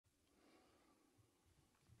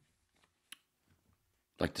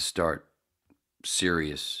like to start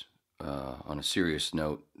serious on a serious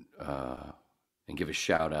note and give a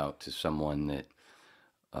shout out to someone that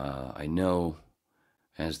I know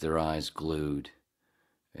has their eyes glued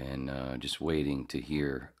and just waiting to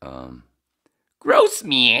hear gross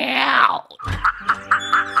meow.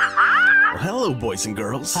 Well, hello, boys and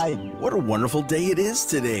girls. Hi. What a wonderful day it is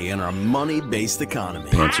today in our money-based economy.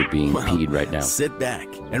 Pants are being peed right now. Sit back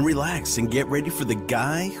and relax and get ready for the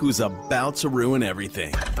guy who's about to ruin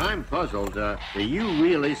everything. I'm puzzled. Are you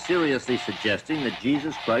really seriously suggesting that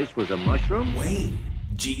Jesus Christ was a mushroom? Wait,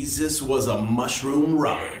 Jesus was a mushroom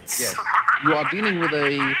Roberts. Yes. You are dealing with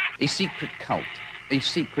a secret cult, a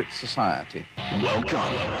secret society.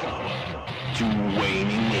 Welcome to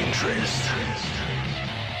Waning Interest.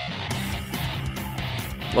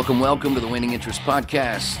 Welcome to the Waning Interest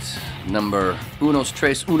Podcast, number unos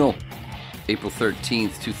tres uno, April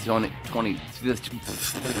 13th,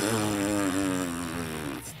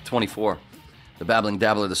 2024. The babbling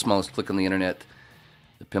dabbler, the smallest click on the internet,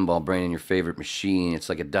 the pinball brain in your favorite machine. It's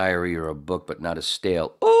like a diary or a book, but not as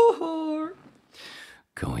stale or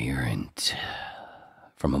coherent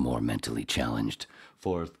from a more mentally challenged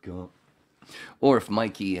Forrest Gump. Or if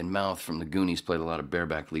Mikey and Mouth from the Goonies played a lot of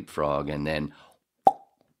bareback leapfrog and then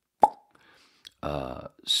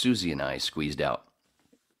Susie and I squeezed out.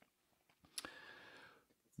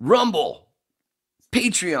 Rumble,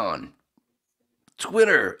 Patreon,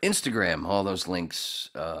 Twitter, Instagram, all those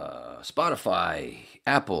links, Spotify,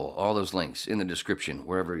 Apple, all those links in the description,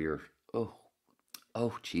 wherever you're. Oh,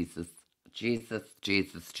 Jesus. I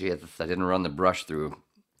didn't run the brush through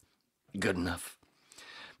good enough.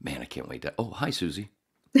 Man, I can't wait to. Oh, hi, Susie.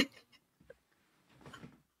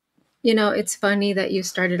 You know, it's funny that you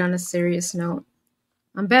started on a serious note.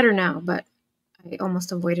 I'm better now, but I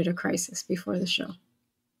almost avoided a crisis before the show.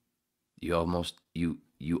 You almost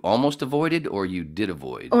avoided, or you did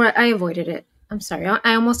avoid? Or I avoided it. I'm sorry.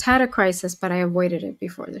 I almost had a crisis, but I avoided it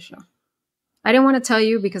before the show. I didn't want to tell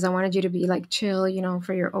you because I wanted you to be like chill, you know,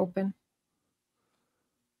 for your open.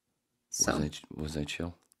 So Was I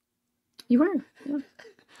chill? You were. Yeah.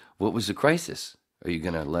 What was the crisis? Are you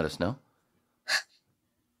going to let us know?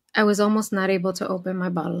 I was almost not able to open my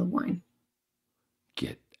bottle of wine.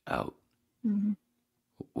 Get out. Mm-hmm.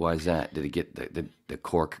 Why is that? Did it get the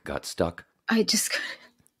cork got stuck? I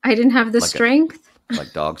didn't have the strength.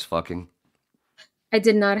 Like dogs fucking? I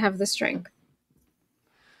did not have the strength.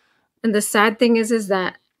 And the sad thing is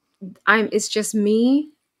that it's just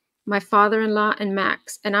me, my father-in-law, and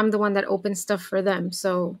Max, and I'm the one that opened stuff for them.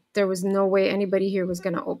 So there was no way anybody here was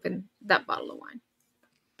going to open that bottle of wine.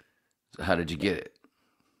 So how did you get it?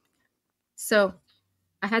 So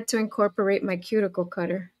I had to incorporate my cuticle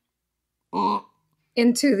cutter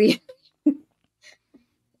into the...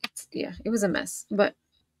 Yeah, it was a mess, but...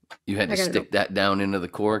 You had to stick that down into the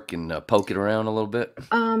cork and poke it around a little bit?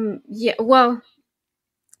 Yeah, well,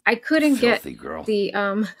 I couldn't Filthy get girl. the...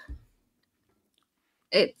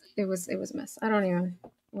 It was a mess. I don't even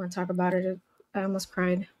want to talk about it. I almost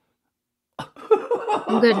cried.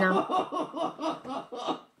 I'm good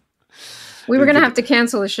now. We were going to have to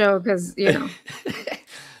cancel the show because, you know.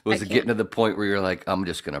 Was it getting to the point where you're like, I'm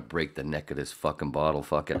just going to break the neck of this fucking bottle?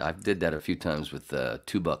 Fuck it. I did that a few times with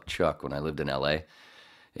 $2 Chuck when I lived in L.A.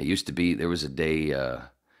 It used to be, there was a day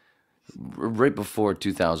right before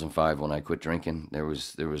 2005 when I quit drinking. There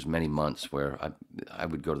was many months where I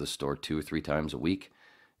would go to the store 2 or 3 times a week.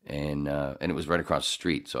 And it was right across the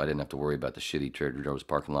street, so I didn't have to worry about the shitty Trader Joe's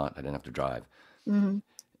parking lot. I didn't have to drive. Mm-hmm.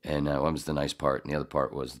 And one was the nice part, and the other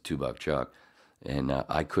part was the $2 Chuck. And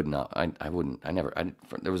I could not.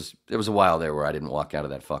 There was a while there where I didn't walk out of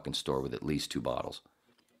that fucking store with at least 2 bottles.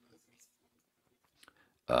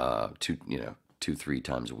 2-3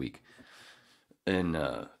 times a week. And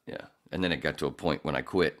yeah, and then it got to a point when I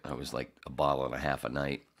quit. I was like a bottle and a half a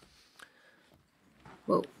night.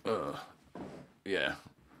 Whoa. Yeah.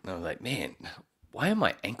 I was like, man, why are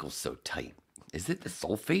my ankles so tight? Is it the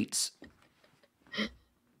sulfates?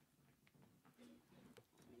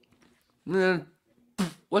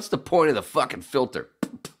 What's the point of the fucking filter?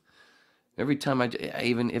 Every time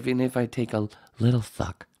even if I take a little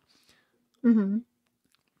suck, I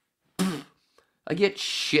get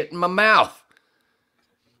shit in my mouth.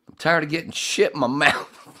 I'm tired of getting shit in my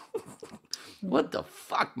mouth. What the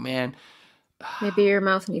fuck, man? Maybe your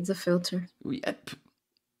mouth needs a filter.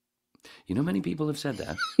 You know, many people have said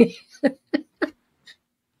that.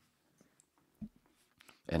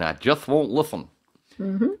 And I just won't listen.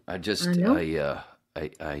 Mm-hmm. I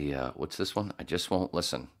what's this one? I just won't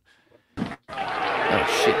listen. Oh,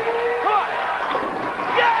 shit.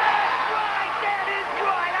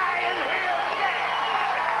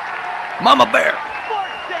 Mama Bear.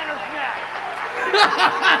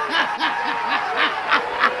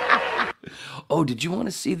 Oh, did you want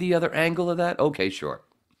to see the other angle of that? Okay, sure.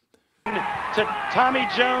 To Tommy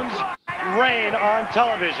Jones' reign on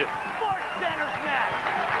television.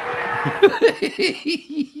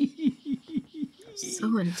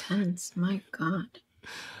 So intense. My God.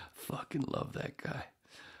 Fucking love that guy.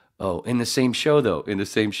 Oh, in the same show, though. In the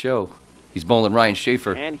same show. He's bowling Ryan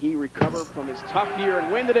Schaefer. And he recovered from his tough year and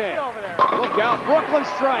winded in. Look out, Brooklyn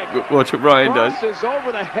strike. Watch what Ryan does. Crosses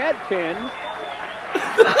over the head pin.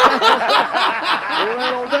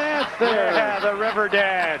 Little dance there. Yeah, the river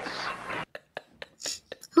dance.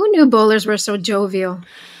 Who knew bowlers were so jovial?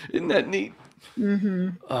 Isn't that neat? Mm-hmm.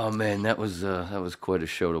 Oh man, that was quite a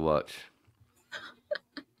show to watch.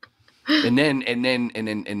 and then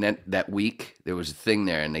that week there was a thing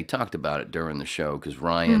there, and they talked about it during the show because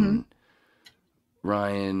Ryan,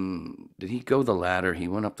 did he go the ladder? He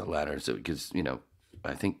went up the ladder, so because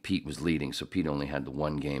I think Pete was leading, so Pete only had the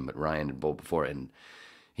one game, but Ryan had bowled before, and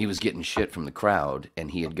he was getting shit from the crowd,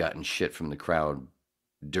 and he had gotten shit from the crowd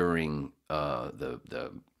during the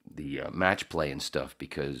match play and stuff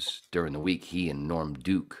because during the week he and Norm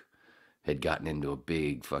Duke had gotten into a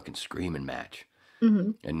big fucking screaming match.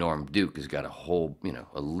 Mm-hmm. And Norm Duke has got a whole,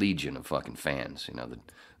 a legion of fucking fans,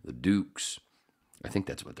 the Dukes. I think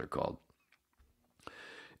that's what they're called.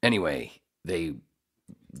 Anyway, they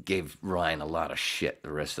gave Ryan a lot of shit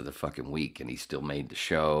the rest of the fucking week, and he still made the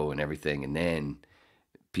show and everything. And then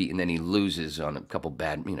he loses on a couple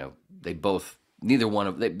bad, they both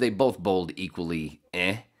bowled equally,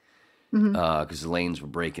 because the lanes were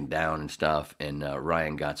breaking down and stuff, and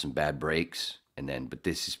Ryan got some bad breaks, but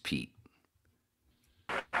this is Pete.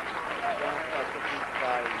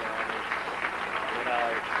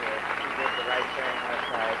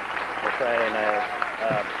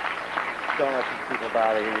 Don't let these people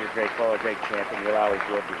bother you. You're a great bowler, great champion. You'll always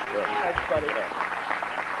will be.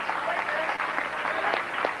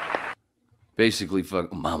 Basically,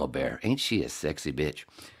 fuck Mama Bear. Ain't she a sexy bitch?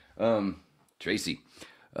 Tracy.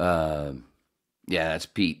 Yeah, that's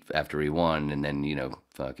Pete after he won, and then,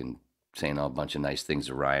 fucking saying a bunch of nice things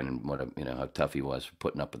to Ryan and what how tough he was for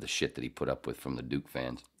putting up with the shit that he put up with from the Duke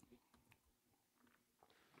fans.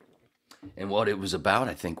 And what it was about,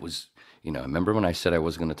 I think, was, remember when I said I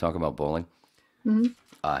was going to talk about bowling? Mm-hmm.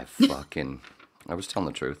 I was telling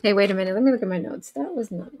the truth. Hey, wait a minute. Let me look at my notes. That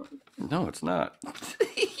was not one. No, it's not.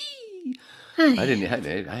 I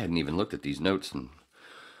hadn't even looked at these notes. And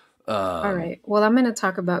all right. Well, I'm going to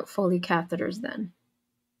talk about Foley catheters then.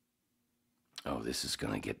 Oh, this is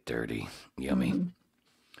going to get dirty. Yummy.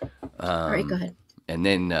 Mm-hmm. All right, go ahead. And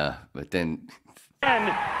then, but then... And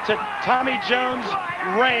to Tommy Jones'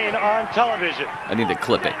 reign on television. I need to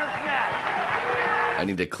clip it. I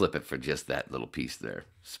need to clip it for just that little piece there.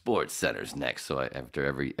 Sports Center's next. So after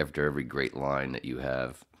every great line that you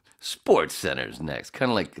have, Sports Center's next.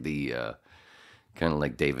 Kind of like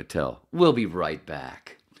Dave Attell. We'll be right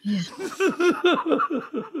back. Yeah.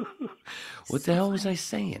 What the hell was I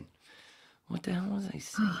saying?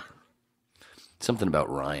 Something about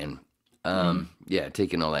Ryan. Yeah,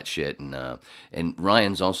 taking all that shit, and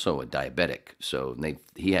Ryan's also a diabetic, so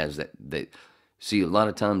he has that. They see a lot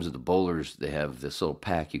of times with the bowlers, they have this little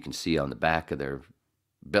pack you can see on the back of their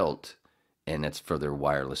belt, and that's for their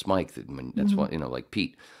wireless mic. That's what like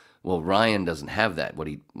Pete. Well, Ryan doesn't have that.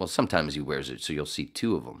 Sometimes he wears it, so you'll see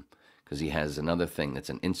two of them because he has another thing that's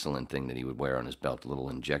an insulin thing that he would wear on his belt, a little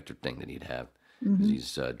injector thing that he'd have because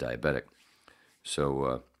he's diabetic.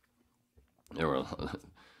 So there were.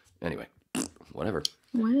 Anyway, whatever.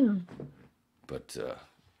 Wow. But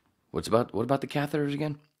what about the catheters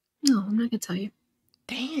again? No, I'm not gonna tell you.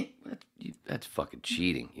 Dang it! That's fucking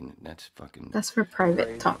cheating. That's fucking. That's for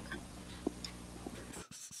private talk.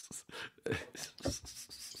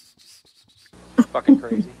 Fucking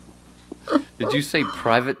crazy. Did you say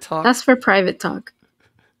private talk? That's for private talk.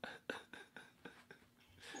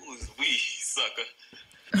 Who's we, sucker?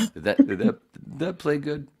 Did that play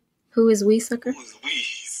good? Who is we, sucker? Who's we,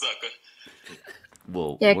 sucker?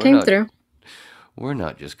 Well, yeah, it came through. We're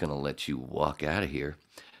not just gonna let you walk out of here.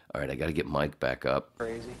 All right, I got to get Mike back up.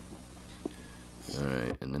 Crazy. All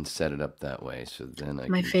right, and then set it up that way, so then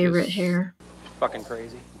My favorite hair. Fucking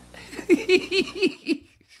crazy.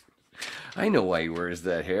 I know why he wears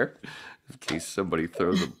that hair. In case somebody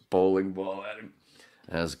throws a bowling ball at him.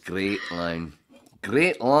 That was a great line.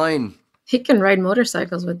 Great line. He can ride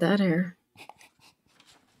motorcycles with that hair.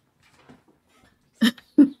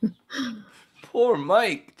 Poor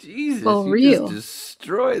Mike. Jesus. For you real. Just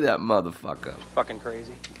destroy that motherfucker. Fucking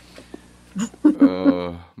crazy.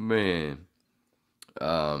 Oh, man.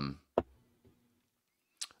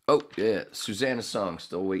 Oh, yeah, Susana song.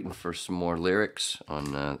 Still waiting for some more lyrics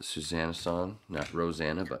on the Susana song. Not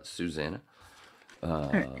Rosanna, but Susana. All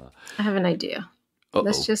right. I have an idea. Uh-oh.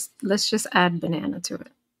 Let's just add banana to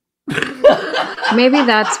it. Maybe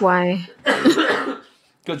that's why.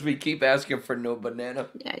 Because we keep asking for no banana.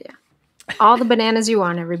 Yeah. All the bananas you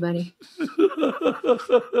want, everybody.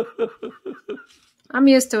 I'm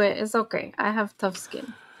used to it. It's okay. I have tough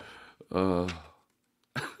skin.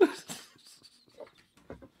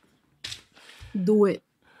 Do it.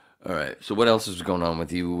 All right. So what else is going on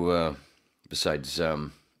with you besides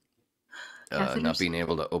not being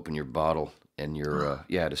able to open your bottle and your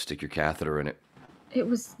to stick your catheter in it? It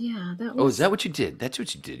was that was. Oh, is that what you did? That's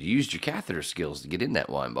what you did. You used your catheter skills to get in that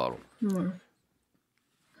wine bottle. No.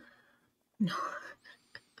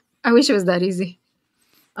 I wish it was that easy.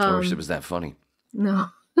 I wish it was that funny. No.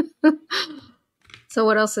 So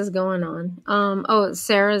what else is going on?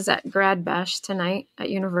 Sarah's at Grad Bash tonight at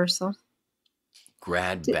Universal.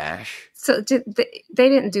 Grad Bash? So they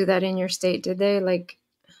didn't do that in your state, did they? Like,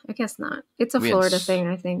 I guess not. It's a Florida thing,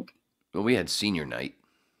 I think. Well, we had senior night.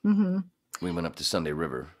 Mm-hmm. We went up to Sunday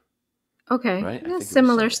River. Okay. Right? Yeah,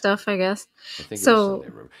 similar stuff, I guess. I think it was Sunday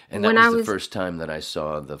River. And that was the first time that I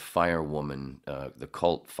saw the firewoman, the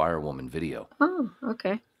cult firewoman video. Oh,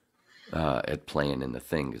 okay. At playing in the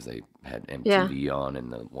thing because they had MTV on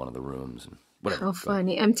in one of the rooms and whatever. How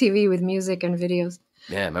funny. MTV with music and videos.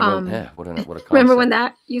 Yeah, remember? What a concept. Remember when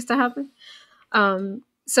that used to happen?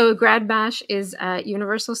 So Grad Bash is at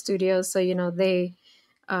Universal Studios. So, they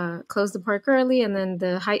close the park early, and then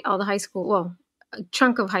all the high school, well, a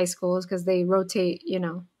chunk of high schools, because they rotate,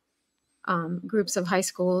 groups of high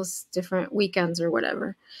schools, different weekends or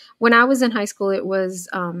whatever. When I was in high school, it was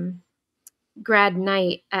grad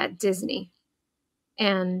night at Disney,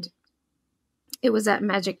 and it was at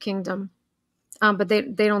Magic Kingdom. But they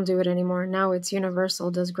don't do it anymore. Now it's Universal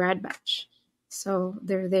does Grad Bash. So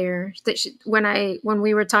they're there. When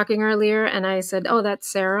we were talking earlier and I said, "Oh, that's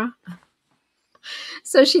Sarah."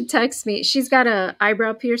 So she texts me. She's got a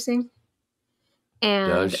eyebrow piercing.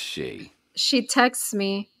 And does she? She texts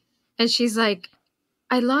me and she's like,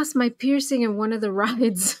 "I lost my piercing in one of the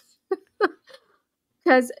rides."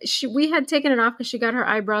 Because we had taken it off because she got her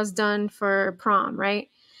eyebrows done for prom, right?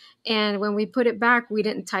 And when we put it back, we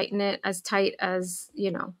didn't tighten it as tight as,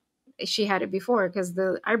 she had it before because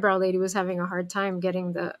the eyebrow lady was having a hard time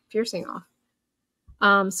getting the piercing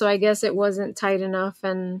off. So I guess it wasn't tight enough.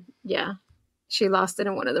 And she lost it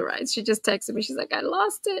in one of the rides. She just texted me. She's like, "I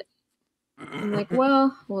lost it." I'm like,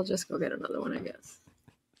 "Well, we'll just go get another one, I guess."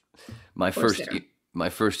 My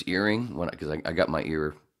first earring, because I got my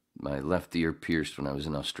left ear pierced when I was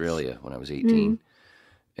in Australia when I was 18.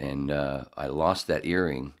 And I lost that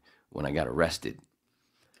earring when I got arrested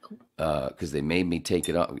because they made me take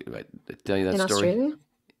it off. Did I tell you that story? In Australia?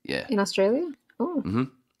 Yeah. In Australia? Oh. Mm-hmm.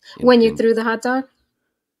 When you threw the hot dog?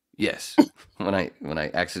 Yes. when I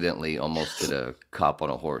accidentally almost hit a cop on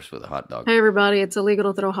a horse with a hot dog. Hey everybody, it's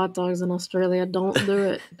illegal to throw hot dogs in Australia. Don't do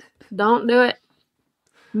it. Don't do it,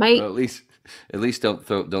 mate. Well, at least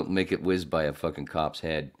don't make it whiz by a fucking cop's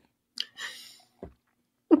head.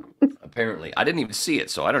 Apparently, I didn't even see it,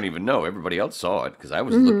 so I don't even know. Everybody else saw it because I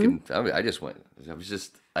was looking. I just went.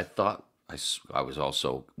 I thought I was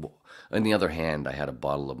also. On the other hand, I had a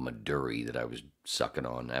bottle of Maduri that I was sucking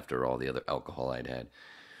on after all the other alcohol I'd had.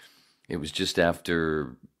 It was just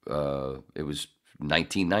after. It was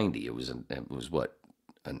 1990. It was what?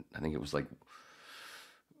 I think it was like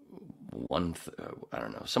I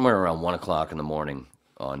don't know, somewhere around 1:00 in the morning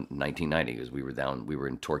on 1990 because we were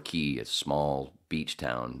in Torquay, a small beach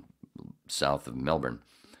town south of Melbourne,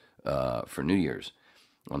 for New Year's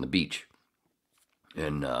on the beach,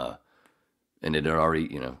 and it had already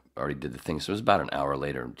did the thing. So it was about an hour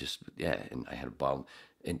later, and I had a bottle,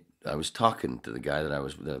 and I was talking to the guy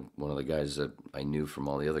that one of the guys that I knew from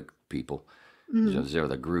all the other people. I was there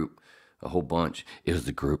with a group, a whole bunch. It was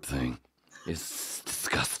the group thing. It's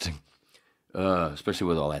disgusting, especially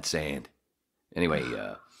with all that sand. Anyway,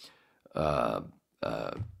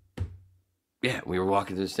 we were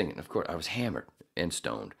walking through this thing, and of course I was hammered and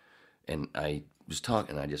stoned, and I was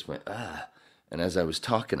talking, and I just went, and as I was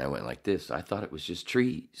talking, I went like this. I thought it was just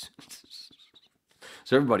trees.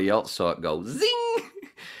 So everybody else saw it go, zing!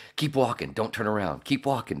 Keep walking, don't turn around. Keep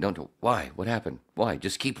walking, don't. Why? What happened? Why?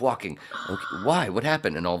 Just keep walking. Okay. Why? What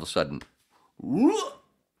happened? And all of a sudden,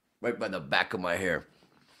 right by the back of my hair,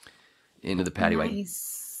 into the paddy wagon.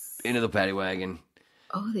 Into the paddy wagon.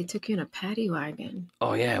 Oh, they took you in a paddy wagon.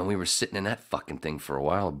 Oh, yeah, and we were sitting in that fucking thing for a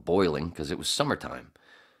while, boiling, because it was summertime.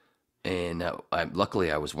 And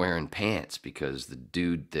luckily I was wearing pants because the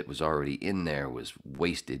dude that was already in there was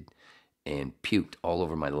wasted and puked all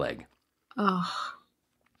over my leg. Oh,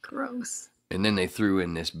 gross. And then they threw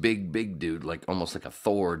in this big dude, like almost like a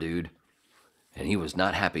Thor dude. And he was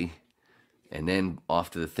not happy. And then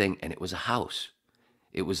off to the thing, and it was a house.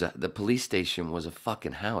 The police station was a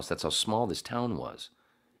fucking house. That's how small this town was.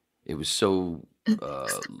 It was so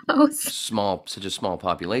small, such a small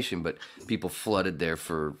population, but people flooded there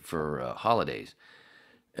for holidays.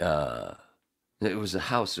 It was a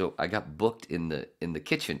house, so I got booked in the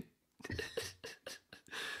kitchen.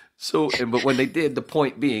 But when they did, the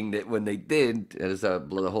point being that when they did, as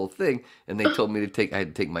the whole thing, and they told me I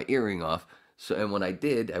had to take my earring off. So, and when I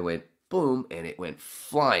did, I went boom, and it went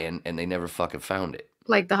flying, and they never fucking found it.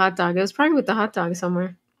 Like the hot dog. It was probably with the hot dog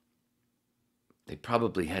somewhere. They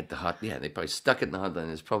probably had they probably stuck it in the hot dog,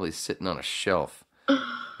 and it's probably sitting on a shelf.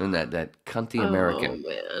 And that cunty American. Oh,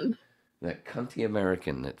 man. That cunty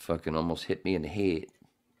American that fucking almost hit me in the head.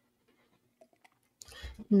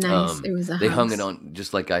 Nice. It was a They house. hung it on,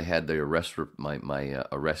 just like I had the arrest, my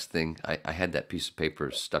arrest thing. I had that piece of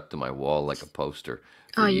paper stuck to my wall like a poster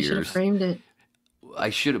for you years. should have framed it.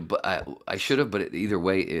 I should have, but either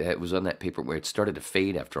way, it was on that paper where it started to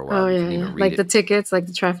fade after a while. Oh, You yeah, couldn't yeah. even read Like it. the tickets, like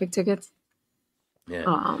the traffic tickets. Yeah.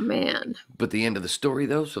 Oh, man. But the end of the story,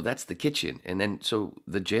 though, so that's the kitchen. And then, so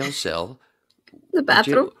the jail cell. The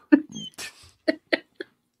bathroom.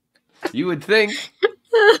 You would think,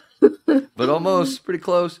 but almost, pretty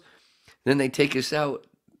close. Then they take us out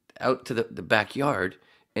to the backyard,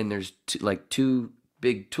 and there's two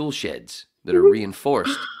big tool sheds that are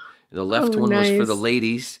reinforced. The left one was for the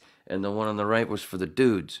ladies, and the one on the right was for the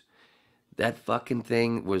dudes. That fucking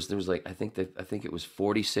thing was, there was like, I think it was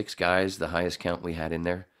 46 guys, the highest count we had in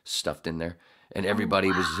there, stuffed in there. And everybody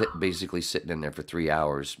was basically sitting in there for 3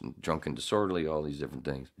 hours, drunk and disorderly, all these different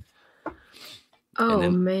things. Oh,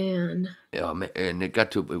 man. Yeah, and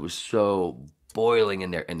it was so boiling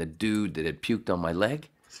in there. And the dude that had puked on my leg,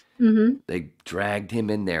 they dragged him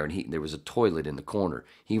in there, and there was a toilet in the corner.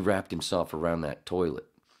 He wrapped himself around that toilet.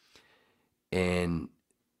 And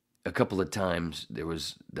a couple of times, there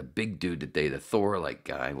was the big dude the Thor-like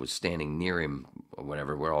guy was standing near him or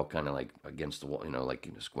whatever. We're all kind of like against the wall, like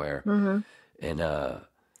in a square. And a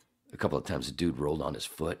couple of times, the dude rolled on his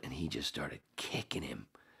foot, and he just started kicking him.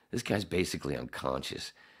 This guy's basically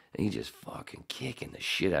unconscious, and he just fucking kicking the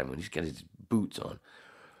shit out of him. He's got his boots on.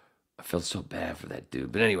 I felt so bad for that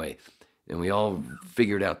dude. But anyway, and we all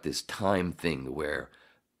figured out this time thing where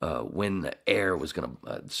when the air was going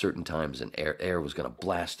to, certain times, and air was going to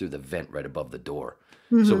blast through the vent right above the door.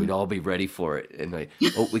 So we'd all be ready for it. And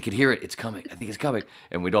we could hear it. It's coming. I think it's coming.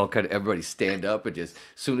 And we'd all everybody stand up, and just,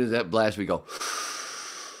 as soon as that blast, we go,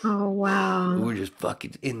 oh, wow. we were just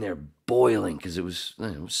fucking in there boiling, because it was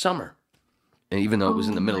summer. And even though it was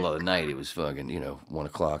in the middle of the night, it was fucking, 1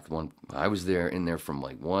 o'clock. I was in there from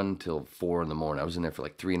like 1 till 4 in the morning. I was in there for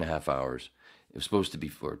like 3.5 hours. It was supposed to be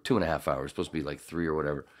for 2.5 hours, supposed to be like 3 or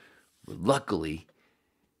whatever. But luckily,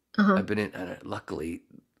 I've been in, luckily,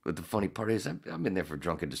 but the funny part is I've been there for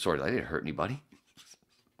drunken disorder. I didn't hurt anybody.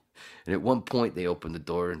 And at one point, they opened the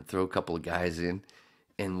door and throw a couple of guys in.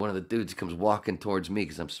 And one of the dudes comes walking towards me,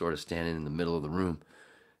 because I'm sort of standing in the middle of the room.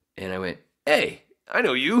 And I went, "Hey, I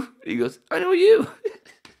know you." He goes, "I know you."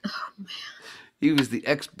 Oh, man. He was the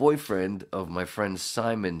ex-boyfriend of my friend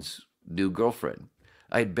Simon's new girlfriend.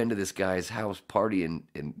 I had been to this guy's house partying,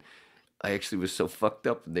 and I actually was so fucked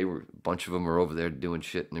up. And a bunch of them were over there doing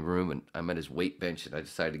shit in the room, and I'm at his weight bench, and I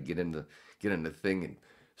decided to get in the thing and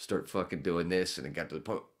start fucking doing this. And it got to the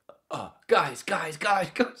point, guys,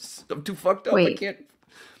 I'm too fucked up. Wait. I can't.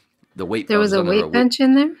 The weight. There was a weight bench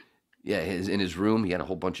in there? Yeah, in his room, he had a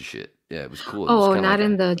whole bunch of shit. Yeah, it was cool. Oh, not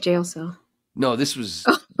in the jail cell. No, this was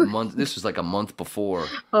This was like a month before.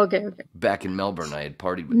 Okay. Back in Melbourne, I had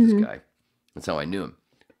partied with this guy. That's how I knew him.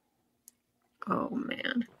 Oh,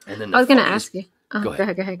 man. And then I was going to ask you. Go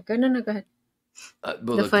ahead. Go ahead. No, go ahead.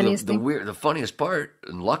 The funniest thing? The funniest part,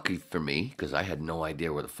 and lucky for me, because I had no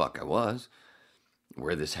idea where the fuck I was,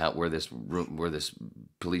 where this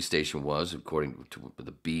police station was, according to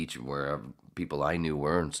the beach and wherever people I knew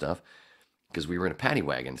were and stuff, because we were in a paddy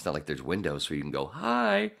wagon. It's not like there's windows so you can go,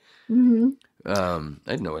 "Hi." I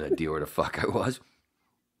had no idea where the fuck I was.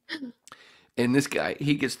 And this guy,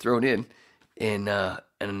 he gets thrown in, and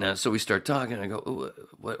so we start talking. I go, "Oh,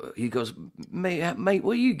 what?" He goes, mate,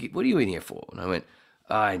 what are you in here for?" And I went,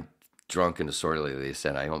 "I'm drunk and disorderly." They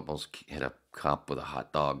said I almost hit a cop with a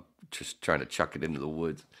hot dog, just trying to chuck it into the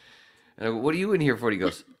woods. And I go, "What are you in here for?" And he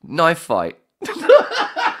goes, "Knife fight."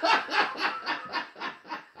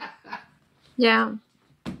 Yeah.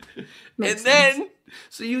 And then,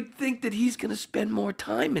 so you'd think that he's going to spend more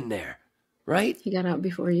time in there, right? He got out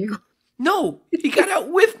before you. No, he got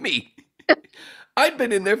out with me. I'd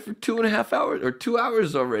been in there for 2.5 hours or 2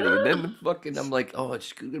 hours already. And then I'm like, oh,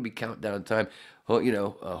 it's going to be countdown time. Well,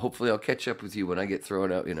 hopefully I'll catch up with you when I get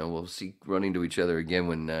thrown out. We'll run into each other again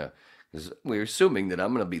when, because we're assuming that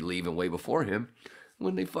I'm going to be leaving way before him.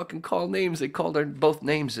 When they fucking call names, they called both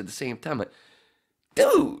names at the same time. Like,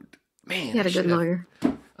 dude, man. You had a good lawyer.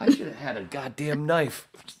 I should have had a goddamn knife.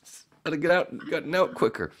 I'd have gotten out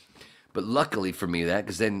quicker. But luckily for me,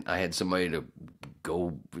 because then I had somebody to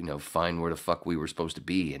go, find where the fuck we were supposed to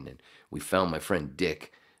be. And then we found my friend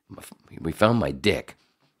Dick. We found my dick.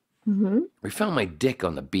 Mm-hmm. We found my dick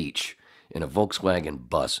on the beach in a Volkswagen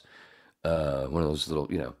bus. One of those little,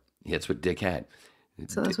 that's what Dick had.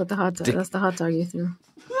 So that's what the hot dog. That's the hot dog you threw.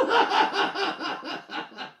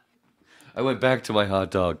 I went back to my hot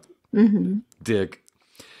dog. Mm-hmm. Dick.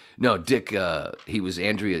 No, Dick. He was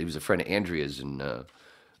Andrea. He was a friend of Andrea's, and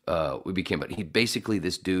we became. But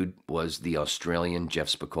this dude was the Australian Jeff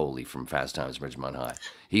Spicoli from Fast Times at Ridgemont High.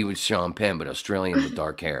 He was Sean Penn, but Australian with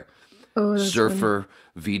dark hair. Oh, Surfer,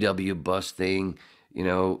 funny. VW bus thing.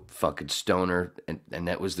 Fucking stoner, and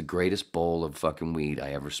that was the greatest bowl of fucking weed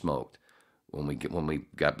I ever smoked. When we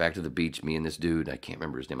got back to the beach, me and this dude, I can't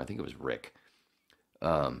remember his name. I think it was Rick.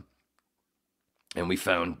 And we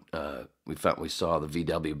saw the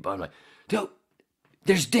VW bus. I'm like, dude,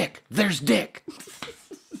 there's Dick. There's Dick.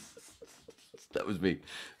 That was me.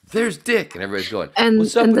 There's Dick, and everybody's going,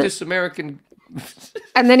 what's up with this American?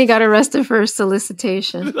 And then he got arrested for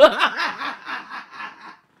solicitation.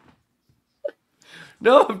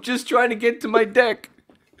 No, I'm just trying to get to my deck.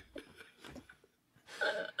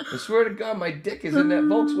 I swear to God, my dick is in that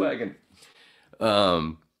Volkswagen.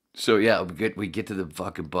 So yeah, we get to the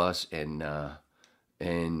fucking bus, and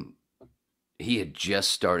he had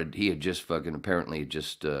just apparently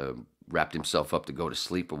wrapped himself up to go to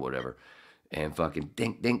sleep or whatever, and fucking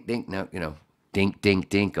dink dink dink. Now dink dink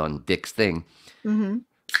dink on Dick's thing. Mm-hmm.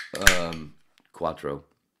 Quattro.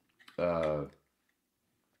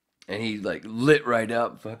 And he like lit right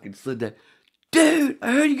up, fucking slid that. Dude,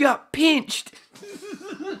 I heard you got pinched.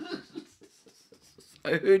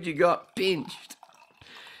 I heard you got pinched.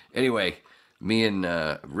 Anyway, me and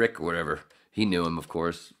Rick or whatever, he knew him, of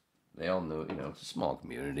course. They all knew, it's a small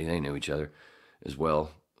community. They knew each other as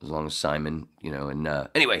well, as long as Simon, and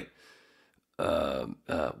anyway,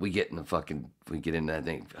 we get in that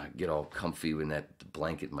thing, I get all comfy in that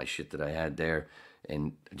blanket and my shit that I had there,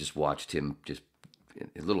 and I just watched him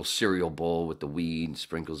a little cereal bowl with the weed,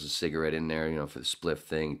 sprinkles a cigarette in there, for the spliff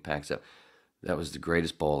thing, packs up. That was the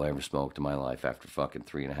greatest bowl I ever smoked in my life after fucking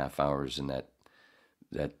 3.5 hours in that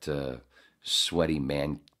sweaty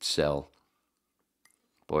man cell.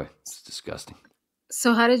 Boy, it's disgusting.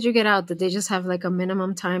 So how did you get out? Did they just have like a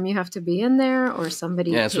minimum time you have to be in there, or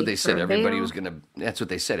somebody? Yeah, that's what they said. That's what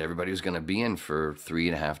they said. Everybody was gonna be in for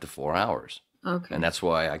 3.5 to 4 hours. Okay. And that's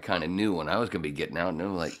why I kind of knew when I was gonna be getting out.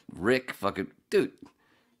 And like, Rick, fucking dude,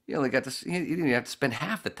 you only got to. You didn't even have to spend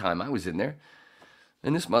half the time I was in there.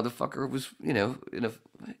 And this motherfucker was,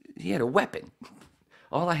 he had a weapon.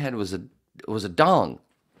 All I had was a dong.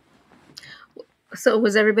 So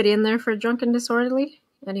was everybody in there for drunk and disorderly?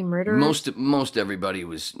 Any murder? Most everybody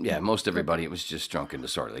was, it was just drunk and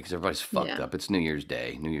disorderly because everybody's fucked up. It's New Year's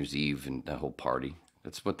Day, New Year's Eve, and the whole party.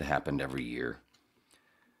 That's what happened every year.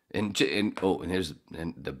 And here's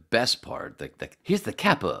the best part. Here's the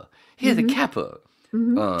kappa. Here's the kappa.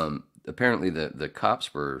 Mm-hmm. Apparently the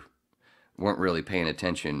cops weren't really paying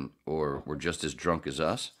attention, or were just as drunk as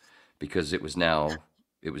us, because this was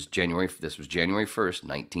January 1st,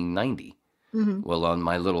 1990. Mm-hmm. Well, on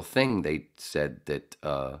my little thing, they said that,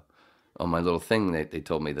 they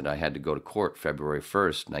told me that I had to go to court February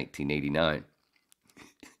 1st, 1989.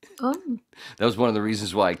 Oh. That was one of the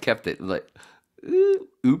reasons why I kept it. Like,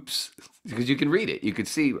 oops. Because you can read it. You could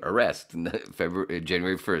see arrest,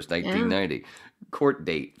 January 1st, 1990. Yeah. Court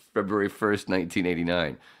date, February 1st,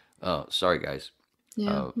 1989. Oh, sorry, guys.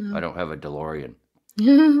 Yeah, no. I don't have a DeLorean.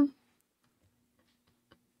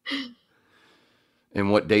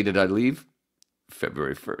 And what day did I leave?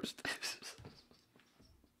 February 1st.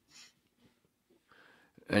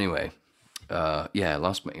 Anyway, I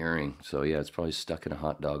lost my earring. So, yeah, it's probably stuck in a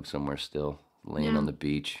hot dog somewhere still, laying on the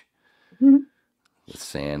beach with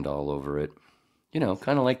sand all over it.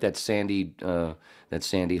 Kind of like that sandy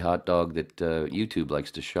hot dog that YouTube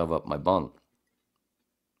likes to shove up my bung.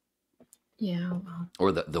 Yeah. Well.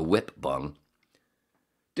 Or the whip bung.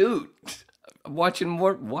 Dude, I'm watching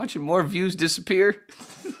more views disappear.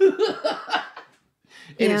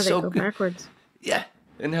 Yeah, they go backwards. Yeah,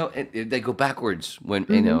 and they go backwards when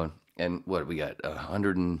and what we got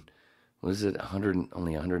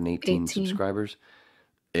 118 subscribers.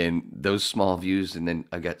 And those small views, and then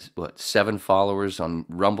I got, what, 7 followers on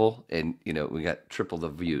Rumble, and, we got triple the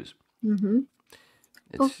views. Mm-hmm.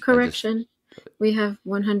 Oh, correction. We have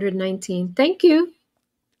 119. Thank you,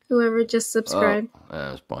 whoever just subscribed.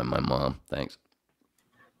 That's probably my mom. Thanks.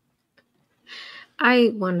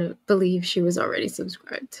 I want to believe she was already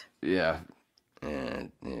subscribed. Yeah.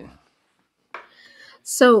 Yeah.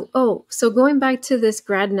 So going back to this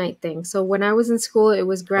grad night thing. So when I was in school, it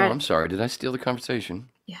was grad. Oh, I'm sorry. Did I steal the conversation?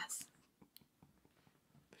 Yes.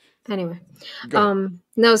 Anyway,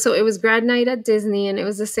 no, so it was grad night at Disney, and it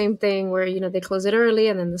was the same thing where, they close it early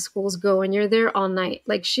and then the schools go and you're there all night.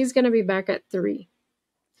 Like, she's going to be back at 3.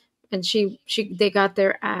 And they got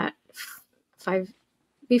there at 5,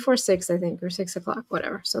 before 6, I think, or 6 o'clock,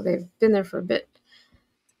 whatever. So they've been there for a bit.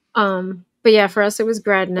 But yeah, for us, it was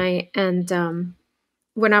grad night. And,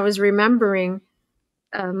 when I was remembering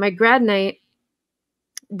my grad night,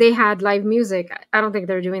 they had live music. I don't think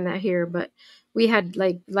they're doing that here, but we had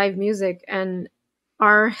like live music, and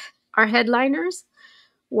our headliners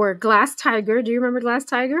were Glass Tiger. Do you remember Glass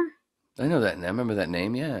Tiger? I know that. I remember that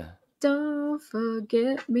name. Yeah. Don't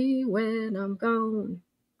forget me when I'm gone.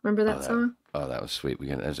 Remember that song? Oh, that was sweet.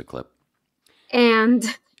 There's a clip. And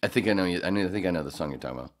I think I know you. I think I know the song you're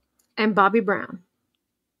talking about. And Bobby Brown.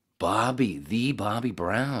 The Bobby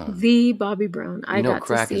Brown. The Bobby Brown. I got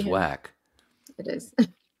crack to see is him. whack. It is.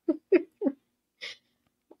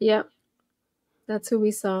 Yep. That's who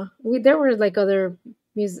we saw. There were like other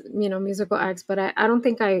musical acts, but I don't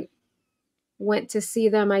think I went to see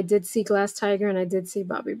them. I did see Glass Tiger and I did see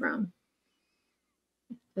Bobby Brown.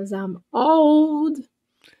 Because I'm old.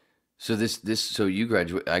 So so you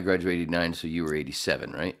I graduated 89, so you were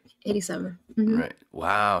 87, right? 87. Mm-hmm. Right.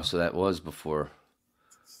 Wow. So that was before.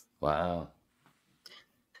 Wow.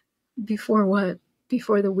 Before what?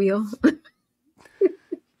 Before the wheel?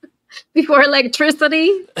 Before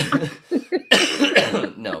electricity?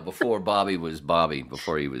 No, before Bobby was Bobby.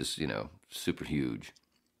 Before he was, super huge.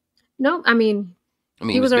 No, I mean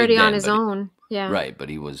he was already on his own. Yeah. Right, but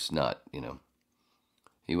he was not, yeah.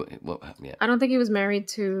 I don't think he was married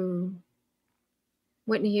to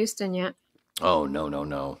Whitney Houston yet. Oh, no.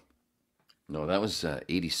 No, that was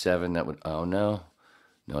 87. That would, oh, no.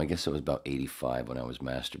 No, I guess it was about 85 when I was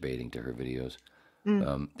masturbating to her videos.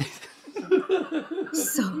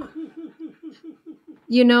 So,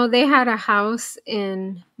 they had a house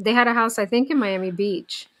I think in Miami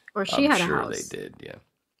Beach, or she had a house. I'm sure they did, yeah.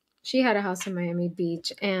 She had a house in Miami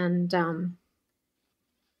Beach, and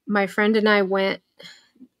my friend and I went,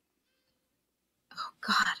 oh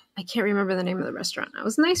God, I can't remember the name of the restaurant. It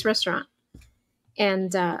was a nice restaurant.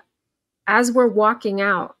 And as we're walking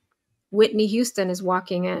out, Whitney Houston is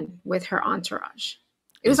walking in with her entourage.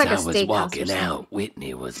 It was like a steakhouse. I was walking out.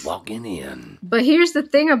 Whitney was walking in. But here's the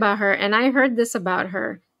thing about her, and I heard this about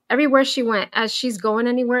her. Everywhere she went, as she's going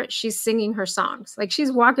anywhere, she's singing her songs. Like,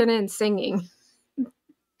 she's walking in singing.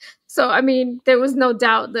 So, I mean, there was no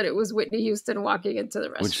doubt that it was Whitney Houston walking into the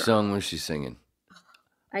restaurant. Which song was she singing?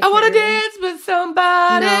 I want to dance with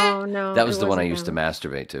somebody. No. That was the one I used to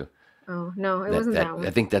masturbate to. Oh, no, it wasn't that one. I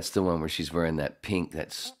think that's the one where she's wearing that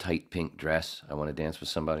tight pink dress. I want to dance with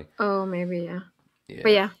somebody. Oh, maybe, yeah.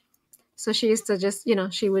 But yeah, so she used to just,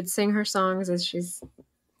 she would sing her songs as she's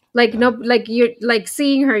like, you're like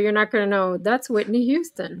seeing her, you're not going to know that's Whitney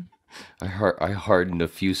Houston. I hardened a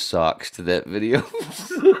few socks to that video.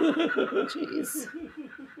 Jeez.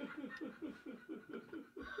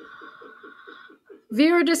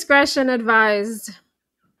 Viewer discretion advised.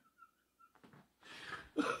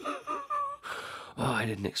 Oh, I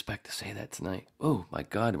didn't expect to say that tonight. Oh my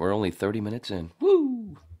God, we're only 30 minutes in.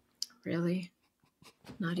 Woo! Really?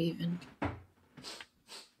 Not even.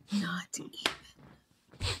 Not even.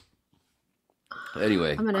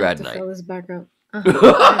 Anyway, I'm gonna grad have to night. fill this back up.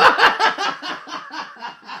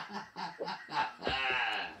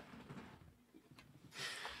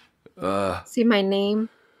 See my name?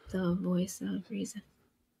 The voice of reason.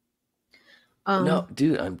 No,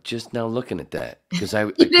 dude, I'm just now looking at that because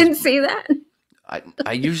You didn't see that?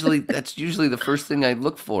 That's usually the first thing I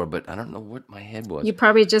look for, but I don't know what my head was. You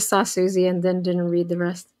probably just saw Susie and then didn't read the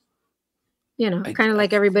rest. Kind of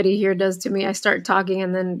like everybody here does to me. I start talking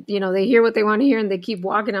and then, they hear what they want to hear and they keep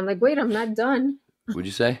walking. I'm like, wait, I'm not done. What'd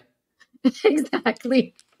you say?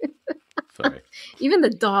 Exactly. Sorry. Even the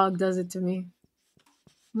dog does it to me.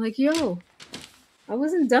 I'm like, yo, I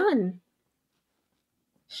wasn't done.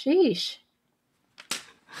 Sheesh.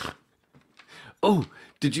 Oh,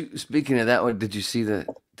 speaking of that one, did you see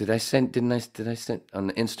did I send on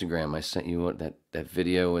the Instagram, I sent you that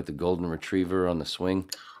video with the golden retriever on the swing?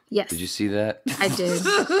 Yes. Did you see that? I did.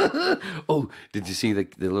 Oh, did you see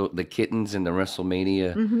the kittens in the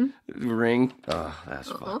WrestleMania ring? Oh,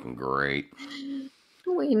 that's fucking great.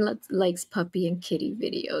 Wayne likes puppy and kitty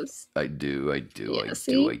videos. I do. Yeah,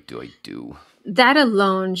 see? I do. That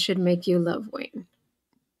alone should make you love Wayne.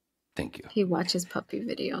 Thank you. He watches puppy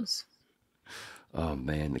videos. Oh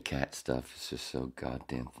man, the cat stuff is just so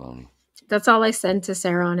goddamn funny. That's all I send to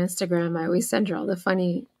Sarah on Instagram. I always send her all the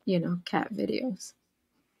funny, cat videos.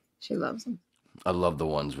 She loves them. I love the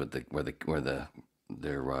ones with where the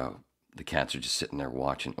cats are just sitting there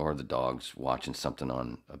watching, or the dogs watching something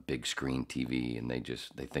on a big screen TV, and they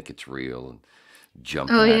think it's real and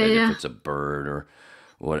jump at it if it's a bird or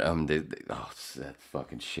what. That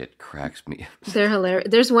fucking shit cracks me. They're hilarious.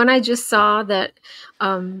 There's one I just saw that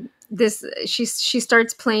she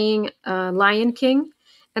starts playing Lion King,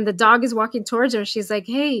 and the dog is walking towards her. She's like,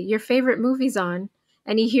 "Hey, your favorite movie's on."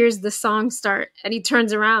 And he hears the song start, and he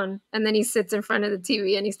turns around, and then he sits in front of the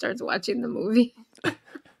TV, and he starts watching the movie.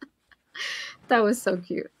 That was so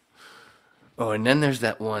cute. Oh, and then there's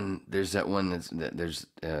that one. There's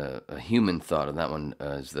a human thought of that one.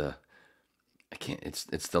 It's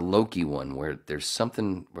the Loki one where there's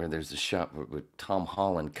something where there's a shot where Tom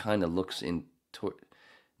Holland kind of looks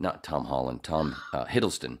not Tom Holland, Tom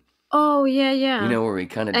Hiddleston. Oh, yeah. You know, where he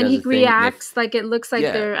kind of does and he reacts thing. like it looks like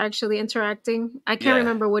they're actually interacting. I can't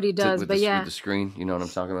remember what he does, but with the screen, you know what I'm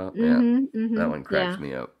talking about? That one cracks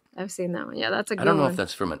me up. I've seen that one. Yeah, that's a good one. I don't know if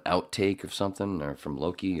that's from an outtake of something or from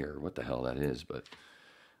Loki or what the hell that is, but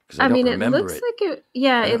I mean, it looks like it.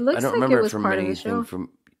 Yeah, it looks like it was part of the show.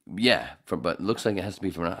 But it looks like it has to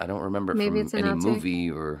be from. I don't remember maybe from it's an any outtake. movie,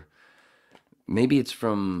 or maybe it's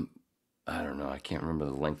from. I don't know. I can't remember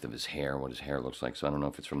the length of his hair, what his hair looks like. So I don't know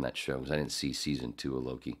if it's from that show because I didn't see season 2 of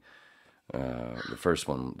Loki. The first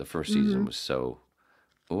season was so.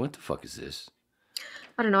 Well, what the fuck is this?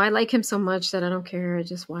 I don't know. I like him so much that I don't care. I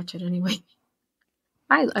just watch it anyway.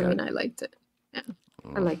 I mean, I liked it. Yeah,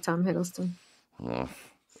 I like Tom Hiddleston.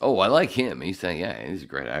 Oh, I like him. He's a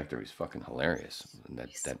great actor. He's fucking hilarious.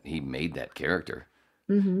 That he made that character.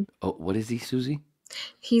 Mm-hmm. Oh, what is he, Susie?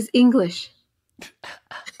 He's English.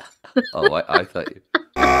 Oh, I thought you.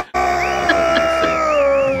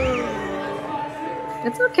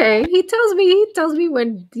 It's okay. He tells me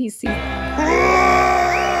when he sees.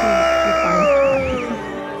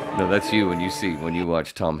 No, that's you when you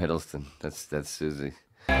watch Tom Hiddleston. That's Susie.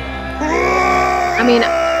 I mean,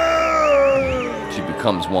 she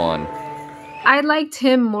becomes Juan. I liked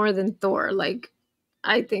him more than Thor. Like,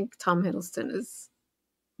 I think Tom Hiddleston is.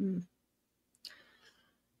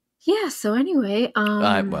 Yeah. So anyway,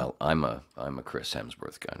 I'm a Chris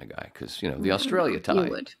Hemsworth kind of guy because the Australia tie.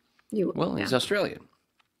 You would. Well, he's Australian.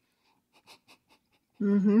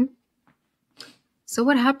 Mm-hmm. So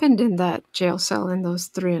what happened in that jail cell in those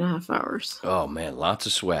 3.5 hours? Oh man, lots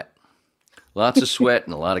of sweat,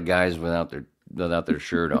 and a lot of guys without their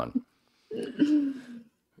shirt on. And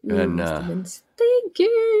must have been stinky.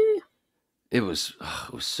 It was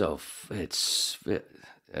so.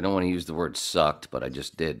 I don't want to use the word sucked, but I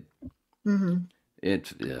just did. Mm-hmm.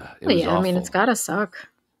 It was awful. I mean, it's gotta suck.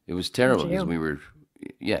 It was terrible because we were,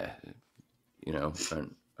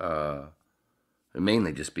 and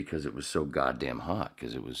mainly just because it was so goddamn hot.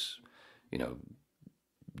 Because it was,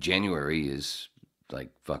 January is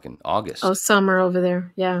like fucking August. Oh, summer over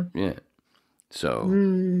there, yeah. Yeah. So,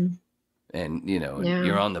 and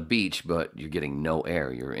you're on the beach, but you're getting no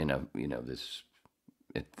air. You're in a, this.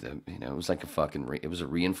 It was like a fucking. It was a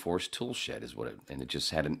reinforced tool shed, is what it, and it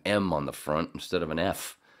just had an M on the front instead of an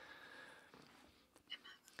F.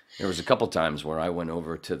 There was a couple times where I went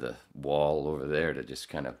over to the wall over there to just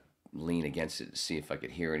kind of lean against it to see if I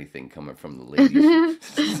could hear anything coming from the ladies.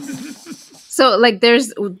 So, like,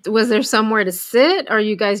 was there somewhere to sit, or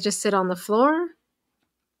you guys just sit on the floor,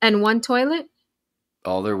 and one toilet?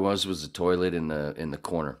 All there was a toilet in the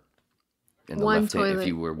corner. In the one left toilet. Hand. If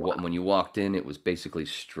you were when you walked in, it was basically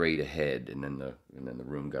straight ahead, and then the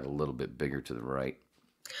room got a little bit bigger to the right.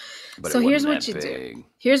 But so here's what you do.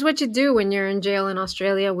 Here's what you do when you're in jail in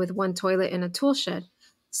Australia with one toilet and a tool shed.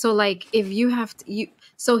 So like if you have to, you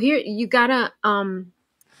gotta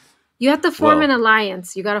you have to form an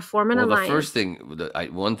alliance. You gotta form an alliance. The first thing,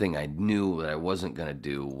 one thing I knew that I wasn't gonna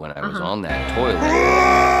do when I was on that toilet.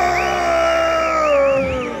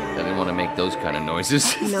 I didn't want to make those kind of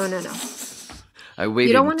noises. No. I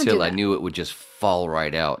waited until I knew it would just fall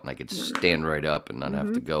right out and I could stand right up and not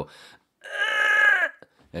have to go.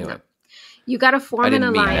 Anyway. No. You got to form an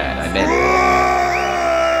alliance. I meant.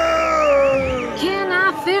 Can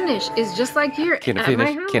I finish? It's just like here Can I at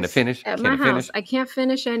finish? my house. Can I finish? At Can my I house. finish? I can't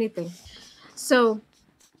finish anything. So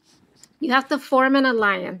You have to form an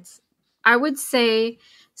alliance. I would say,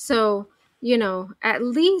 so, at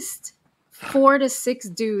least 4 to 6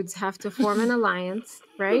 dudes have to form an alliance,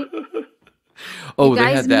 right? Oh,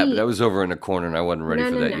 they had that, but that was over in the corner, and I wasn't ready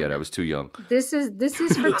for that yet. I was too young. This is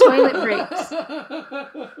for toilet breaks.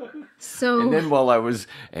 So and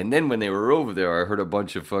then when they were over there, I heard a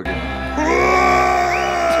bunch of fucking.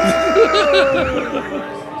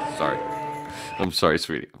 Sorry, I'm sorry,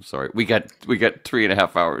 sweetie. I'm sorry. We got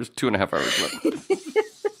 2.5 hours left.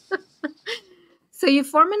 So you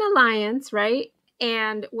form an alliance, right?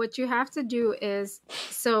 And what you have to do is,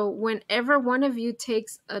 so whenever one of you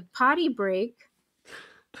takes a potty break,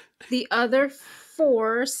 the other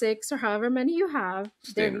 4, 6, or however many you have,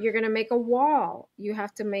 then you're going to make a wall. You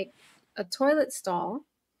have to make a toilet stall,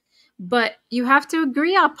 but you have to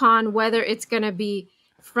agree upon whether it's going to be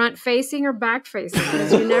front facing or back facing,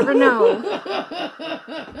 because you never know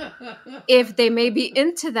if they may be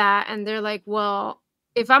into that and they're like, well,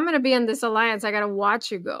 if I'm going to be in this alliance, I got to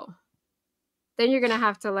watch you go. Then you're going to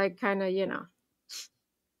have to like kind of,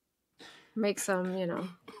 make some,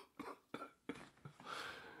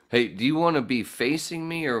 Hey, do you want to be facing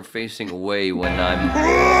me or facing away when I'm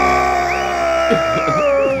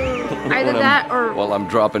either that or while I'm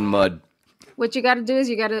dropping mud? What you got to do is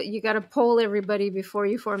you got to poll everybody before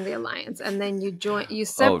you form the alliance, and then you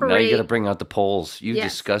separate. Oh, now you got to bring out the polls. You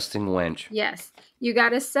disgusting wench. Yes. You got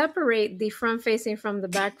to separate the front facing from the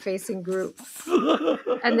back facing group.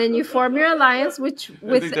 And then you form your alliance, I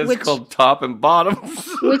think that's called top and bottom.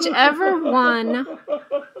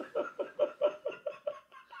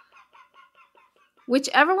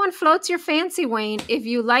 Whichever one floats your fancy, Wayne. If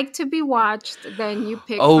you like to be watched, then you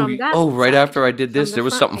pick from that. Oh, right after I did this, there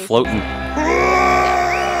was something floating.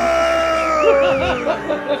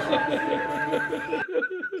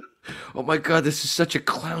 Oh my God, this is such a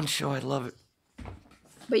clown show. I love it.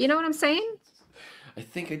 But you know what I'm saying? I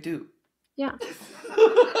think I do. Yeah.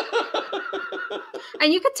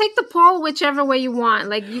 And you could take the poll whichever way you want.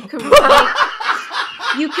 Like you could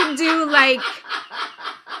you can do like,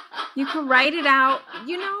 you can write it out,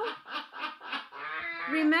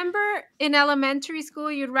 Remember in elementary school,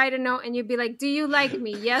 you'd write a note and you'd be like, do you like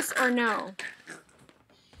me? Yes or no?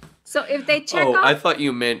 So if they check off... I thought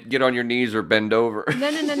you meant get on your knees or bend over. No.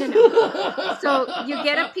 So you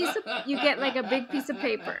get like a big piece of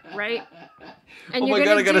paper, right? And oh my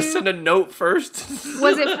God, I gotta send a note first.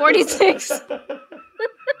 Was it 46?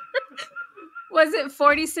 Was it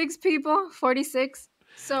 46 people? 46?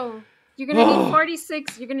 So you're gonna need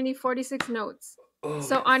 46. You're gonna need 46 notes.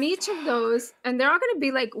 So on each of those, and they're all gonna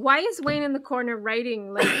be like, "Why is Wayne in the corner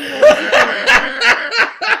writing?" Like,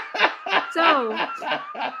 so,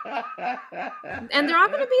 and they're all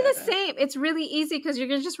gonna be the same. It's really easy because you're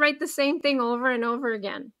gonna just write the same thing over and over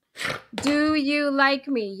again. Do you like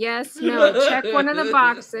me? Yes, no. Check one of the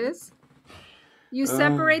boxes. You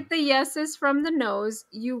separate the yeses from the nos.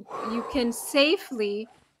 You can safely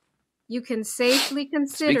consider.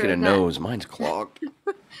 Speaking of nose, mine's clogged.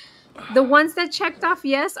 The ones that checked off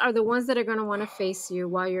yes are the ones that are going to want to face you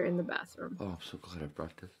while you're in the bathroom. Oh, I'm so glad I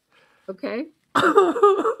brought this. Okay.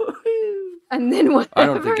 And then whatever, I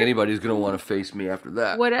don't think anybody's going to want to face me after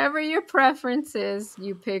that. Whatever your preference is,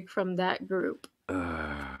 you pick from that group.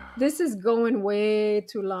 This is going way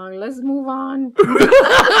too long. Let's move on.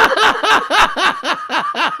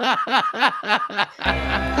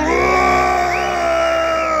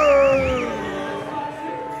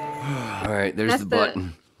 All right, there's the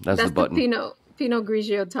button. That's the button. Pinot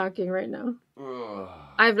Grigio talking right now.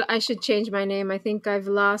 I should change my name. I think I've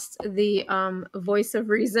lost the voice of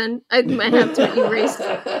reason. I might have to erase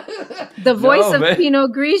the voice of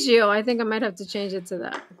Pinot Grigio. I think I might have to change it to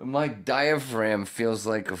that. My diaphragm feels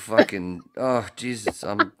like a fucking oh Jesus!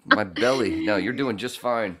 My belly. No, you're doing just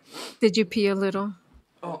fine. Did you pee a little?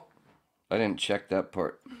 Oh, I didn't check that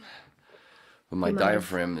part. But my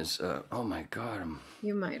diaphragm is. Oh my God!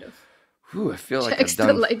 You might have. Whew, I feel like I've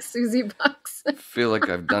done like Susie Bucks. I feel like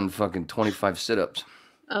I've done fucking 25 sit-ups.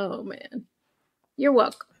 Oh man, you're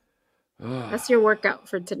welcome. That's your workout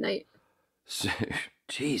for tonight.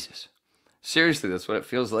 Jesus, seriously, that's what it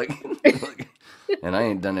feels like. And I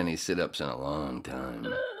ain't done any sit-ups in a long time.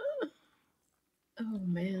 Oh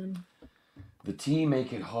man, the tea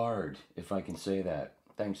make it hard, if I can say that.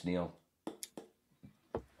 Thanks, Neal.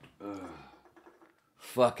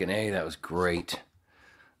 Fucking A, that was great.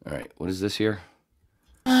 All right, what is this here?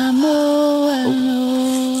 That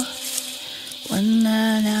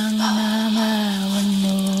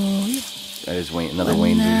is Wayne, another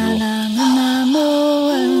Wayne visual.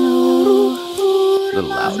 A little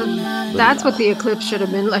loud. That's what the eclipse should have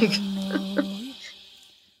been like.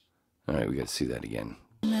 All right, we got to see that again.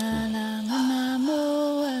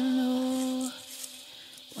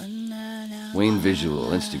 Wayne Visual,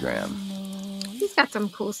 Instagram. He's got some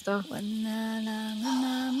cool stuff. That's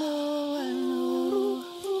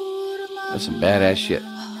some badass shit.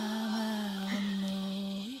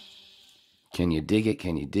 Can you dig it?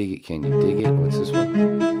 Can you dig it? Can you dig it? What's this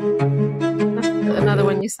one? That's another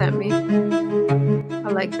one you sent me. I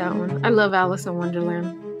like that one. I love Alice in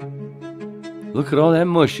Wonderland. Look at all that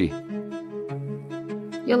mushy.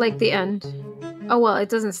 You'll like the end. Oh, well, it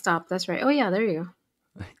doesn't stop. That's right. Oh, yeah, there you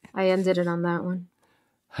go. I ended it on that one.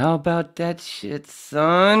 How about that shit,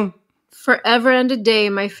 son? Forever and a day,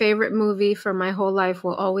 my favorite movie for my whole life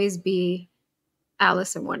will always be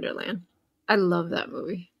Alice in Wonderland. I love that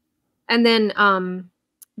movie. And then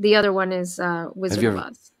the other one is Wizard of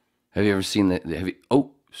Oz. Have you ever seen that?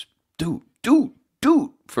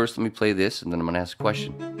 Dude. First, let me play this, and then I'm going to ask a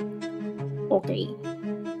question. Okay.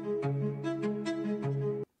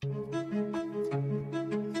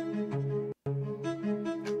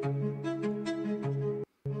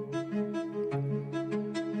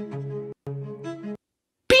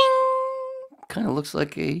 Kind of looks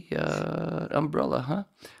like a umbrella, huh?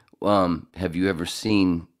 Have you ever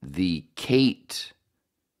seen the Kate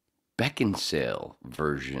Beckinsale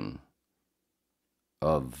version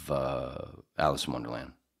of Alice in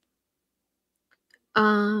Wonderland?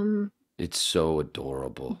 It's so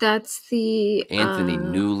adorable. That's the Anthony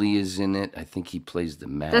Newley is in it. I think he plays the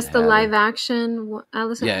Mad That's the Hatter. live action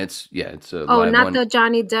Alice. Yeah, it's a Oh, live not one. the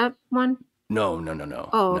Johnny Depp one. No.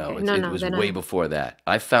 Oh, okay. No, it was way before that.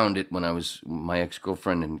 I found it when I was my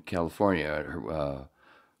ex-girlfriend in California,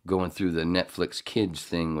 going through the Netflix Kids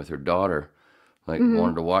thing with her daughter.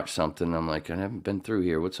 Wanted to watch something. I'm like, I haven't been through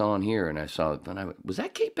here. What's on here? And I saw it. And I went, was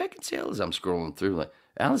that Kate Beckinsale? As I'm scrolling through, like,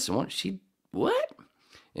 Alice, what?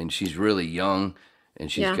 And she's really young,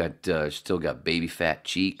 and she's got still got baby fat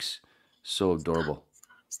cheeks. So adorable.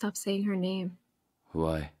 Stop saying her name.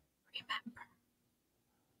 Why? Remember.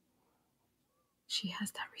 She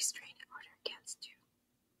has that restraining order against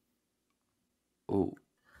you. Oh.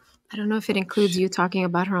 I don't know if it includes you talking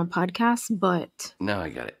about her on podcasts, but now I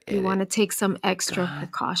got to edit. You want to take some extra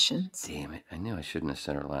precautions. Damn it. I knew I shouldn't have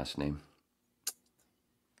said her last name.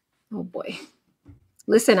 Oh, boy.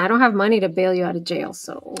 Listen, I don't have money to bail you out of jail,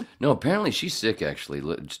 so... No, apparently she's sick, actually.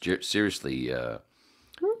 Seriously,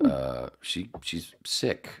 she's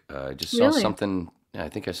sick. I just saw something... I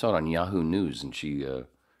think I saw it on Yahoo News, and she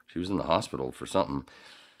was in the hospital for something.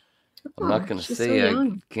 I'm not going to say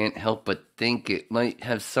I can't help but think it might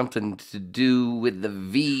have something to do with the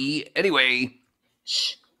V. Anyway.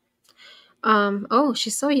 Shh. Oh,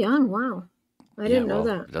 she's so young. Wow. I didn't know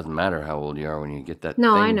that. It doesn't matter how old you are when you get that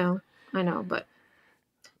No, thing. I know, but...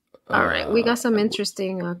 All right, we got some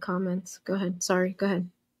interesting comments. Go ahead. Sorry, go ahead.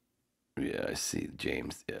 Yeah, I see,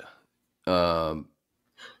 James. Yeah. What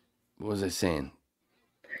was I saying?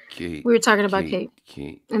 Kate. We were talking about Kate.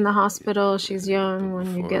 In the hospital, she's young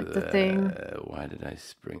when you get the thing. Why did I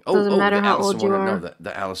spring? Doesn't matter how old you are. No,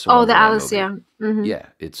 the Alice in Wonderland the Alice, movie. yeah. Mm-hmm. Yeah,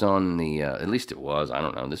 it's on the, at least it was. I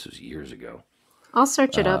don't know. This was years ago. I'll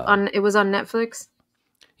search it up. It was on Netflix?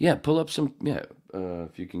 Yeah, pull up some,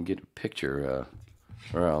 if you can get a picture,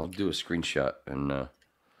 or I'll do a screenshot and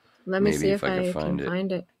let me see if I can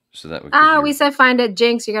find it. So that we said find it.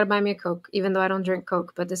 Jinx, you gotta buy me a Coke, even though I don't drink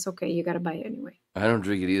Coke, but it's okay. You gotta buy it anyway. I don't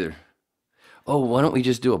drink it either. Oh, why don't we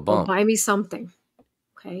just do a bump? Buy me something.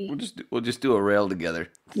 Okay. We'll just do a rail together.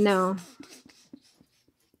 No.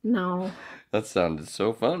 That sounded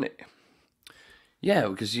so funny. Yeah,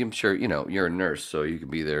 because I'm sure you're a nurse, so you can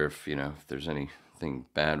be there if if there's anything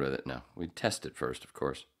bad with it. No, we test it first, of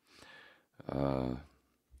course.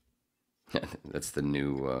 That's the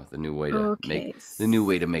new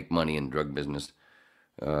way to make money in drug business.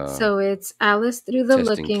 So it's Alice Through the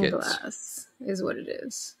Looking Glass is what it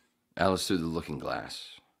is. Alice Through the Looking Glass.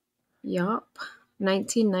 Yup.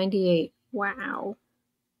 1998. Wow.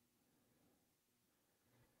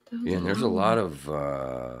 Yeah, and there's a lot of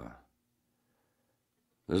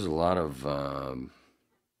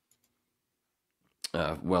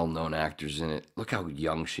well-known actors in it. Look how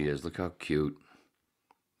young she is. Look how cute.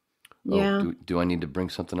 Yeah. Oh, do I need to bring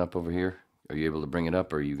something up over here? Are you able to bring it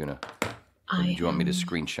up, or are you gonna? Do you want me to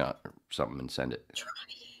screenshot or something and send it?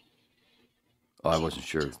 Oh, I wasn't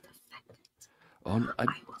sure. Oh,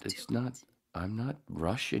 it's not. I'm not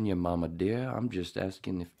rushing you, Mama dear. I'm just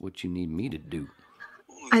asking what you need me to do.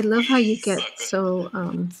 I love how you get so.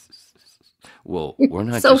 Well, we're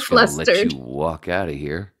not so just gonna flustered. let you walk out of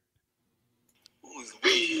here.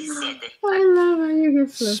 I love how you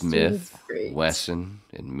get flustered. Smith, Wesson,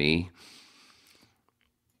 and me.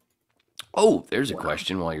 Oh, there's a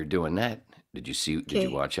question while you're doing that. Did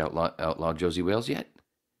you watch Outlaw Josie Wales yet?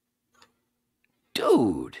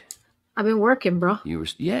 Dude. I've been working, bro. You were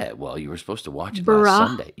you were supposed to watch it Bruh. last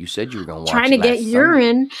Sunday. You said you were going to watch Trying it to get last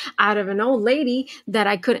urine out of an old lady that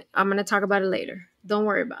I couldn't. I'm going to talk about it later. Don't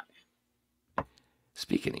worry about it.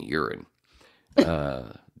 Speaking of urine,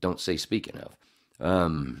 don't say speaking of,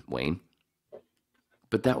 Wayne.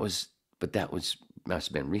 But that was must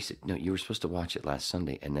have been recent. No, you were supposed to watch it last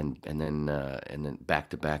Sunday, and then back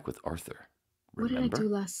to back with Arthur. Remember? What did I do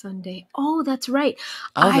last Sunday? Oh, that's right.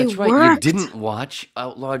 Oh, that's right. Worked. You didn't watch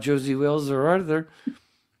Outlaw Josie Wales or Arthur.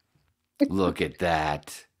 Look at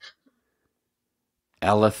that.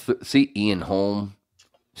 See, Ian Holm,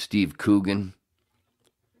 Steve Coogan,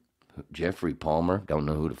 Jeffrey Palmer. Don't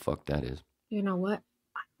know who the fuck that is. You know what?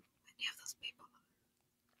 Any of those people.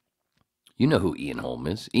 You know who Ian Holm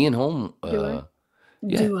is. Ian Holm. Do I?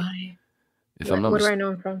 Yeah. Do I? If I'm not what do I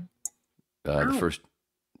know him from? The first.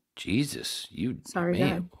 Jesus, Sorry,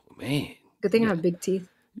 man. God. Man. Good thing I have big teeth.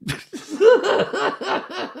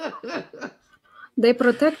 They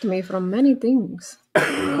protect me from many things. All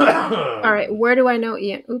right, where do I know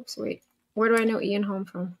Ian? Oops, wait. Where do I know Ian Holm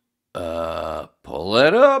from? Pull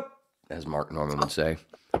it up, as Mark Norman would say.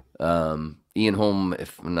 Ian Holm,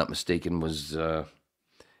 if I'm not mistaken, was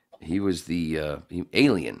he was the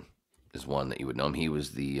Alien is one that you would know him. He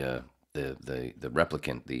was the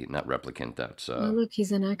replicant, not replicant. That's oh, look,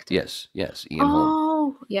 he's an actor. Yes, Ian Holm.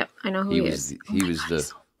 Oh, yep, I know who he is. He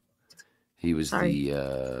was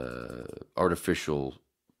the artificial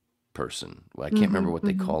person. Well, I can't remember what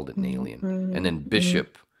they called it in Alien. And then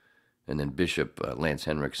Bishop, Lance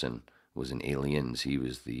Henriksen was in Aliens. He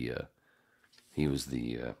was the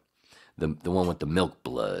one with the milk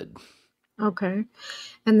blood. Okay,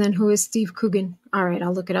 and then who is Steve Coogan? All right,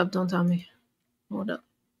 I'll look it up. Don't tell me. Hold up,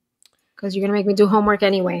 because you're gonna make me do homework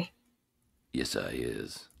anyway. Yes, I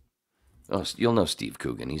is. Oh, you'll know Steve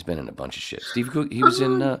Coogan. He's been in a bunch of shit. Steve Coogan. He was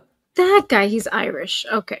in. That guy. He's Irish.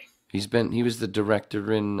 Okay. He was the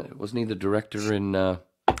director in. Wasn't he the director in?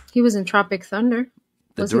 He was in Tropic Thunder.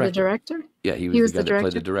 Was he the director? Yeah, he was the guy that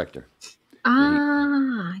played the director.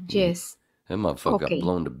 Ah, yes. That motherfucker got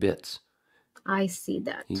blown to bits. I see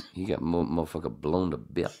that. He got motherfucker blown to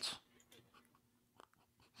bits.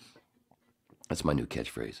 That's my new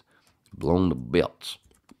catchphrase. Blown to bits.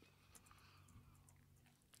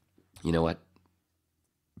 You know what?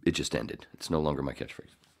 It just ended. It's no longer my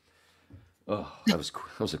catchphrase. Oh, that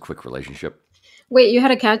was a quick relationship. Wait, you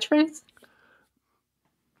had a catchphrase?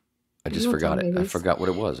 I just forgot it. I forgot what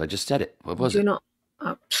it was. I just said it. What was it?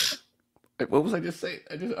 What was I just saying?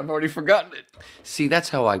 I've already forgotten it. See, that's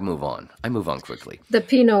how I move on. I move on quickly. The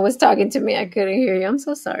Pinot was talking to me. I couldn't hear you. I'm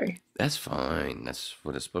so sorry. That's fine. That's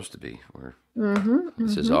what it's supposed to be.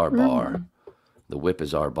 This is our bar. The whip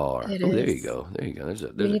is our bar. It is. There is. you go. There you go. There's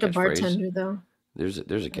we need a bartender, though. There's a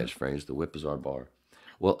catchphrase. The whip is our bar.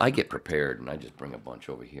 Well, I get prepared and I just bring a bunch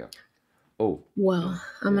over here. Oh. Well,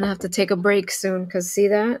 I'm going to have to take a break soon because see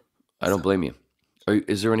that? I don't blame you.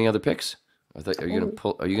 Is there any other picks? Are you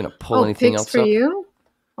gonna pull anything else for up? you?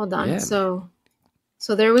 Hold on. Yeah. So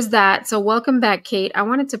there was that. So welcome back, Kate. I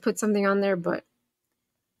wanted to put something on there, but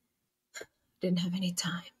didn't have any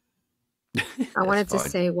time. I wanted to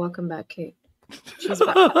say welcome back, Kate. She's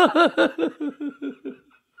back.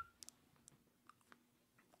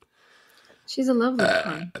 She's a lovely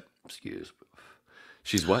car. Excuse me.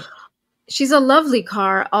 She's what? She's a lovely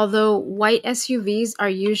car, although white SUVs are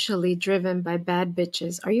usually driven by bad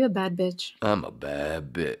bitches. Are you a bad bitch? I'm a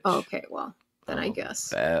bad bitch. Oh, okay, well, then I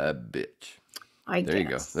guess. Bad bitch. There you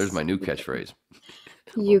go. There's my new catchphrase.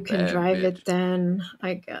 You can drive it then,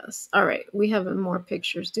 I guess. All right, we have more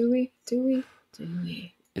pictures. Do we?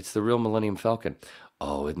 It's the real Millennium Falcon.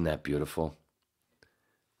 Oh, isn't that beautiful?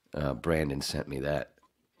 Brandon sent me that.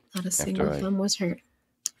 Not a single thumb was hurt.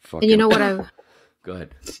 And you know what I... Go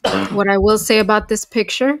ahead. What I will say about this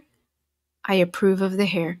picture, I approve of the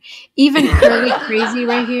hair. Even curly crazy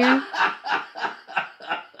right here.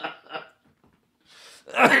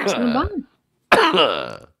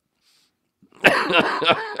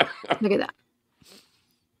 Look at that.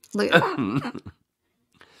 Look at that.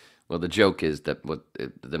 Well, the joke is that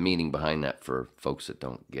the meaning behind that for folks that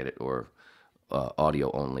don't get it or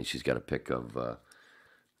audio only, she's got a pic of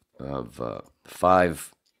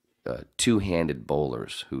 5 two-handed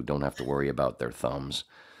bowlers who don't have to worry about their thumbs.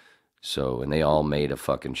 So, and they all made a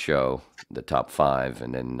fucking show, the top 5,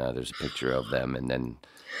 and then there's a picture of them, and then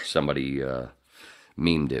somebody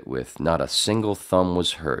memed it with, not a single thumb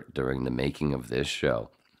was hurt during the making of this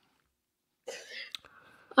show.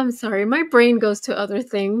 I'm sorry, my brain goes to other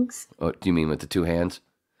things. What do you mean with the 2 hands?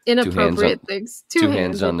 Inappropriate things. 2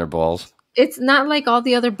 hands on their balls? It's not like all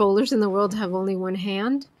the other bowlers in the world have only 1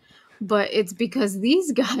 hand. But it's because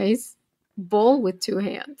these guys bowl with 2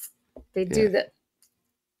 hands. They do the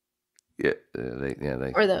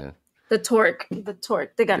or the torque. The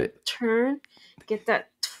torque. They gotta turn, get that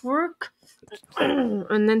torque,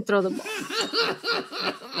 and then throw the ball.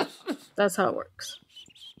 That's how it works.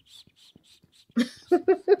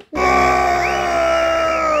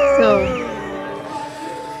 So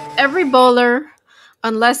every bowler,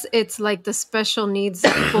 unless it's like the special needs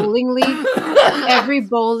bowling league, every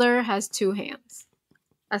bowler has two hands,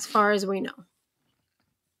 as far as we know.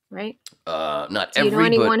 Right? Not Do you know every,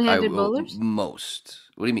 any but one-handed bowlers? most.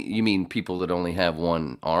 What do you mean? You mean people that only have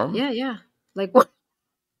one arm? Yeah. Like what?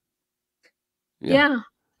 Yeah.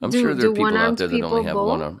 I'm sure there are people out one-armed there that only have bowl?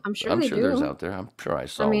 one arm. I'm sure I'm they sure do. there's out there. I'm sure I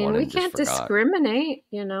saw I mean, one we and just can't forgot. discriminate,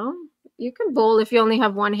 you know? You can bowl if you only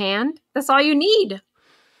have one hand. That's all you need.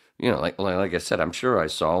 You know, like I said, I'm sure I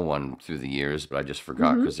saw one through the years, but I just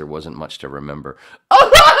forgot because there wasn't much to remember.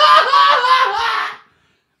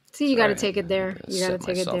 See, you got to take it there. You got to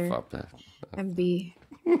take it there. Up there. And be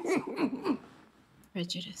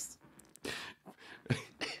prejudiced.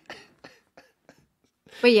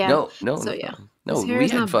 But yeah. No. We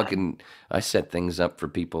had fucking. Bad. I set things up for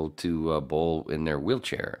people to bowl in their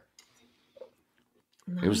wheelchair.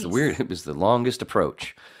 Nice. It was the longest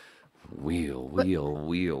approach. Wheel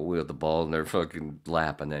the ball in their fucking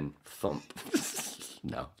lap and then thump.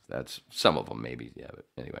 No, that's some of them maybe. Yeah, but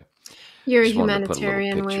anyway. You're a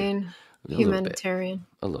humanitarian, Wayne. A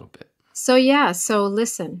little bit. So yeah, so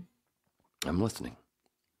listen. I'm listening.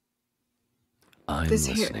 I'm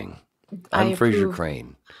Fraser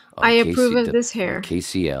Crane. I approve of this hair.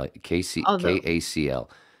 KCL.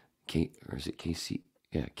 Or is it KC?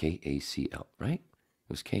 Yeah, KACL, right? It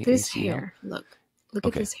was KACL. This hair. Look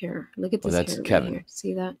at this hair. Look at this hair. That's Kevin. Right,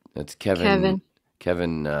 see that? That's Kevin.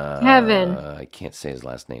 Kevin. I can't say his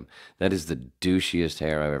last name. That is the douchiest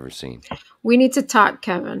hair I've ever seen. We need to talk,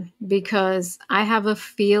 Kevin, because I have a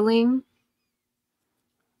feeling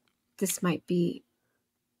this might be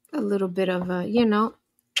a little bit of a, you're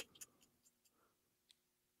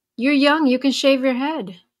young. You can shave your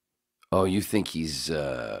head. Oh, you think he's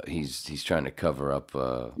trying to cover up,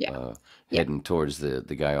 heading towards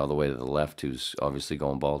the guy all the way to the left who's obviously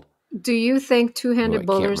going bald? Do you think two-handed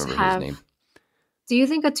bowlers have? Do you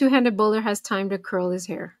think a two-handed bowler has time to curl his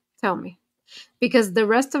hair? Tell me, because the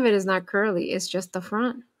rest of it is not curly. It's just the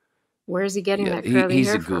front. Where is he getting that curly hair from?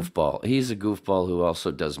 He's a goofball. He's a goofball who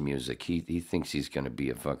also does music. He thinks he's going to be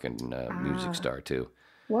a fucking music star too.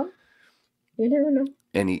 What? You never know.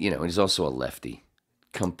 And he's also a lefty.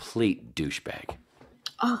 Complete douchebag.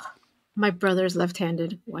 Oh, my brother's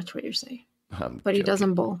left-handed. Watch what you're saying. But he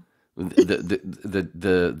doesn't bowl.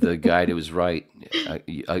 The guy who was right.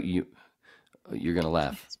 You're gonna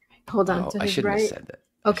laugh. Hold on. I shouldn't have said that.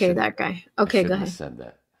 Okay, that guy. Okay, go ahead. Have said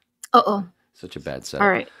that. Uh-oh. Such a bad setup.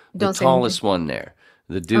 All right. The tallest one there.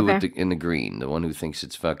 The dude in the green. The one who thinks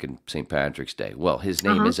it's fucking St. Patrick's Day. Well, his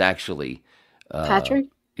name is actually Patrick?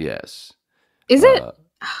 Yes. Is it?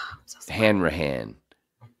 Hanrahan.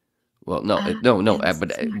 Well, no,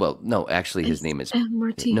 actually, his name is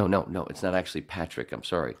No, it's not actually Patrick. I'm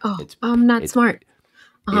sorry. Oh, I'm not smart.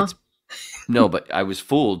 No, but I was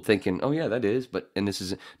fooled thinking, oh yeah, that is. And this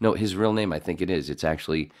is his real name. I think it is. It's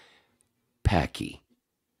actually Packy.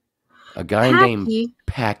 A guy named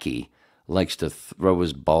Packy likes to throw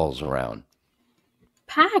his balls around.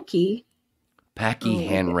 Packy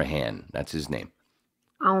Hanrahan. That's his name.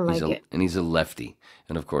 I don't like it. And he's a lefty,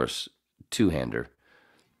 and of course, two-hander.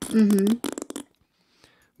 Mm-hmm.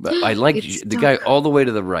 But I like the guy all the way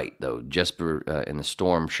to the right, though. Jesper in the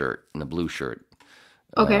storm shirt, in the blue shirt.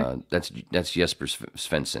 Okay. That's Jesper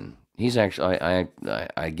Svensson. He's actually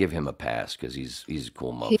I give him a pass because he's a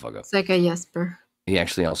cool motherfucker. It's like a Jesper. He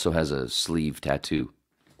actually also has a sleeve tattoo.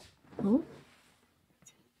 Oh,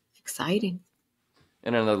 exciting!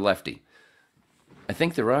 And another lefty. I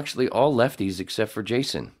think they're actually all lefties except for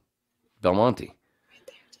Jason Belmonte. Right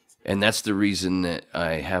there, Jason. And that's the reason that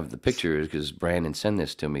I have the picture is because Brandon sent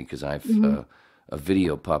this to me because I've a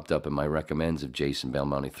video popped up in my recommends of Jason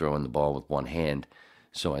Belmonte throwing the ball with one hand.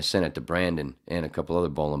 So I sent it to Brandon and a couple other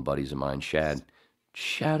bowling buddies of mine, Shad.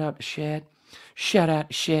 Shout out to Shad. Shout out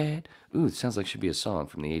to Shad. Ooh, it sounds like it should be a song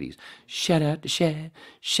from the 80s. Shout out to Shad.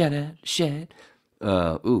 Shout out to Shad.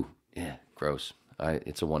 Ooh, yeah, gross.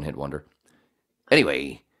 It's a one-hit wonder.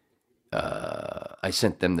 Anyway, I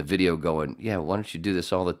sent them the video going, yeah, why don't you do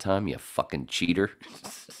this all the time, you fucking cheater?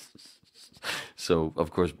 So,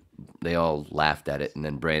 of course, they all laughed at it, and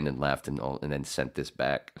then Brandon laughed and then sent this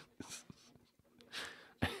back.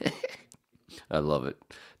 I love it.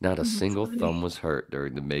 Not a single thumb was hurt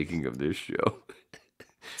during the making of this show.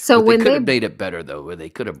 So But they when could they, have made it better though, where they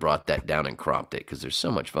could have brought that down and cropped it because there's so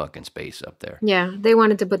much fucking space up there. yeah, they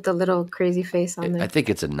wanted to put the little crazy face on I there. think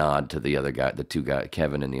it's a nod to the other guy, the two guys,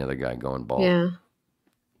 Kevin and the other guy going bald. Yeah.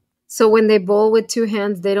 So when they bowl with two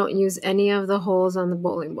hands, they don't use any of the holes on the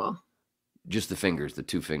bowling ball. Just the fingers, the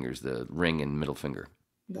two fingers, the ring and middle finger.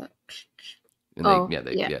 The, And oh,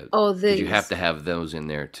 they, yeah. yeah. Oh, 'Cause you have to have those in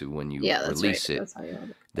there to when you yeah, that's release right. it. That's how you have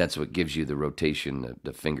it. That's what gives you the rotation,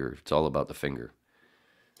 the finger. It's all about the finger.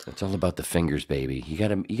 It's all about the fingers, baby. You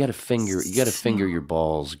gotta finger your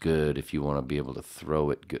balls good if you want to be able to throw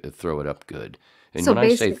it up good. And So when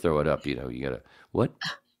I say throw it up, you gotta what?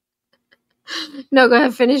 No, go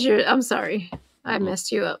ahead. Finish your. I'm sorry, I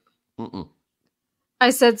messed you up. Mm-mm. I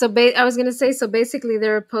said so. I was gonna say so. Basically,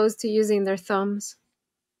 they're opposed to using their thumbs.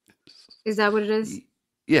 Is that what it is?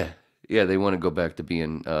 Yeah. They want to go back to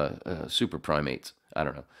being super primates. I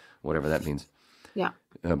don't know, whatever that means. Yeah.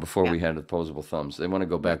 Before we had opposable thumbs, they want to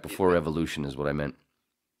go back before evolution, is what I meant.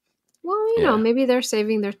 Well, you know, maybe they're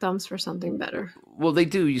saving their thumbs for something better. Well, they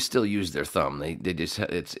do. You still use their thumb. They just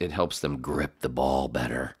it helps them grip the ball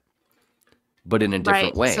better, but in a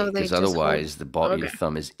different way. So they Because just otherwise, the ball, your Okay.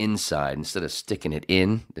 thumb is inside instead of sticking it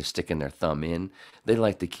in. They're sticking their thumb in. They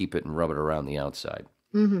like to keep it and rub it around the outside.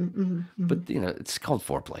 But it's called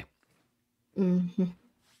foreplay.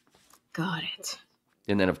 Got it.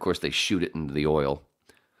 And then, of course, they shoot it into the oil,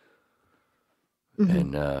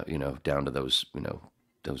 and down to those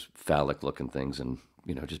those phallic-looking things, and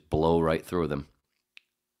just blow right through them.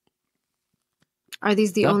 Are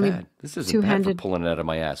these the Not only bad. This isn't bad for two-handed? pulling it out of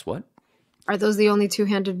my ass. What? Are those the only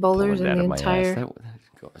two-handed bowlers Pulling it in out the of my ass. entire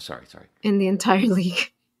Sorry. in the entire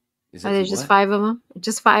league? Is Are that there the just what? 5 of them?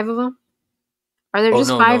 Just 5 of them? Are there Oh, just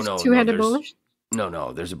no, 5 no, two-handed there's- bowlers?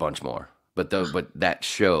 No, there's a bunch more. But that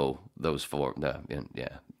show, those 4,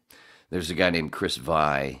 yeah. There's a guy named Chris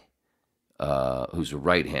Vi, who's a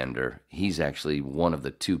right-hander. He's actually one of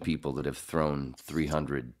the 2 people that have thrown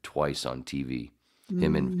 300 twice on TV.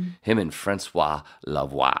 Him and Francois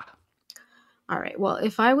Lavoie. All right. Well,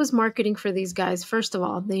 if I was marketing for these guys, first of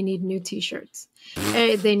all, they need new T-shirts.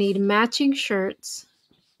 They need matching shirts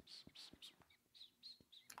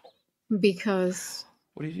because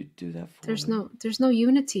What did you do that for? there's no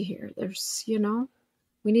unity here.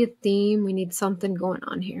 We need a theme. We need something going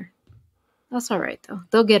on here. That's all right though.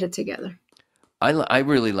 They'll get it together. I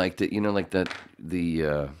really liked it. Like that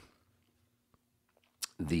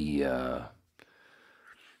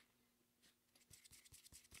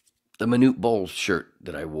the Minute Bowl shirt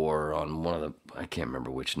that I wore on one of the, I can't remember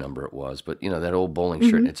which number it was, but that old bowling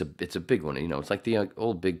shirt. It's a big one. It's like the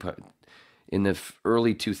old big. In the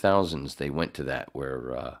early 2000s, they went to that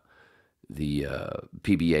where the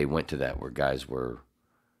PBA went to that where guys were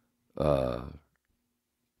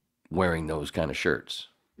wearing those kind of shirts.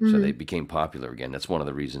 So they became popular again. That's one of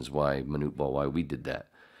the reasons why Minute Bowl, why we did that.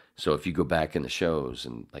 So if you go back in the shows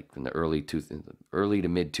and like in the early to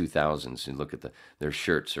mid 2000s, and look at their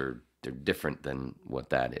shirts they're different than what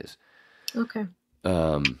that is. Okay.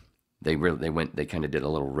 They kind of did a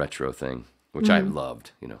little retro thing, which I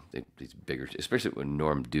loved. These bigger, especially with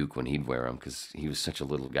Norm Duke when he'd wear them because he was such a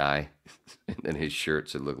little guy, and then his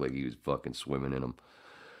shirts it looked like he was fucking swimming in them.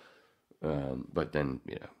 But then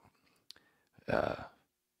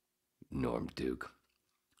Norm Duke.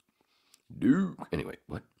 Anyway,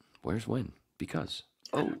 what? Where's when? Because.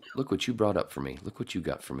 Oh, look what you brought up for me. Look what you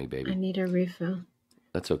got for me, I baby. need a refill.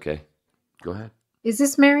 That's okay. Go ahead. Is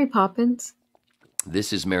this Mary Poppins?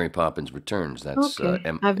 This is Mary Poppins Returns. That's Okay.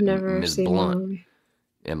 I've never Ms. seen Blunt. the movie.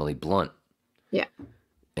 Emily Blunt. Yeah.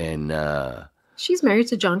 And She's married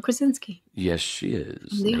to John Krasinski. yes, she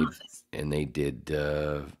is. In The Office. And they did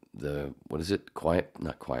the what is it?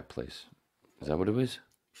 Not Quiet Place. Is that what it was?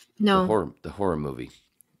 No. The horror movie.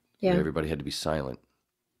 Yeah. Where everybody had to be silent.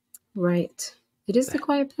 Right. It is The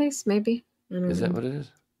Quiet Place, maybe. I don't Is that know. what it is?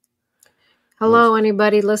 Hello,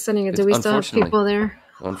 anybody listening? Do we still have unfortunately- people there?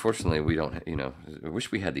 Unfortunately, we don't. I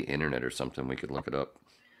wish we had the internet or something. We could look it up.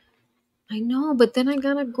 I know, but then I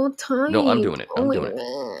gotta go type. No, I'm doing it. Oh I'm my doing it.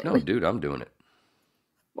 God. No, dude, I'm doing it.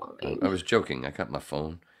 Fine. I was joking. I got my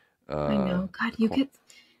phone. I know. God, you get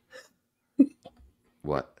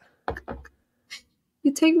What?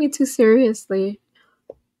 you take me too seriously.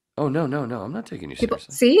 Oh no! I'm not taking you People,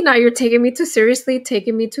 seriously. see, now you're taking me too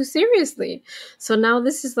seriously. So now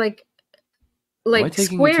this is like Am I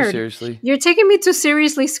taking squared. you too seriously? You're taking me too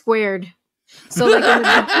seriously squared. So like in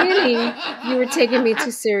the beginning, you were taking me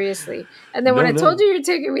too seriously. And then when I told you you're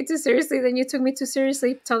taking me too seriously, then you took me too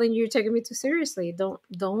seriously, telling you you're taking me too seriously.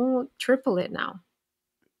 Don't triple it now.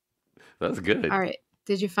 That's good. All right.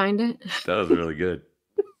 Did you find it? That was really good.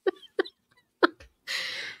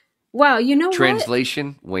 Well, you know what?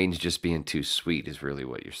 Translation: Wayne's just being too sweet is really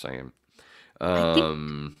what you're saying. I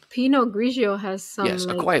think Pinot Grigio has some Yes,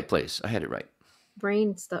 A Quiet Place. I had it right.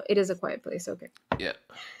 brain stuff. It is A Quiet Place. Okay. Yeah.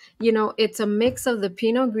 You know, it's a mix of the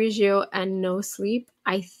Pinot Grigio and No Sleep.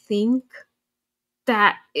 I think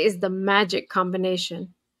that is the magic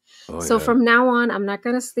combination. So from now on, I'm not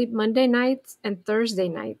going to sleep Monday nights and Thursday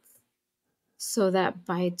nights. So that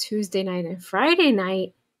by Tuesday night and Friday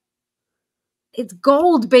night, it's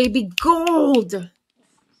gold, baby, gold.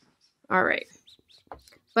 All right.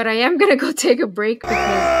 But I am going to go take a break because...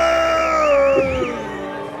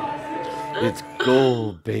 It's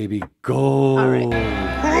gold, baby, gold. All right.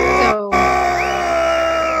 So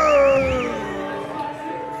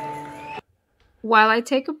while I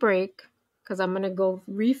take a break, because I'm going to go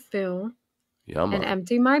refill and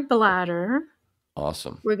empty my bladder.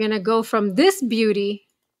 Awesome. We're going to go from this beauty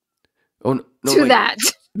to wait. That.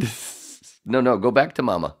 No, go back to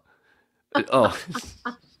Mama. Oh.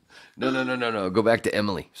 No. Go back to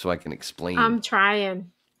Emily so I can explain. I'm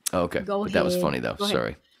trying. Oh, okay. Go ahead. That was funny, though.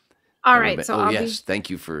 Sorry. All right. So Thank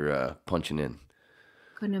you for punching in.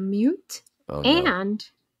 Going to mute. And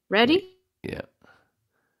ready? Yeah.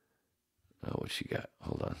 Oh, what she got?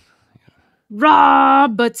 Hold on.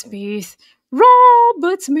 Robert Smith.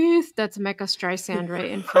 That's Mecca Streisand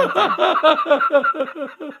right in front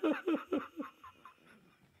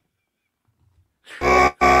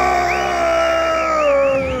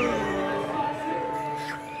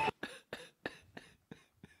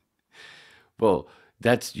Well,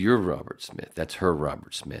 that's your Robert Smith. That's her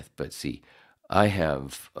Robert Smith. But see, I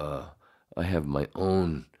have my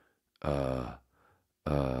own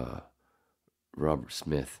Robert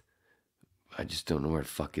Smith. I just don't know where the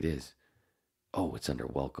fuck it is. Oh, it's under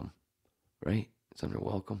Welcome, right? It's under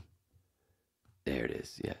Welcome. There it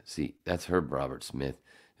is. Yeah. See, that's her Robert Smith.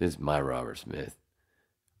 This is my Robert Smith.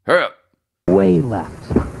 Hurry up. Way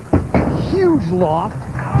left. Huge loft.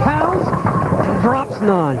 Pounds. Drops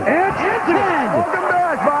none. It's 10. Welcome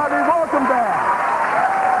back, Bobby. Welcome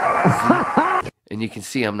back. And you can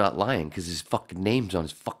see I'm not lying because his fucking name's on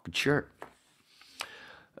his fucking shirt.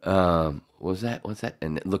 What's that?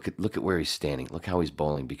 And look at where he's standing. Look how he's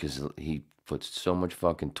bowling because he puts so much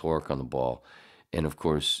fucking torque on the ball. And of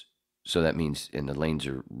course, so that means, and the lanes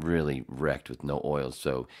are really wrecked with no oil.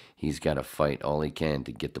 So he's got to fight all he can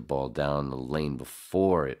to get the ball down the lane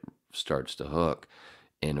before it starts to hook.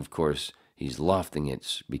 And of course, he's lofting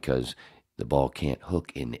it because the ball can't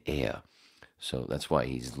hook in the air. So that's why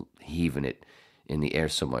he's heaving it in the air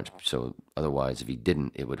so much. So otherwise, if he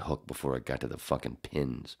didn't, it would hook before it got to the fucking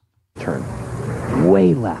pins. Turn.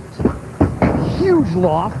 Way left. Huge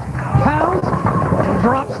loft. Pounds.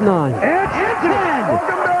 Drops none. It's 10.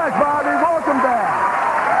 Welcome back, Bobby. Welcome back.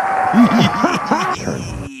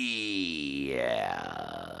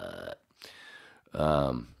 Yeah.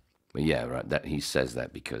 But yeah, right. That he says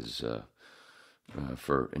that because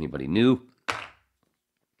for anybody new,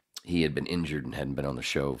 he had been injured and hadn't been on the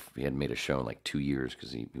show. He hadn't made a show in like 2 years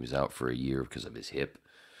because he was out for a year because of his hip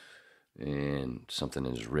and something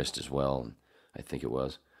in his wrist as well. I think it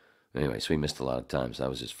was. Anyway, so he missed a lot of times. That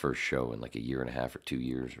was his first show in like a year and a half or 2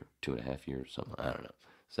 years or 2.5 years, something. I don't know.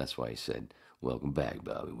 So that's why he said, "Welcome back,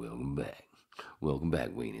 Bobby. Welcome back. Welcome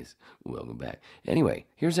back, Weenies. Welcome back." Anyway,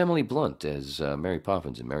 here's Emily Blunt as Mary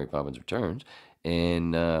Poppins in Mary Poppins Returns.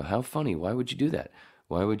 And how funny. Why would you do that?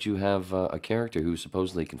 Why would you have a character who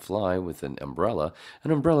supposedly can fly with an umbrella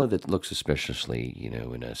that looks suspiciously,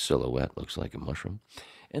 in a silhouette, looks like a mushroom?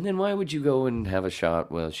 And then why would you go and have a shot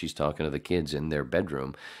while she's talking to the kids in their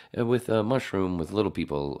bedroom with a mushroom with little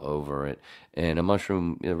people over it and a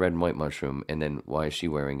mushroom, a red and white mushroom, and then why is she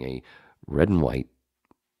wearing a red and white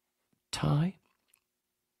tie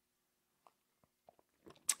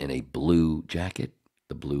and a blue jacket,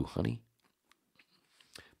 the blue honey?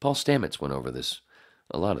 Paul Stamets went over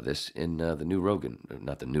a lot of this in the new Rogan,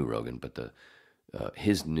 not the new Rogan, but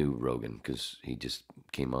his new Rogan, because he just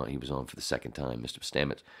came on. He was on for the second time, Mr.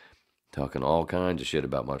 Stamets, talking all kinds of shit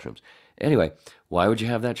about mushrooms. Anyway, why would you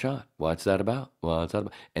have that shot? What's that about?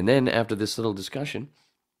 And then after this little discussion,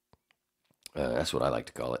 that's what I like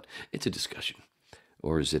to call it. It's a discussion,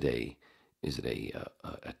 or is it a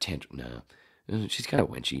tantrum? No, she's kind of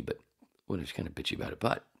winchy, but she's kind of bitchy about it,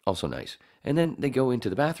 but also nice. And then they go into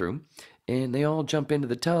the bathroom, and they all jump into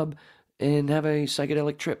the tub and have a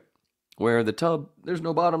psychedelic trip. Where the tub, there's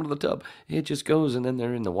no bottom to the tub. It just goes, and then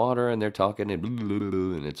they're in the water, and they're talking,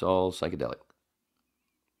 and it's all psychedelic.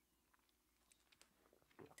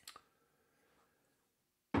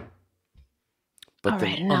 But All the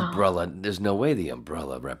right, no. umbrella, there's no way the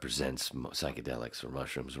umbrella represents psychedelics or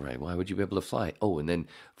mushrooms, right? Why would you be able to fly? Oh, and then,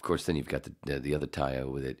 of course, then you've got the other tie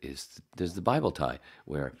with it there's the Bible tie,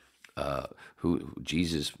 where who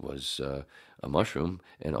Jesus was a mushroom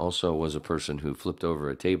and also was a person who flipped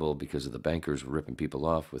over a table because of the bankers ripping people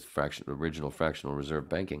off with original fractional reserve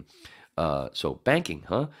banking. So banking,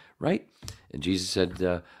 huh? Right? And Jesus said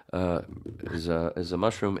is a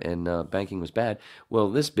mushroom and banking was bad.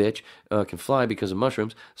 Well, this bitch can fly because of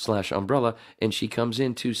mushrooms / umbrella, and she comes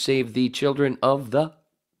in to save the children of the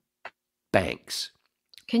banks.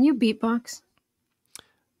 Can you beatbox?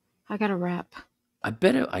 I got to rap. I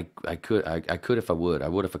bet I could. I could if I would. I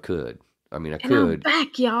would if I could. I mean, I And could. I'm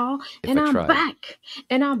back, y'all. if And I I'm tried. back.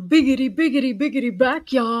 And I'm biggity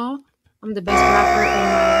back, y'all. I'm the best rapper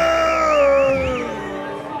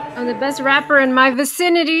I'm the best rapper in my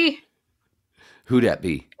vicinity. Who that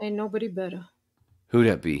be? Ain't nobody better. Who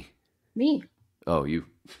that be? Me. Oh, you.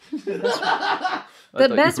 The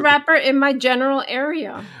best rapper in my general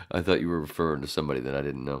area. I thought you were referring to somebody that I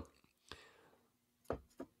didn't know.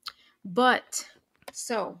 But,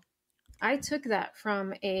 so, I took that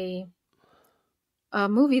from a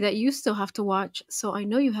movie that you still have to watch, so I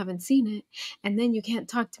know you haven't seen it, and then you can't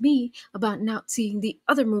talk to me about not seeing the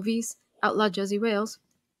other movies, Outlaw Josie Wales.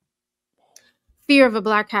 Fear of a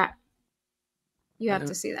Black Hat. You have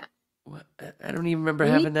to see that. What? I don't even remember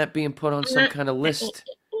having that being put on some kind of list.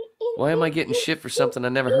 Why am I getting shit for something I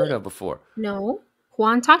never heard of before? No.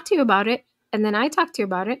 Juan talked to you about it, and then I talked to you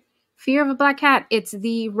about it. Fear of a Black Hat. It's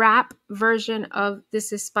the rap version of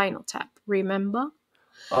This Is Spinal Tap. Remember?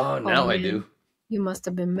 Oh, now I do. You must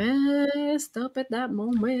have been messed up at that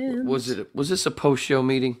moment. Was this a post-show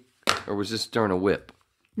meeting, or was this during a whip?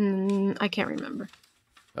 I can't remember.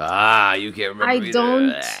 Ah, you can't remember.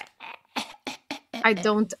 I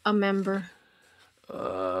don't remember.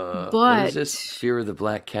 What is this? Fear of the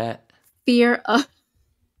Black Cat? Fear of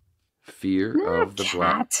the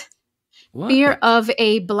Black. What? Fear of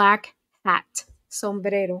a Black Hat.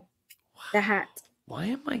 Sombrero. The hat. Why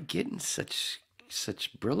am I getting such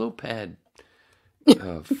Brillo pad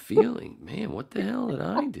feeling? Man, what the hell did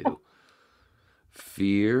I do?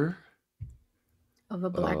 Fear of a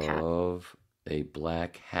black hat. Of a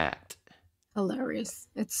black hat. Hilarious.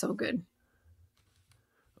 It's so good.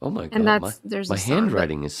 Oh my god. And there's my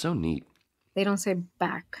handwriting is so neat. They don't say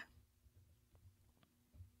back.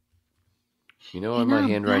 You know, my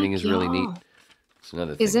handwriting is really neat. It's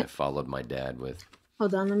another thing I it? followed my dad with.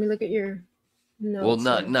 Hold on, let me look at your notes. Well,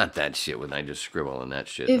 not that shit when I just scribble on that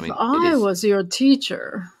shit. If I was your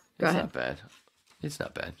teacher. Go ahead. Not bad. It's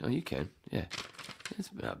not bad. Oh, you can. Yeah. It's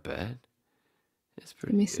not bad. It's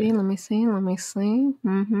pretty good. Let me see.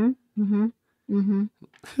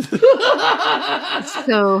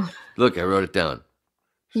 So look, I wrote it down.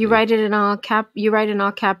 You write it in all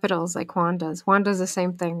capitals like Juan does. Juan does the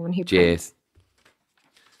same thing when he plays.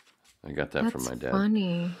 I got that from my dad.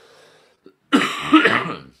 Funny.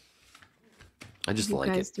 I just you like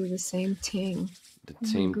it. You guys do the same thing. The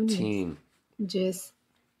same thing. Just.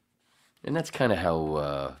 And that's kind of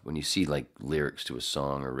how when you see like lyrics to a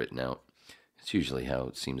song are written out, it's usually how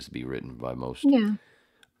it seems to be written by most. Yeah.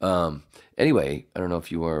 Anyway, I don't know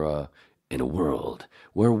if you are in a world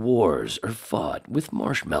where wars are fought with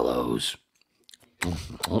marshmallows.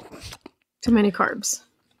 Too many carbs.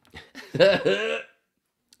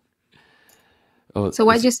 Oh, so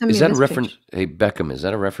why'd you send me this? Is that this a reference? picture? Hey, Beckham, is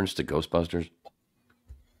that a reference to Ghostbusters?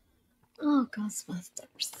 Oh,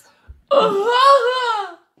 Ghostbusters.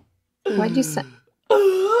 Why'd you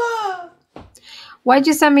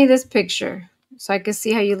send me this picture? So I could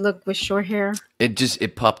see how you look with short hair.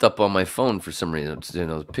 It popped up on my phone for some reason. You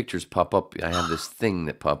know, the pictures pop up. I have this thing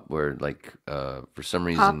that pop where like for some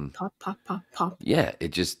reason pop. Yeah, they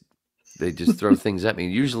just throw things at me.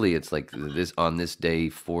 Usually it's like this on this day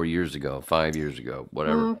 4 years ago, 5 years ago,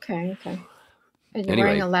 whatever. Okay. And you're anyway,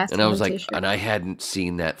 wearing a last and I was like, t-shirt. and I hadn't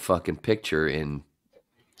seen that fucking picture in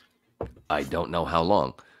I don't know how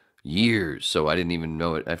long. Years, so I didn't even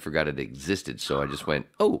know it. I forgot it existed, so I just went,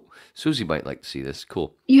 "Oh, Susie might like to see this.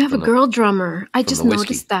 Cool." You have a girl drummer. I just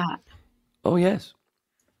noticed that. Oh yes,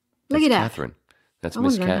 look at that, Catherine. That's I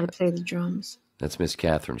Miss want to learn how to Catherine. play the drums. That's Miss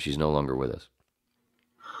Catherine. She's no longer with us.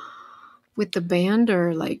 With the band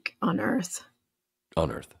or like on Earth?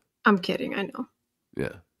 On Earth. I'm kidding. I know.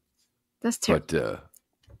 Yeah. That's terrible. But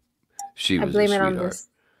she was I blame a it sweetheart. on this.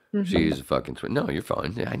 Mm-hmm. She's a fucking No, you're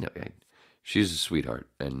fine. Yeah, I know. She's a sweetheart,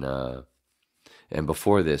 and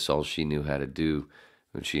before this, all she knew how to do,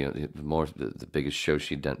 the biggest show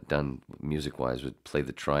she'd done music wise was play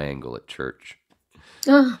the triangle at church.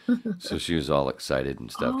 So she was all excited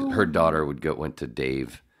and stuff. Her daughter went to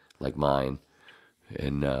Dave, like mine,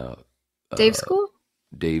 And Dave's school?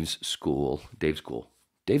 Dave's school. Dave's school.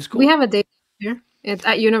 Dave's school. We have a Dave here. It's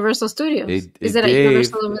at Universal Studios. Is it Dave. at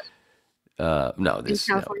Universal No, in this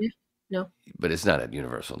California? No. but it's not at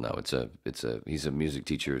Universal. No, he's a music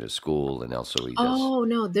teacher at a school, and also he does. Oh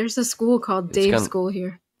no, there's a school called Dave's School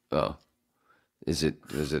here. Oh, is it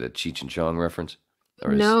a Cheech and Chong reference?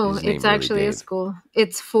 Or No, his name it's really actually a Dave? school.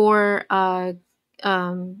 It's for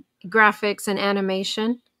graphics and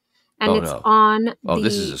animation, and Oh, it's no. on Oh, the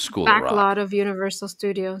this is a school of back rock. lot of Universal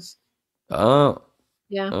Studios. Oh,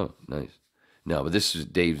 Yeah, oh, nice. No, but this is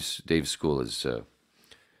Dave's school is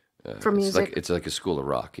for music. It's like a school of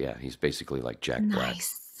rock. Yeah, he's basically like Jack Black.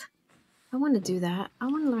 Nice. I want to do that. I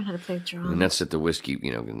want to learn how to play drums. And that's at the Whiskey,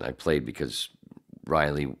 and I played because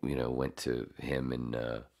Riley, went to him and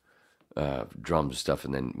drums and stuff.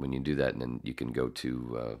 And then when you do that, and then you can go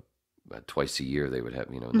to twice a year, they would have,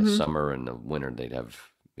 in the summer and the winter,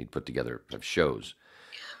 he'd put together have shows.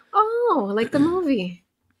 Oh, like the movie.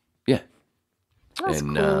 Yeah. That's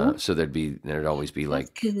And cool. so there'd always be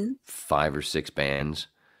like cool. 5 or 6 bands,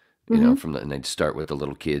 and they'd start with the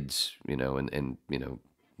little kids, and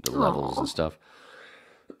the levels and stuff.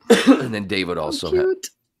 And then Dave would also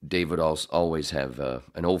always have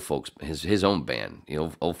an old folks, his own band,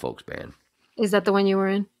 old folks band. Is that the one you were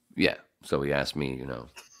in? Yeah. So he asked me, he's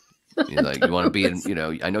like, you want to be in,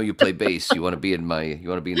 I know you play bass. You want to be in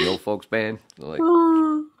the old folks band? I'm like,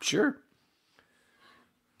 Oh, sure.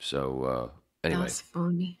 So anyway, that's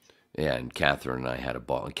funny. yeah. And Catherine and I had a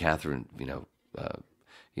ball. And Catherine,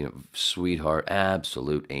 sweetheart,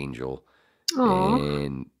 absolute angel. Aw.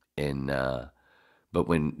 And but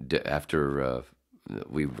after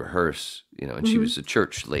we rehearse, and she was a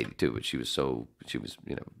church lady too, but she was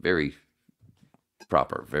very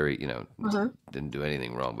proper, very, didn't do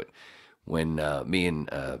anything wrong. But when me and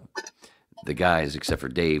the guys, except for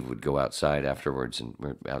Dave, would go outside afterwards, and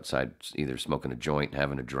we're outside either smoking a joint,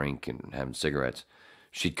 having a drink, and having cigarettes,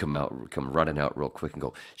 she'd come running out real quick and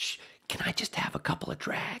go, "Shh, can I just have a couple of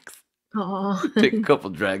drags?" Oh, Take a couple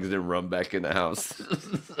drags and then run back in the house.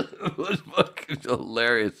 It was fucking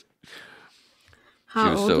hilarious.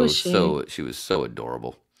 how old was she? She was so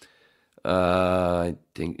adorable. I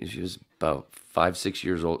think she was about 5-6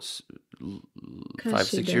 years old.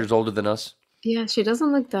 5-6 years older than us. Yeah, she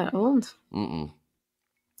doesn't look that old. Mm-mm.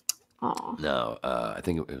 Aw. No, I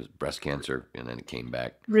think it was breast cancer, and then it came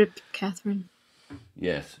back. Rip Catherine.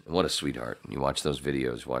 Yes, and what a sweetheart. You watch those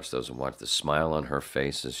videos, and watch the smile on her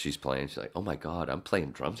face as she's playing. She's like, "Oh my God, I'm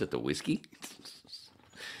playing drums at the Whiskey."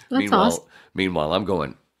 That's awesome. Meanwhile, I'm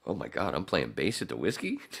going, "Oh my God, I'm playing bass at the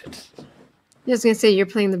Whiskey." I was gonna say you're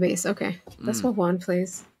playing the bass. Okay, that's what Juan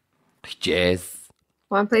plays. Yes.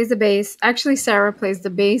 Juan plays the bass. Actually, Sarah plays the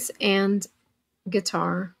bass and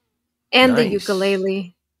guitar, and the Nice.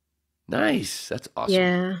 ukulele. Nice. That's awesome.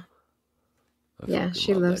 Yeah, I yeah, fucking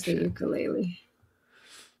she love loves that the shit. ukulele.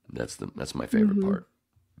 That's my favorite Mm-hmm. part.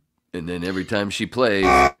 And then every time she plays,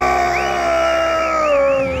 But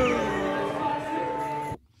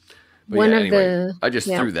One yeah, of anyway, the I just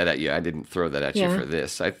yeah. threw that at you. I didn't throw that at you Yeah. for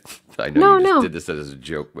this. I know No, you just no. did this as a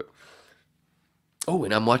joke, but oh,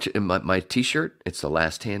 and I'm watching in my T-shirt. It's the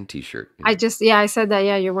Last Hand T-shirt. I said that.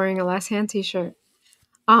 Yeah, you're wearing a Last Hand T-shirt.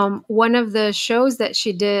 One of the shows that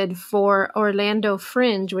she did for Orlando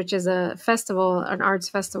Fringe, which is a festival, an arts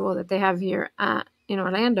festival that they have here in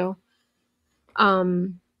Orlando.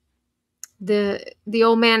 The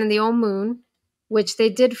Old Man and the Old Moon, which they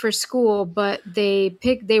did for school, but they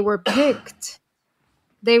were picked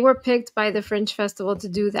by the Fringe Festival to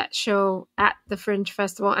do that show at the Fringe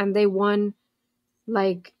Festival, and they won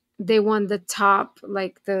the top,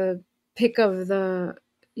 like the pick of the,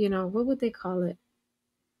 what would they call it?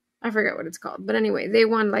 I forget what it's called, but anyway, they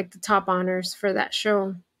won like the top honors for that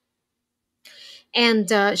show.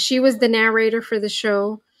 And she was the narrator for the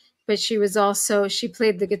show, but she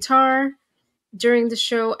played the guitar during the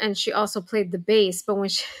show, and she also played the bass. But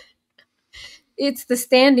it's the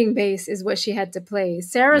standing bass is what she had to play.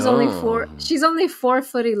 Sarah's she's only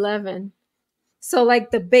 4'11". So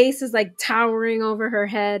like the bass is like towering over her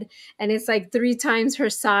head, and it's like 3 times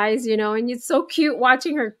her size, and it's so cute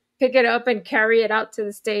watching her pick it up and carry it out to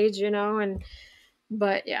the stage,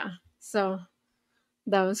 but yeah, so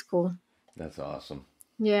that was cool. That's awesome.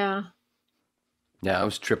 Yeah. Yeah, I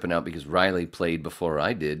was tripping out because Riley played before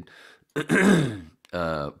I did,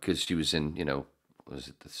 because she was in, was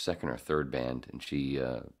it the second or third band, and she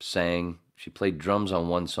sang. She played drums on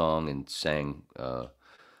one song and sang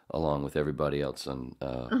along with everybody else on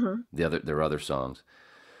their other songs.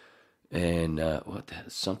 And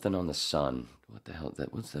something on the sun. What the hell is that?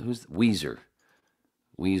 Who's Weezer?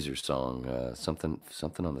 Weezer song, something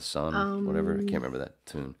on the sun, whatever. I can't remember that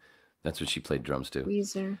tune. That's what she played drums to.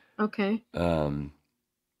 Weezer. Okay. And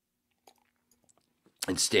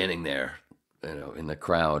standing there, in the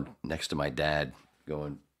crowd next to my dad,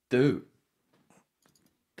 going, dude,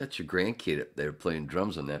 that's your grandkid up there playing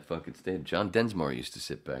drums on that fucking stage. John Densmore used to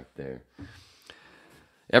sit back there.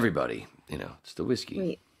 Everybody, it's the whiskey.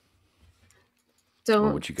 Wait.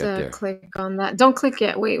 Don't what you got there? Click on that. Don't click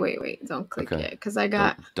yet. Wait. Don't click yet, because I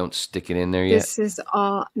got. Don't stick it in there yet. This is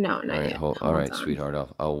all. No, not all right, yet. All right, sweetheart.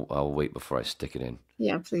 I'll wait before I stick it in.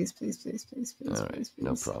 Yeah, please. All right,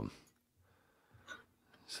 no problem.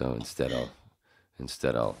 So instead I'll.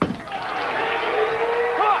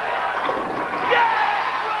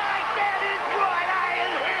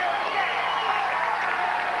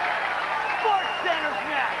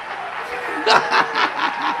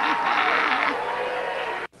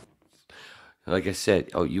 Like I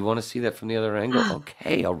said, you want to see that from the other angle?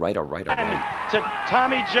 Okay, all right. To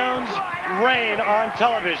Tommy Jones' reign on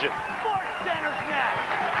television.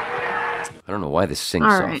 I don't know why the sync's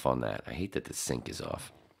off on that. I hate that the sync is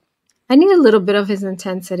off. I need a little bit of his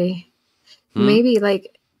intensity. Maybe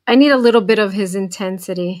I need a little bit of his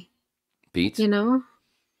intensity. Beats?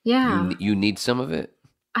 Yeah. You need some of it?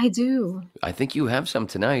 I do. I think you have some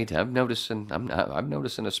tonight. I'm noticing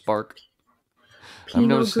a spark.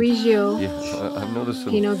 Pinot Grigio. Yeah, I'm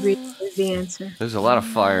noticing. Pinot Grigio is the answer. There's a lot of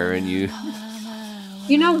fire in you.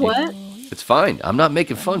 You know what? It's fine. I'm not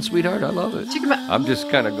making fun, sweetheart. I love it. Check him out. I'm just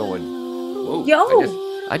kind of going, whoa.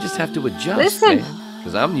 Yo. I just have to adjust, Listen.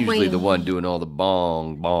 because I'm usually the one doing all the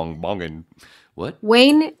bonging. What?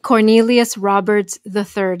 Wayne Cornelius Roberts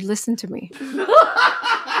III. Listen to me.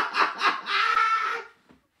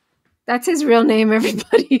 That's his real name,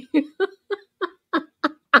 everybody.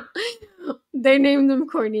 They named him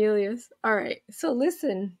Cornelius. All right. So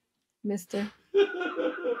listen, Mister.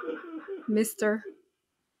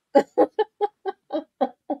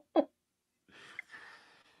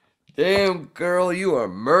 Damn, girl, you are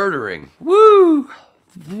murdering. Woo!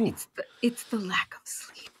 It's the lack of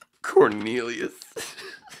sleep. Cornelius.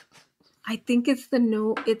 I think it's the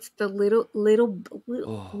little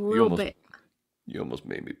bit. You almost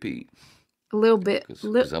made me pee. A little bit.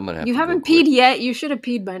 'Cause I'm gonna have you to haven't go peed quick. yet. You should have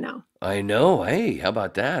peed by now. I know. Hey, how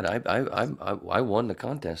about that? I won the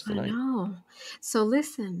contest tonight. I know. So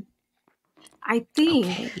listen, I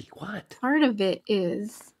think part of it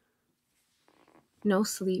is no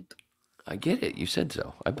sleep. I get it. You said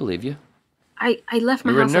so. I believe you. I left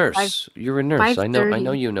my You're house. a nurse. You're a nurse. I 5:30.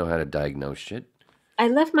 know you know how to diagnose shit. I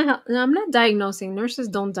left my house. No, I'm not diagnosing. Nurses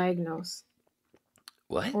don't diagnose.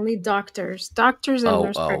 What? Only doctors. Doctors and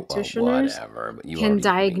nurse practitioners whatever. But you can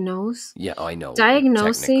diagnose. Yeah, I know.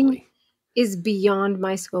 Diagnosing is beyond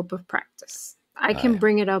my scope of practice. I can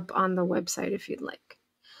bring it up on the website if you'd like.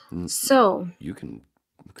 So you can.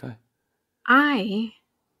 Okay. I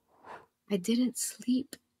didn't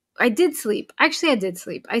sleep. I did sleep. Actually, I did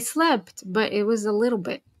sleep. I slept, but it was a little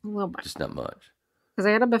bit. Just not much. Because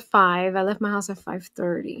I got up at 5. I left my house at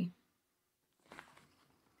 5:30.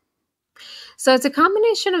 So it's a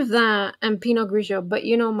combination of that and Pinot Grigio. But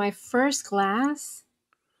my first class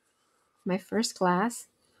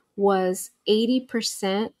was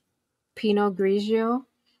 80% Pinot Grigio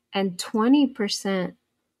and 20%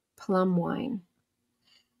 plum wine.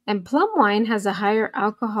 And plum wine has a higher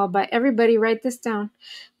alcohol everybody write this down.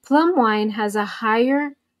 Plum wine has a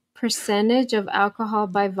higher percentage of alcohol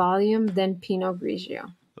by volume than Pinot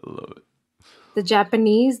Grigio. I love it. The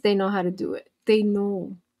Japanese, they know how to do it. They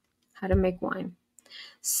know how to make wine.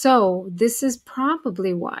 So this is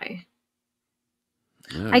probably why.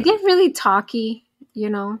 I get really talky,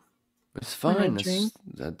 It's fine.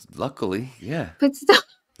 That's luckily, yeah. But still,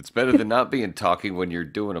 it's better than not being talking when you're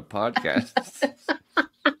doing a podcast.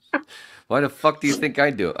 Why the fuck do you think I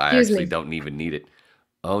do it? I actually don't even need it.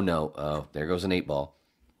 Oh no. Oh, there goes an 8-ball.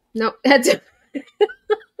 No, that's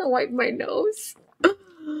wipe my nose.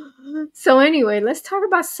 So anyway, let's talk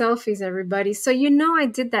about selfies, everybody. So I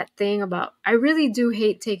did that thing about I really do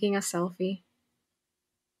hate taking a selfie.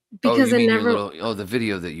 Because it never the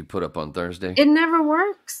video that you put up on Thursday. It never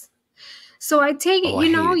works. So I take it,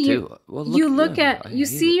 you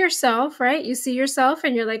see yourself, right? You see yourself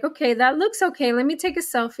and you're like, okay, that looks okay. Let me take a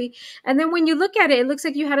selfie. And then when you look at it, it looks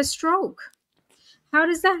like you had a stroke. How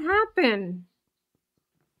does that happen?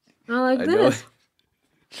 Like this.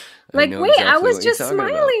 Like, wait, I was just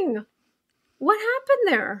smiling. What happened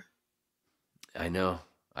there? I know.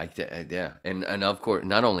 Yeah. And of course,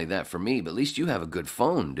 not only that for me, but at least you have a good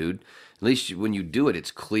phone, dude. At least when you do it, it's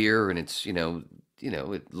clear and it's,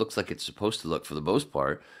 it looks like it's supposed to look for the most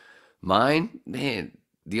part. Mine, man,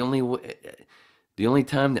 the only way, The only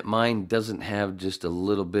time that mine doesn't have just a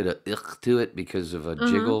little bit of to it because of a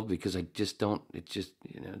jiggle, because I just don't. It just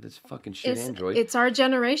that's fucking shit. Android. It's our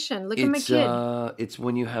generation. Look at my kid. It's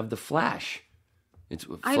when you have the flash. It's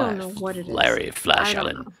flash. I don't know what it is. Larry Flash I don't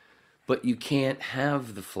Allen. know. But you can't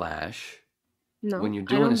have the flash when you're I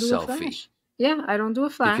doing don't a do selfie. flash. Yeah, I don't do a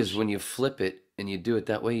flash. Because when you flip it and you do it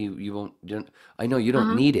that way, you won't. I know you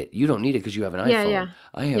don't need it. You don't need it because you have an iPhone. Yeah.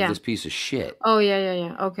 I have this piece of shit. Oh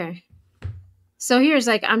yeah. Okay. So here's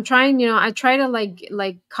like I'm trying. I try to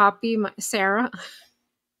like copy Sarah.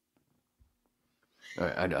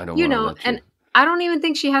 I don't. Want to and I don't even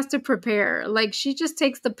think she has to prepare. Like she just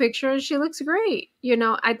takes the picture and she looks great.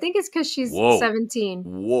 I think it's because she's 17.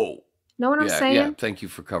 Whoa. Know what I'm saying? Yeah. Thank you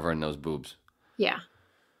for covering those boobs. Yeah.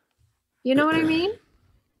 You know what I mean?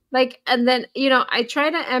 Like, and then I try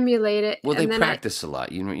to emulate it. Well, and they then practice a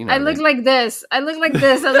lot. You know. I look like this. I look like I'm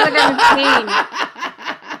in pain.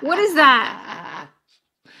 What is that?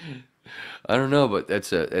 I don't know, but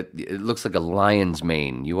it looks like a lion's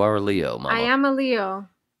mane. You are a Leo, Mama. I am a Leo.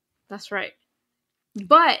 That's right.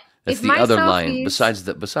 But that's if the my other selfies lion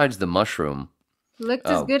besides the mushroom. Looked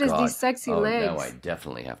as good as these sexy legs. Now I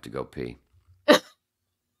definitely have to go pee.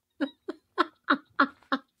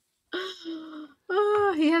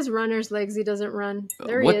 Oh, he has runner's legs. He doesn't run.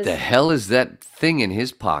 There he is. What the hell is that thing in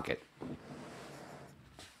his pocket?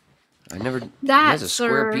 He has a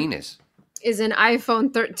square penis. Is an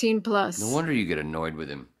iPhone 13 Plus. No wonder you get annoyed with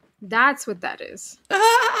him. That's what that is.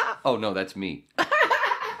 Oh no, that's me.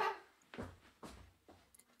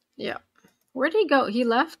 Yeah. Where'd he go? He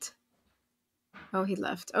left? Oh, he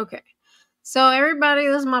left. Okay. So everybody,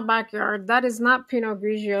 this is my backyard. That is not Pinot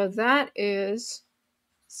Grigio. That is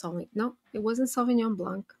no, it wasn't Sauvignon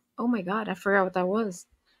Blanc. Oh my God, I forgot what that was.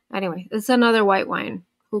 Anyway, it's another white wine.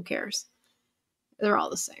 Who cares? They're all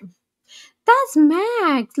the same. That's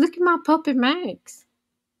Max. Look at my puppy Max.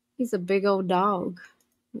 He's a big old dog.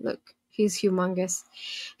 Look, he's humongous.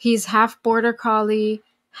 He's half border collie,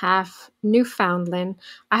 half Newfoundland.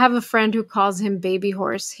 I have a friend who calls him baby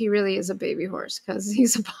horse. He really is a baby horse because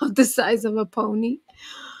he's about the size of a pony.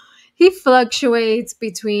 He fluctuates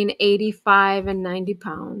between 85 and 90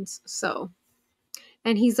 pounds.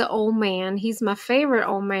 And he's an old man. He's my favorite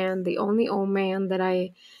old man, the only old man that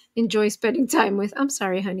I enjoy spending time with. I'm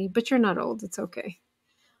sorry, honey, but you're not old. It's okay.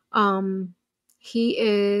 He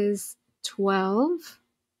is 12.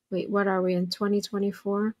 Wait, what are we in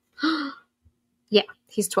 2024? Yeah,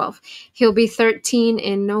 he's 12. He'll be 13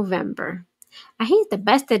 in November. He's the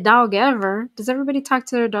bestest dog ever. Does everybody talk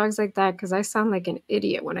to their dogs like that? Because I sound like an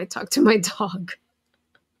idiot when I talk to my dog.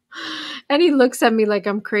 And he looks at me like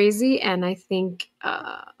I'm crazy, and I think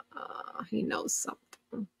he knows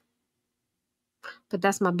something. But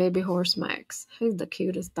that's my baby horse, Max. He's the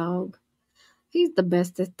cutest dog. He's the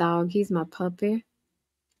bestest dog. He's my puppy.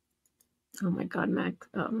 Oh my God, Max.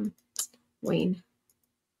 Wayne.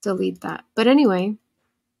 Delete that. But anyway.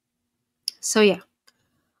 So yeah.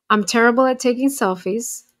 I'm terrible at taking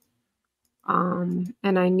selfies. And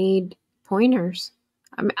I need pointers.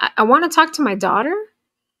 I want to talk to my daughter.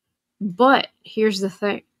 But here's the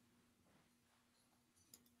thing.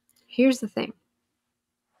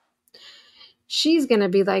 She's going to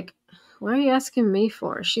be like, what are you asking me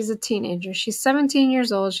for? She's a teenager. She's 17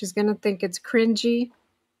 years old. She's going to think it's cringy.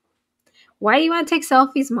 Why do you want to take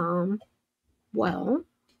selfies, Mom? Well,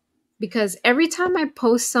 because every time I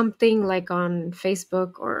post something like on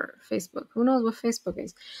Facebook, who knows what Facebook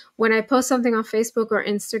is? When I post something on Facebook or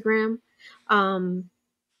Instagram,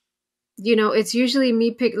 it's usually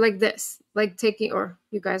me like this, like taking, or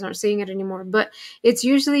you guys aren't seeing it anymore, but it's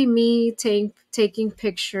usually me taking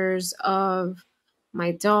pictures of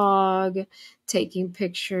my dog, taking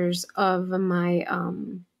pictures of my,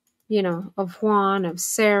 of Juan, of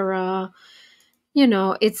Sarah.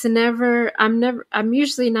 It's never, I'm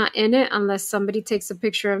usually not in it unless somebody takes a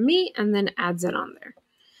picture of me and then adds it on there.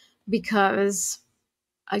 Because,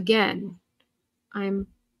 again, I'm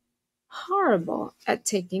horrible at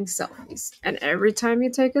taking selfies. And every time I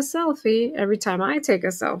take a selfie,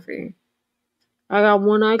 I got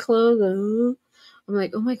one eye closed. I'm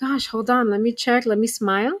like, oh my gosh, hold on. Let me check. Let me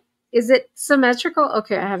smile. Is it symmetrical?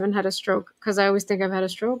 Okay, I haven't had a stroke because I always think I've had a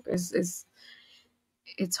stroke. It's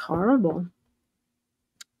horrible.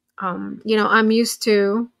 I'm used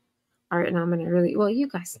to, all right, now I'm going to you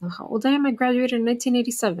guys know how old I am. I graduated in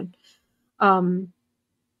 1987.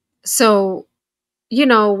 So,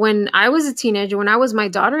 when I was a teenager, when I was my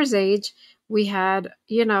daughter's age, we had,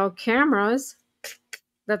 cameras.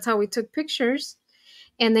 That's how we took pictures.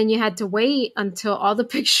 And then you had to wait until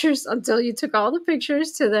you took all the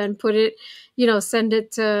pictures to then put it, send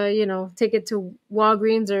it to, take it to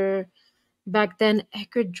Walgreens or Back then,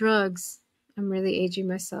 Eckerd Drugs. I'm really aging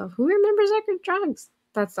myself. Who remembers Eckerd Drugs?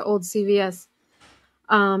 That's the old CVS.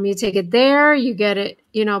 You take it there, you get it,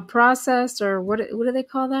 processed, or what do they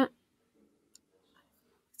call that?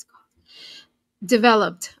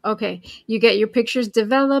 Developed. Okay. You get your pictures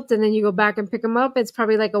developed and then you go back and pick them up. It's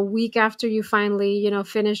probably like a week after you finally,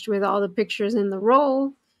 finished with all the pictures in the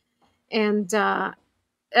roll. And I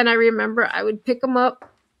remember I would pick them up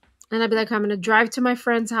and I'd be like, I'm going to drive to my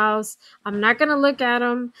friend's house. I'm not going to look at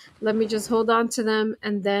them. Let me just hold on to them.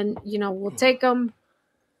 And then, we'll take them,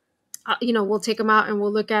 we'll take them out and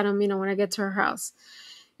we'll look at them, when I get to her house,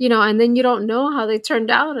 and then you don't know how they turned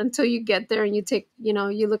out until you get there and you take,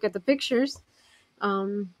 you look at the pictures.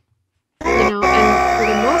 And for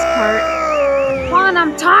the most part, Juan,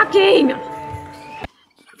 I'm talking.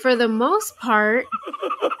 For the most part,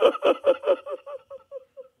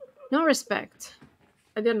 no respect.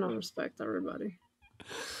 I get no respect, everybody.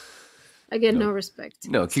 I get no respect.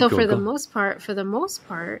 No, keep so going, for the most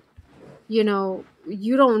part, you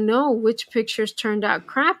don't know which pictures turned out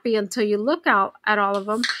crappy until you look out at all of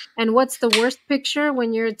them. And what's the worst picture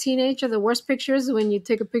when you're a teenager? The worst picture is when you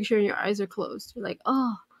take a picture and your eyes are closed. You're like,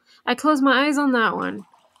 oh, I closed my eyes on that one.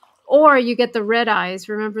 Or you get the red eyes.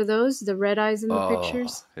 Remember those? The red eyes in the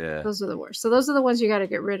pictures? Yeah. Those are the worst. So those are the ones you got to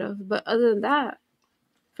get rid of. But other than that,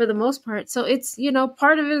 for the most part. So it's,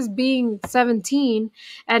 part of it is being 17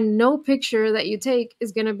 and no picture that you take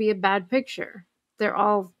is going to be a bad picture. They're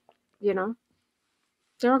all, they're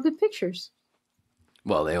all good pictures.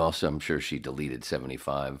 Well, they also, I'm sure she deleted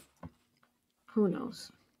 75. Who knows?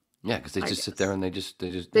 Yeah, because they just sit there and they just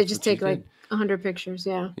take like 100 pictures.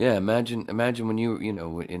 Yeah. Yeah. Imagine when you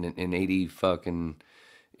in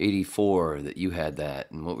 84 that you had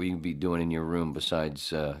that, and what would you be doing in your room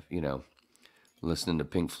besides listening to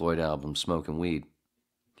Pink Floyd albums, smoking weed?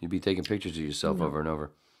 You'd be taking pictures of yourself over and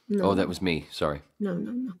over. No. Oh, that was me. Sorry.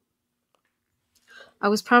 No. I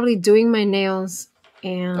was probably doing my nails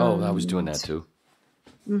and. Oh, I was doing that too.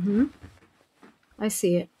 Mm-hmm. I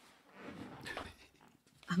see it.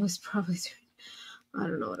 I was probably doing, I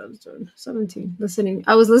don't know what I was doing. 17. Listening.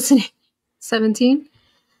 I was listening. 17.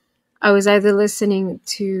 I was either listening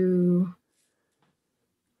to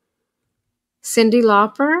Cyndi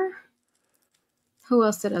Lauper. Who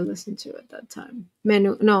else did I listen to at that time?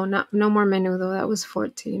 Menu. No more Menu though. That was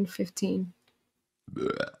 14, 15.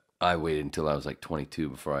 I waited until I was like 22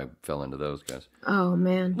 before I fell into those guys. Oh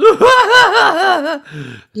man.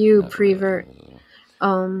 You prevert.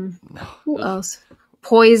 Who else?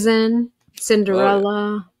 Poison,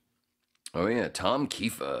 Cinderella. Oh yeah, Tom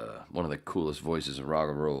Kiefer, one of the coolest voices of rock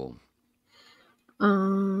and roll.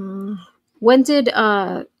 When did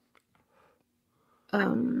oh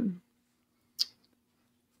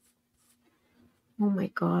my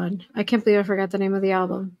god, I can't believe I forgot the name of the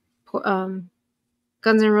album.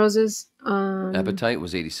 Guns N' Roses. Appetite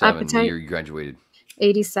was 87. The year you graduated.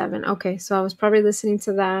 87. Okay, so I was probably listening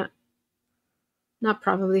to that. Not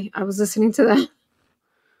probably. I was listening to that.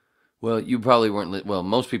 Well, you probably weren't.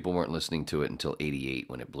 Most people weren't listening to it until 88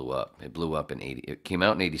 when it blew up. It blew up in 80. It came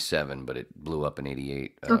out in 87, but it blew up in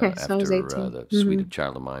 88. Okay, so I was 18. The Sweet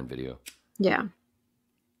Child of Mine video. Yeah.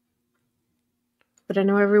 But I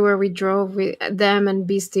know everywhere we drove, them and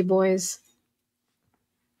Beastie Boys.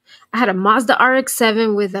 I had a Mazda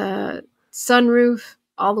RX-7 with a sunroof,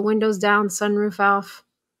 all the windows down, sunroof off,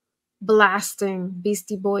 blasting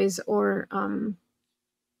Beastie Boys or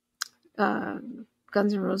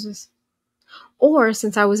Guns N' Roses. Or,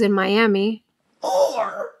 since I was in Miami,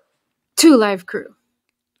 Two Live Crew.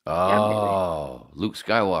 Oh, yeah, Luke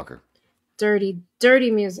Skywalker.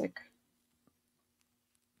 Dirty music.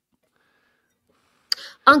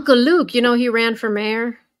 Uncle Luke, he ran for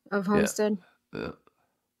mayor of Homestead. Yeah.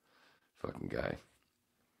 Fucking guy.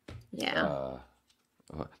 Yeah.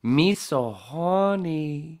 Me so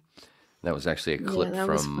horny. That was actually a clip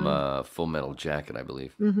from Full Metal Jacket, I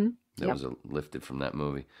believe. Mm-hmm. That was lifted from that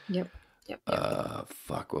movie. Yep.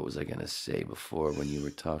 Fuck, what was I going to say before when you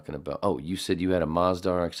were talking about... Oh, you said you had a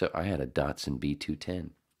Mazda RX. I had a Datsun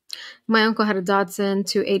B210. My uncle had a Datsun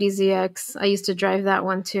 280ZX. I used to drive that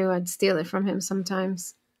one too. I'd steal it from him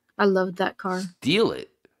sometimes. I loved that car. Steal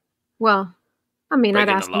it? Well, I mean, I'd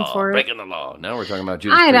ask him for it. Breaking the law. Now we're talking about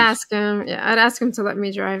Judas I'd Priest. ask him. Yeah, I'd ask him to let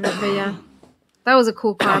me drive it. But yeah, that was a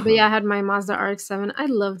cool car. But yeah, I had my Mazda RX-7. I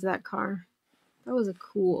loved that car. That was a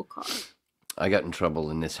cool car. I got in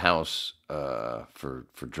trouble in this house for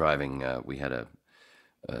driving. We had a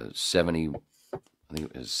 70, I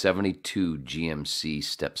think it was 72 GMC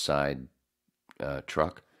step-side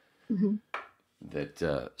truck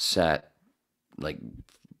that sat like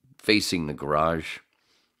facing the garage,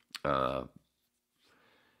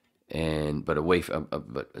 but away from,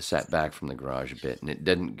 but sat back from the garage a bit, and it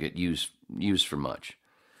didn't get used for much.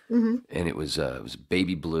 Mm-hmm. And it was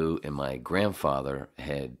baby blue, and my grandfather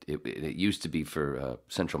had it. It used to be for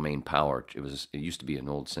Central Maine Power. It used to be an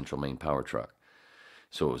old Central Maine Power truck,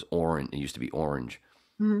 so it was orange. It used to be orange.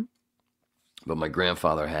 Mm-hmm. But my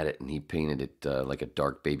grandfather had it, and he painted it like a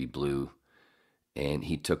dark baby blue, and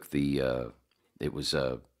he took it was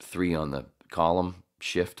 3 on the column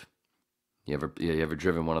shift. You ever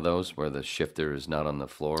driven one of those where the shifter is not on the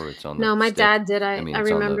floor, it's on the No, my stick? dad did. I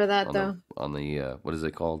remember on that though. On the what is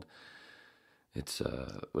it called? It's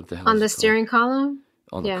what the hell On is the it steering column?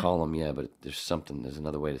 called? On the column, yeah, but there's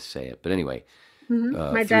another way to say it. But anyway,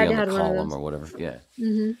 Mm-hmm. My 3 dad on had the one of column those. or whatever, yeah.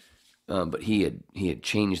 Mm-hmm. But he had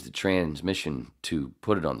changed the transmission to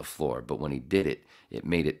put it on the floor, but when he did it, it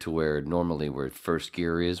made it to where normally where first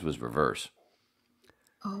gear was reverse.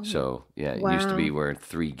 Oh, So yeah, it used to be where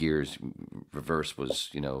 3 gears reverse was,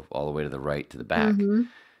 all the way to the right to the back,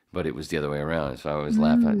 but it was the other way around. So I always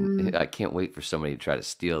laugh at. I can't wait for somebody to try to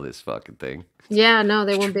steal this fucking thing. Yeah, no,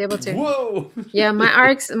 they won't be able to. Whoa! Yeah, my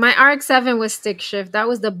RX-7 was stick shift. That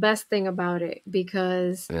was the best thing about it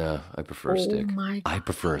because I prefer a stick. My God. I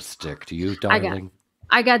prefer a stick. Do you, darling?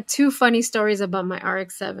 I got 2 funny stories about my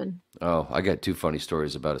RX-7. Oh, I got 2 funny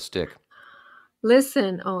stories about a stick.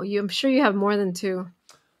 Listen, I'm sure you have more than 2.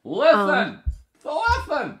 Listen,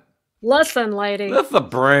 lady. Lift the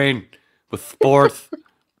brain with sports.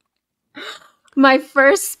 My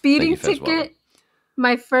first speeding ticket.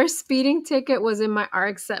 My first speeding ticket was in my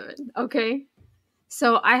RX-7. Okay,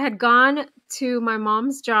 so I had gone to my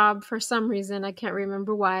mom's job for some reason. I can't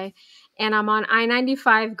remember why, and I'm on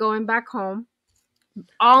I-95 going back home.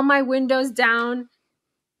 All my windows down,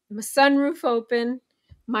 my sunroof open,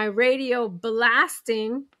 my radio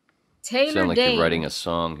blasting. Taylor Sound like Dane. you're writing a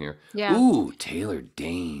song here. Yeah. Ooh, Taylor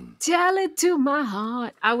Dane. Tell it to my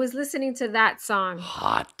heart. I was listening to that song.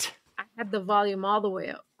 Hot. I had the volume all the way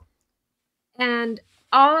up. And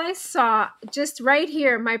all I saw, just right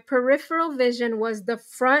here, my peripheral vision was the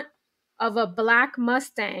front of a black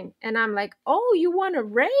Mustang. And I'm like, oh, you want to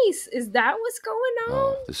race? Is that what's going on?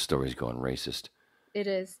 Oh, this story's going racist. It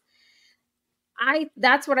is.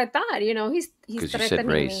 That's what I thought. He's threatening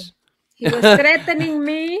me. He was threatening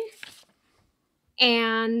me.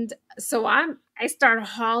 And so I start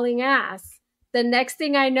hauling ass. The next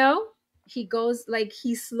thing I know, he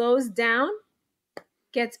slows down,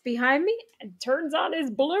 gets behind me, and turns on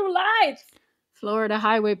his blue lights. Florida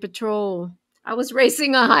Highway Patrol. I was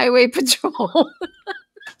racing a highway patrol.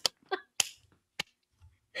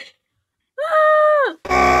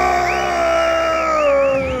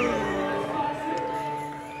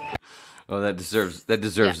 Oh, that deserves a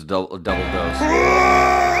double dose.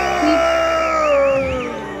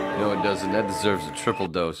 No, it doesn't. That deserves a triple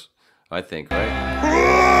dose, I think, right?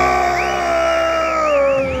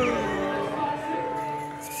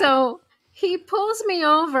 So he pulls me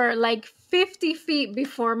over like 50 feet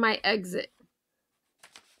before my exit.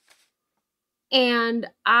 And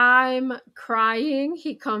I'm crying.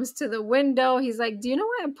 He comes to the window. He's like, do you know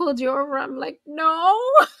why I pulled you over? I'm like, no.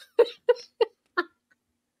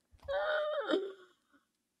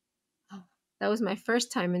 That was my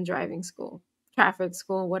first time in driving school, traffic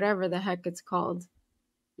school, whatever the heck it's called.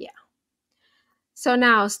 Yeah. So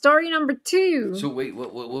now, story number 2. So wait,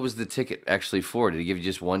 what was the ticket actually for? Did he give you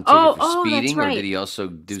just one ticket for speeding, that's right. or did he also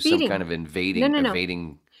do Speeding. some kind of evading? No.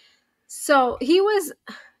 Evading? So he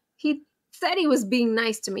said he was being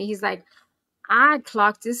nice to me. He's like, I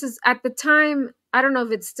clocked. This is at the time. I don't know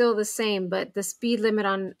if it's still the same, but the speed limit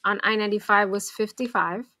on I-95 was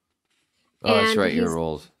 55. Oh, that's right. You're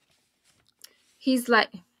old. He's like,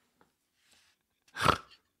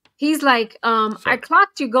 I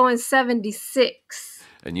clocked you going 76.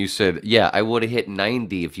 And you said, yeah, I would have hit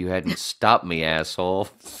 90 if you hadn't stopped me, asshole.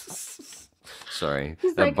 Sorry.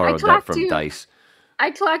 I borrowed that from Dice. I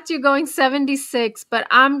clocked you going 76, but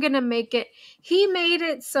I'm going to make it. He made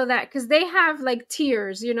it so that, because they have like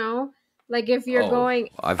tiers, like if you're going.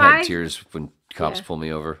 I've had tiers when cops pull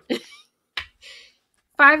me over.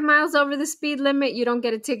 5 miles over the speed limit, you don't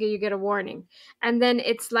get a ticket, you get a warning. And then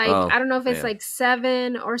it's like, I don't know if it's like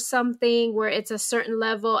 7 or something where it's a certain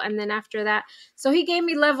level. And then after that, so he gave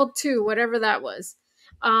me level 2, whatever that was.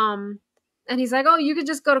 And he's like, oh, you could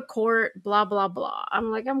just go to court, blah, blah, blah.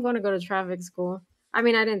 I'm like, I'm going to go to traffic school. I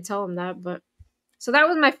mean, I didn't tell him that, but. So that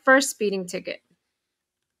was my first speeding ticket.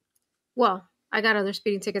 Well, I got other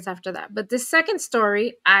speeding tickets after that. But the second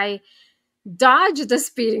story, I dodged a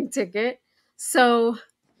speeding ticket. So.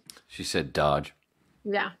 She said dodge.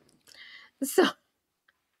 Yeah. So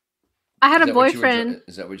I had a boyfriend.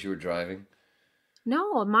 Is that what you were driving?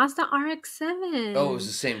 No, a Mazda RX-7. Oh, it was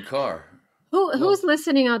the same car. Who's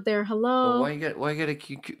listening out there? Hello. Well, why you got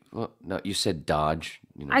well, no, you said Dodge.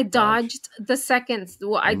 You know, I Dodge. dodged the seconds.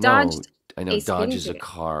 Well, I know, dodged. I know a Dodge speeding is a ticket.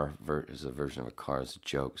 car, is a version of a car. It's a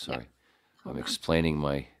joke. Sorry. Hold I'm on. explaining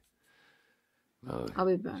my. I'll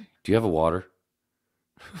be back. Do you have a water?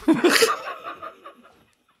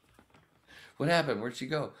 What happened? Where'd she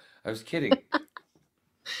go? I was kidding.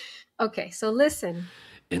 Okay, so listen.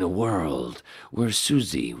 In a world where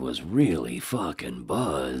Susie was really fucking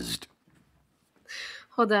buzzed.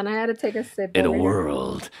 Hold on, I had to take a sip. In a over here.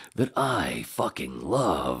 world that I fucking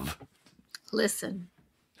love. Listen.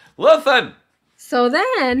 Listen! So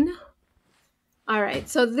then, all right,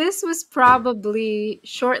 so this was probably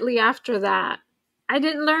shortly after that. I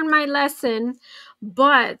didn't learn my lesson,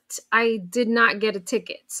 but I did not get a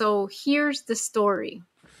ticket. So here's the story.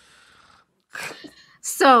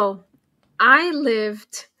 So I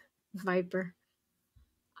lived, Viper.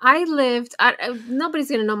 Nobody's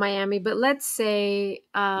going to know Miami, but let's say.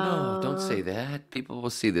 No, don't say that. People will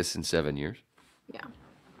see this in 7 years. Yeah.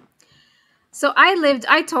 So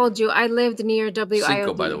I told you, I lived near WIOD.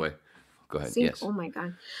 Cinco, by the way. Go ahead, Cinco, yes. oh my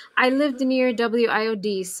God. I lived near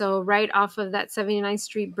WIOD, so right off of that 79th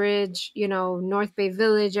Street Bridge, North Bay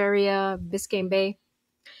Village area, Biscayne Bay.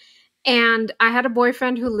 And I had a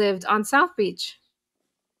boyfriend who lived on South Beach.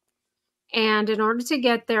 And in order to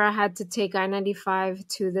get there, I had to take I-95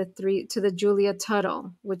 to the Julia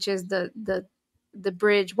Tuttle, which is the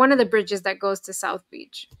bridge, one of the bridges that goes to South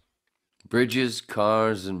Beach. Bridges,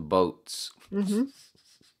 cars, and boats. Mm-hmm.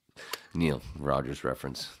 Neal Rogers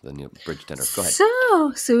reference, the Neal Bridge Tender. Go ahead.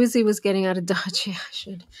 So Susie was getting out of Dodge. Yeah, I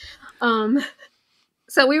should.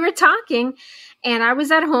 So we were talking, and I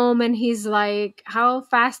was at home, and he's like, "How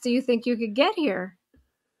fast do you think you could get here?"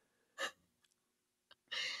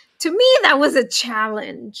 To me, that was a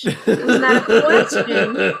challenge. It was not a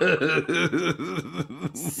question.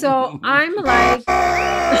 So I'm like,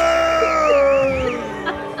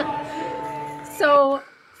 so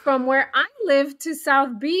from where I lived to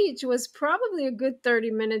South Beach was probably a good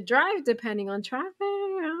 30-minute drive, depending on traffic.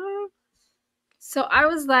 So I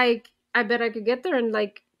was like, I bet I could get there in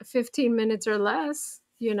like 15 minutes or less,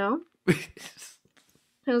 I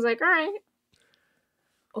was like, all right.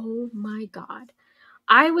 Oh my God.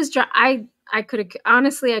 I could have,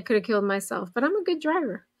 honestly, I could have killed myself, but I'm a good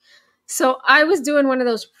driver. So I was doing one of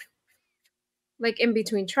those, like in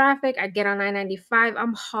between traffic. I get on I-95.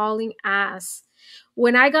 I'm hauling ass.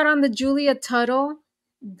 When I got on the Julia Tuttle,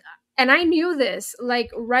 and I knew this,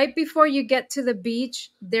 like right before you get to the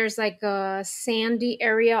beach, there's like a sandy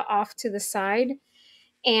area off to the side.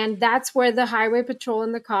 And that's where the highway patrol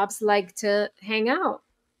and the cops like to hang out.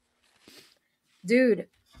 Dude,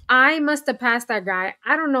 I must have passed that guy.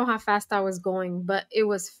 I don't know how fast I was going, but it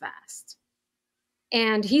was fast.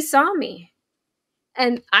 And he saw me.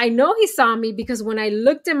 And I know he saw me because when I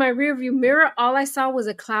looked in my rearview mirror, all I saw was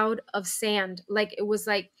a cloud of sand. Like it was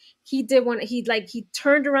like he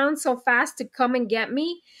turned around so fast to come and get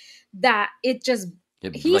me that he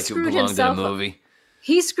screwed himself up.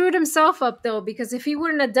 He screwed himself up though, because if he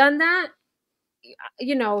wouldn't have done that,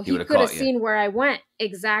 he could have seen where I went.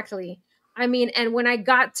 Exactly. I mean, and when I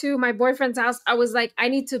got to my boyfriend's house, I was like, I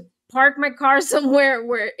need to park my car somewhere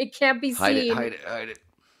where it can't be seen. Hide it.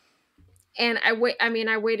 And I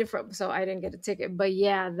waited so I didn't get a ticket. But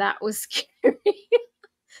yeah, that was scary.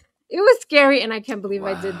 It was scary, and I can't believe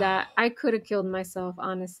I did that. I could have killed myself,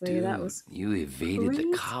 honestly. Dude, that was you evaded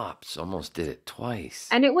crazy. the cops. Almost did it twice.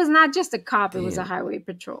 And it was not just a cop, it was a highway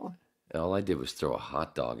patrol. All I did was throw a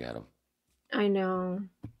hot dog at him. I know.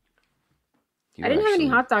 I didn't have any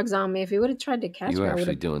hot dogs on me. If he would have tried to catch me, you were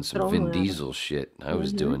actually doing some Vin Diesel shit. I was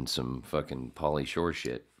Mm-hmm. doing some fucking Pauly Shore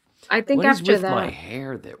shit. I think what after is with that, my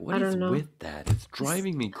hair there? What is with that? It's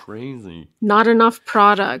driving me crazy. Not enough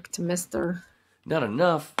product, mister. Not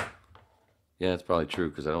enough. Yeah, that's probably true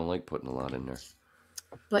because I don't like putting a lot in there.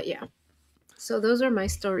 But yeah. So those are my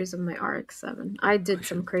stories of my RX-7. I did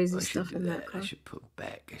some crazy stuff in that car. I should put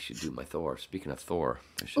back. I should do my Thor. Speaking of Thor.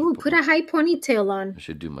 Oh, put a high ponytail on. I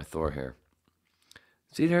should do my Thor hair.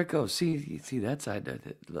 See, there it goes. See that side.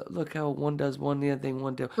 Look how one does one, the other thing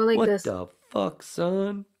one does. Like what this. the fuck,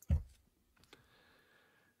 son?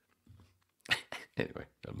 Anyway,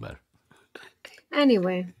 doesn't matter.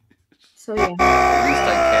 Anyway, so yeah. At least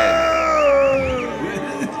I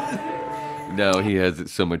can. No, he has it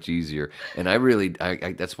so much easier. And I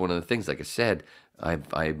that's one of the things, like I said,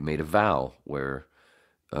 I made a vow where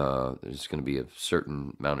there's going to be a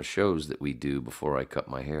certain amount of shows that we do before I cut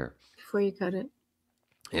my hair. Before you cut it.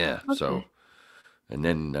 Yeah, Okay. so And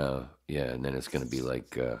then, and then it's going to be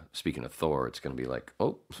like, speaking of Thor, it's going to be like,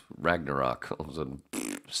 oh, Ragnarok. All of a sudden,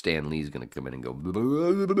 Stan Lee's going to come in and go. Blah,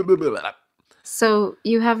 blah, blah, blah, blah. So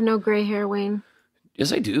you have no gray hair, Wayne?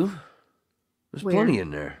 Yes, I do. There's plenty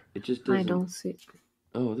in there. It just doesn't. I don't see.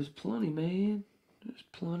 Oh, there's plenty, man. There's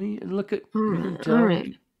plenty. And look at. All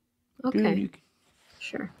right. Okay. Dude,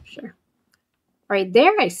 Sure. Right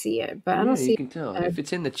there, I see it, but I don't see. You can tell. If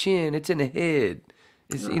it's in the chin, it's in the head.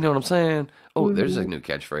 You know what I'm saying? Oh, there's a new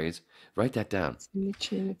catchphrase. Write that down. It's in the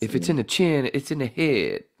chin, if it's in the chin, it's in the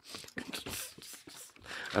head.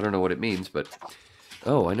 I don't know what it means, but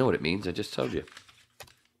I know what it means. I just told you.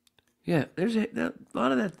 Yeah, there's a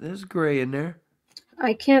lot of that. There's gray in there.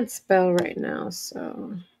 I can't spell right now,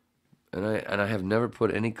 so. And I have never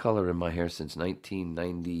put any color in my hair since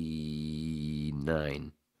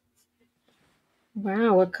 1999.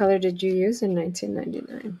 Wow, what color did you use in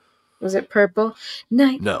 1999? Was it purple?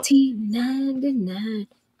 1999.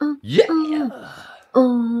 No. Yeah.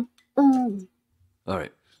 All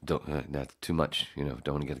right. Don't not too much. Don't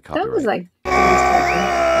want to get a copyright. That was like 30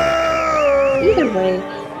 seconds. Either way,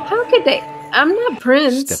 how could they? I'm not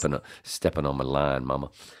Prince. Stepping on my line, Mama.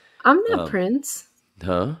 I'm not Prince.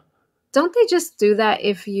 Huh? Don't they just do that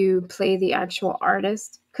if you play the actual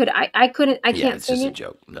artist? I couldn't. I can't it's sing just it. a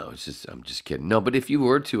joke. No, I'm just kidding. No, but if you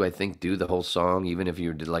were to, I think, do the whole song, even if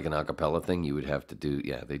you did like an a cappella thing, you would have to do.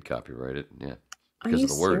 Yeah, they'd copyright it. Yeah, because of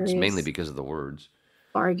the words, mainly because of the words.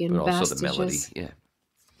 Bargain, but also the melody. bastages. Yeah,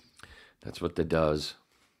 that's what they does.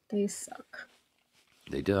 They suck.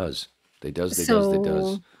 They does. They does.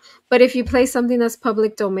 But if you play something that's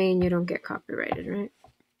public domain, you don't get copyrighted, right?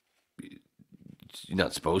 You're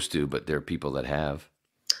not supposed to, but there are people that have.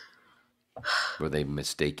 Where they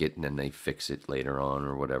mistake it and then they fix it later on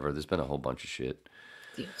or whatever. There's been a whole bunch of shit.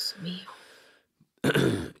 Dios mío.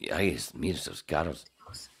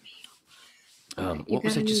 What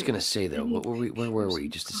was I just gonna say though? Where were we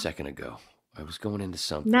just a second ago? I was going into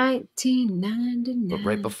something. 1999. But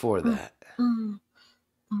right before that.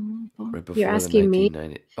 Right before You're asking me?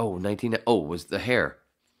 Was the hair.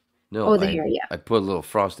 No, the hair, yeah. I put a little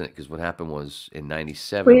frost in it because what happened was in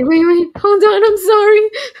 97. Wait. Hold on, I'm sorry.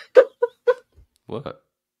 What?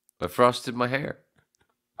 I frosted my hair.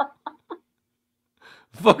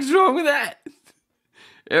 What's wrong with that?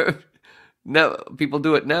 No, people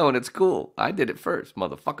do it now and it's cool. I did it first,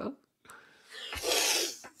 motherfucker.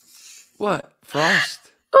 What?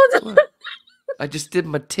 Frost? Hold on. What? I just did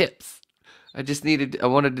my tips. I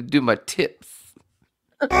wanted to do my tips.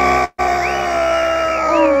 Hold on,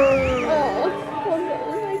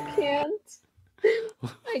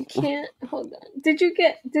 I can't. Hold on. Did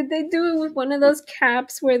they do it with one of those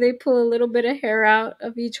caps where they pull a little bit of hair out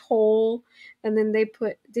of each hole and then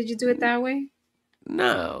did you do it that way?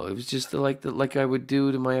 No, it was just like I would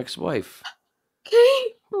do to my ex-wife.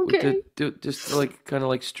 Okay. Just like kind of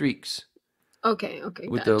like streaks. Okay.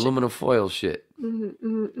 With the aluminum foil shit.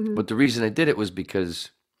 Mm-hmm. But the reason I did it was because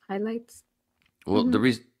highlights. Well, the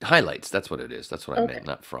reason highlights. That's what it is. That's what I meant,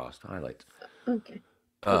 not frost. Highlights. Okay.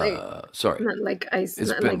 Sorry. Not like ice.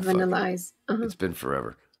 Not like vanilla ice. It's been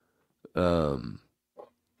forever. But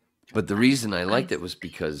the reason I liked it was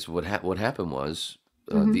because what happened was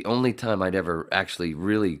the only time I'd ever actually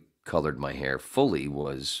really colored my hair fully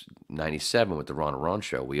was 97 with the Ron and Ron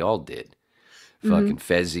show. We all did. Fucking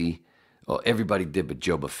Fezzy. Oh, everybody did but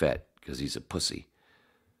Joe Buffett because he's a pussy.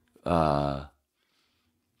 There's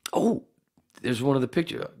one of the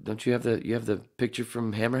picture. Don't you have the picture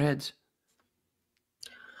from Hammerheads?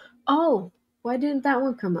 Oh, why didn't that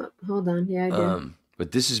one come up? Hold on. Yeah, I did.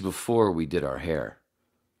 But this is before we did our hair.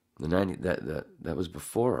 That was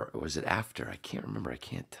before, or was it after? I can't remember. I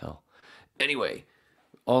can't tell. Anyway,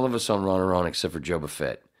 all of us on Ron and Ron except for Joe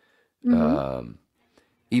Buffett.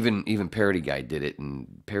 Even Parody Guy did it,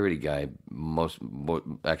 and Parody Guy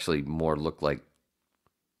actually more looked like,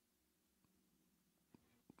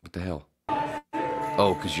 what the hell?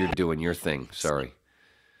 Oh, because you're doing your thing. Sorry.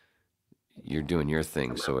 You're doing your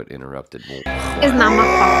thing, so it interrupted. It's not my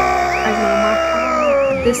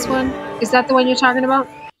fault. This one? Is that the one you're talking about?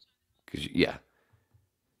 Yeah.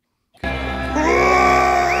 Finally,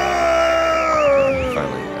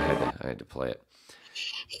 I had to play it.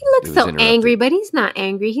 He looks so angry, but he's not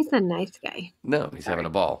angry. He's a nice guy. No, he's having a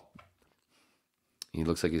ball. He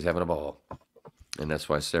looks like he's having a ball. And that's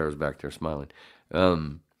why Sarah's back there smiling.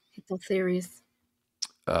 It's so serious.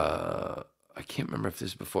 I can't remember if this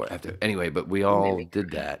is before or after. Anyway, but we all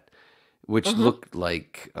did that, which looked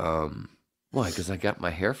like, why? Because I got my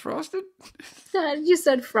hair frosted? You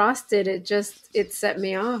said frosted. It set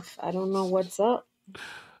me off. I don't know what's up.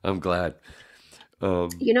 I'm glad.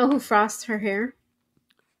 You know who frosts her hair?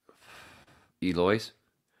 Eloise?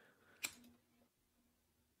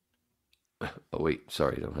 Oh, wait.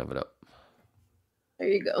 Sorry, I don't have it up. There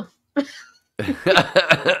you go.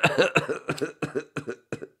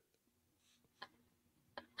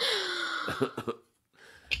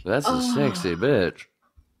 That's a sexy bitch.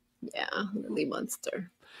 Yeah, Lily Munster.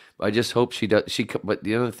 I just hope she does. But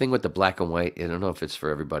the other thing with the black and white, I don't know if it's for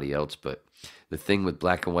everybody else, but the thing with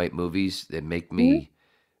black and white movies, they make me,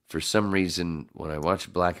 for some reason, when I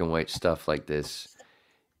watch black and white stuff like this,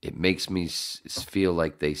 it makes me feel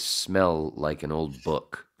like they smell like an old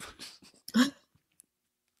book.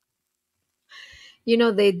 You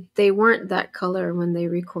know, they weren't that color when they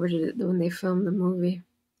recorded it, when they filmed the movie.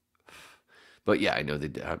 But yeah, I know they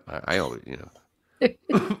did. I always,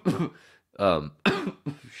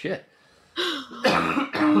 shit.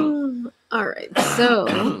 All right,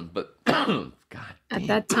 so but God at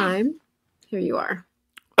that time, here you are.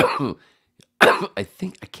 I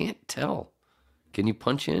think I can't tell. Can you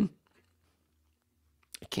punch in?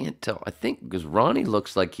 I can't tell. I think because Ronnie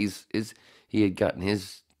looks like he had gotten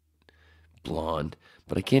his blonde,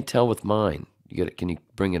 but I can't tell with mine. You get it? Can you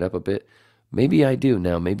bring it up a bit? Maybe I do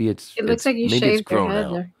now. Maybe it looks like you shaved your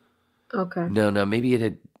head there. Okay. No. Maybe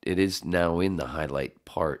it is now in the highlight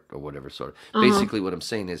part or whatever sort of. Basically, what I'm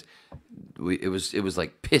saying is, it was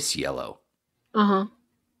like piss yellow. And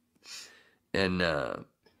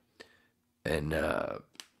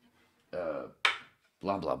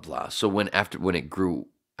blah blah blah. So when it grew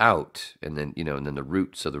out, and then the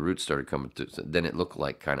roots started coming through. So then it looked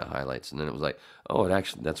like kind of highlights, and then it was like, oh,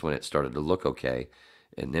 that's when it started to look okay.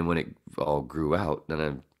 And then when it all grew out,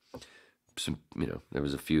 then there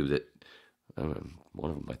was a few that,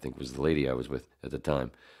 one of them I think was the lady I was with at the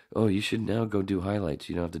time. Oh, you should now go do highlights.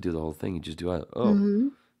 You don't have to do the whole thing. You just do highlights.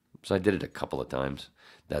 Oh, so I did it a couple of times.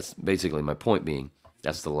 That's basically my point being.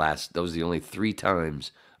 Those was the only 3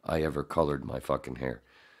 times I ever colored my fucking hair.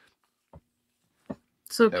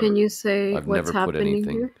 So ever. Can you say I've what's never put happening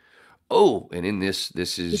anything. here? Oh, and in this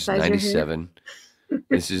is Besides 97.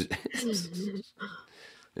 This is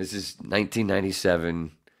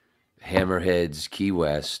 1997. Hammerheads, Key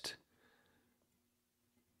West.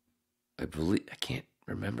 I can't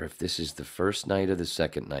remember if this is the first night or the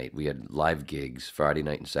second night. We had live gigs Friday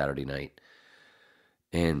night and Saturday night.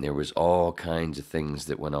 And there was all kinds of things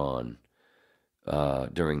that went on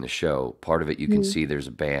during the show. Part of it you can see there's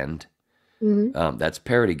a band. That's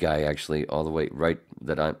Parody Guy, actually, all the way right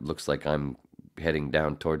looks like I'm heading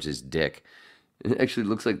down towards his dick. It actually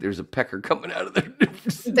looks like there's a pecker coming out of there.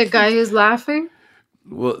 The guy who's laughing?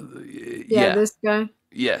 Well, yeah, this guy?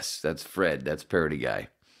 Yes, that's Fred. That's Parody Guy.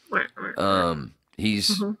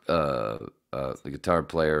 He's the guitar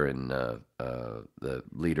player and the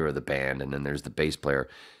leader of the band, and then there's the bass player,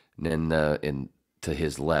 and then to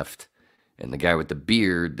his left, and the guy with the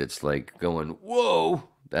beard that's like going, whoa,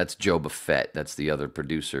 that's Joe Buffett. That's the other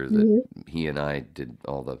producer that he and I did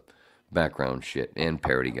all the background shit, and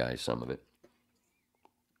Parody Guy, some of it.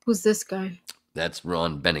 Who's this guy? That's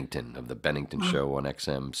Ron Bennington of the Bennington Show on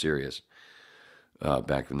XM Sirius.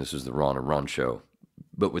 Back when this was the Ron and Ron show,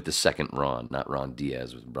 but with the second Ron, not Ron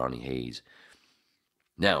Diaz, with Ronnie Hayes.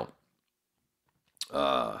 Now,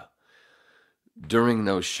 during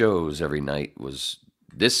those shows every night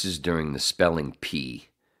this is during the spelling P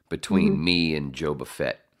between me and Joe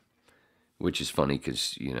Buffett, which is funny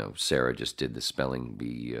because, Sarah just did the spelling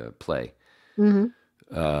bee play.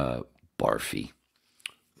 Barfy.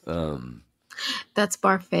 That's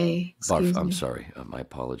Barfay. I'm sorry. My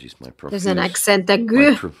apologies. My profuse. There's an accent that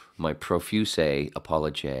my profuse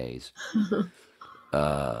apologies.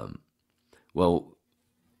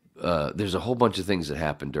 There's a whole bunch of things that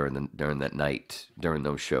happened during that night, during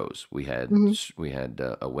those shows. We had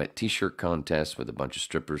a wet T-shirt contest with a bunch of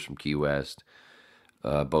strippers from Key West.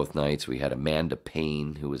 Both nights we had Amanda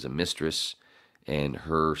Payne, who was a mistress, and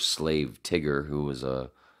her slave Tigger, who was a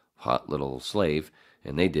hot little slave,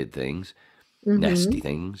 and they did things, nasty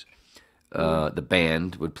things. The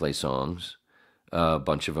band would play songs. A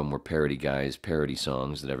bunch of them were Parody Guys, parody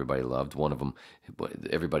songs that everybody loved. One of them,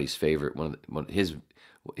 everybody's favorite, one of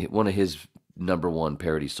his number one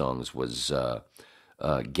parody songs was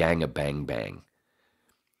 "Gang a Bang Bang."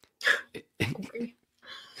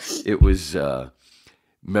 It was.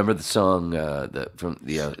 Remember the song from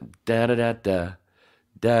the da da da da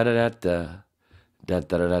da da da da da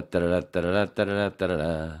da da da da da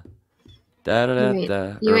da da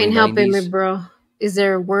da. You ain't helping me, bro. Is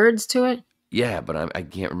there words to it? Yeah, but I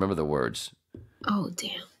can't remember the words. Oh,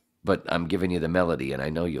 damn. But I'm giving you the melody, and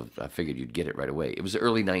I figured you'd get it right away. It was the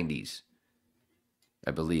early 90s. I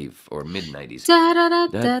believe, or mid 90s. That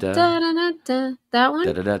one?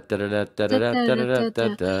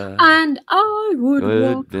 And I would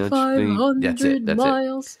walk That's it. 500 That's it.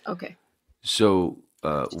 miles. Okay. So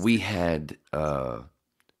we had a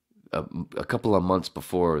couple of months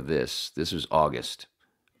before this. This was August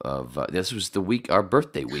of. This was the week, our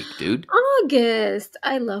birthday week, dude. August.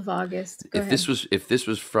 I love August. Go ahead. If this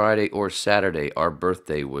was Friday or Saturday, our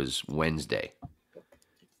birthday was Wednesday.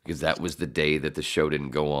 Because that was the day that the show didn't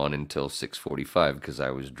go on until 6:45 because I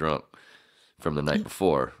was drunk from the night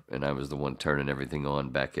before, and I was the one turning everything on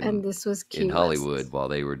back in, and this was in Hollywood while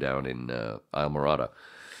they were down in Islamorada.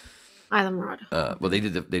 Well, they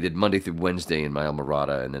did Monday through Wednesday in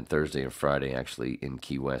Islamorada, and then Thursday and Friday actually in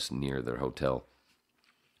Key West near their hotel.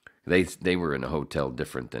 They were in a hotel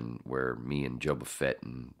different than where me and Joe Buffett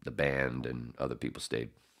and the band and other people stayed.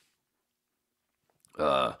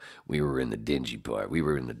 We were in the dingy part. We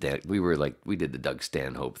did the Doug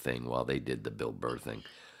Stanhope thing while they did the Bill Burr thing.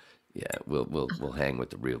 Yeah, we'll hang with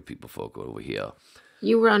the real people folk over here.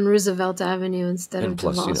 You were on Roosevelt Avenue instead of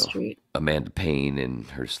plus, Duval Street. Amanda Payne and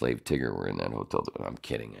her slave Tigger were in that hotel. I'm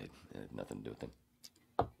kidding. It had nothing to do with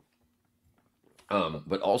them.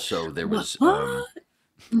 But also there was what?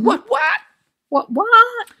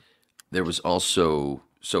 There was also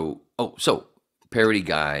Parody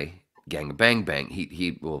Guy. Gang Bang Bang.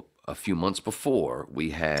 He a few months before we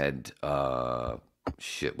had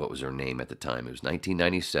what was her name at the time? It was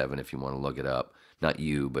 1997. If you want to look it up, not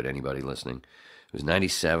you, but anybody listening, it was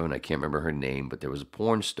 97. I can't remember her name, but there was a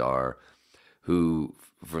porn star who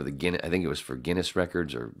for the Guinness, I think it was for Guinness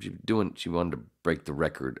records, or she wanted to break the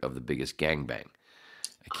record of the biggest gangbang.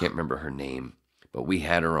 I can't remember her name, but we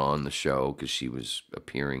had her on the show because she was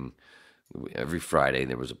appearing. Every Friday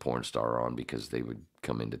there was a porn star on because they would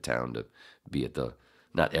come into town to be at the,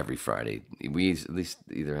 not every Friday. We at least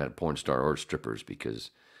either had a porn star or strippers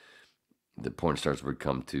because the porn stars would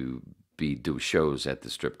come to do shows at the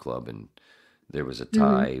strip club, and there was a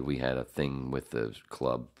tie. We had a thing with the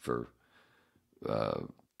club for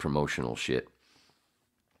promotional shit.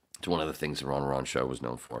 It's one of the things the Ron Ron show was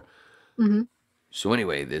known for. Mm-hmm. So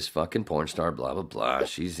anyway, this fucking porn star, blah, blah, blah,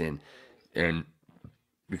 she's in, and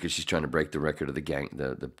because she's trying to break the record of the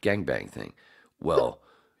gangbang thing. Well,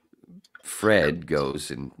 Fred goes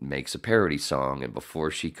and makes a parody song, and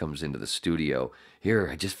before she comes into the studio, here,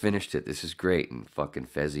 I just finished it, this is great, and fucking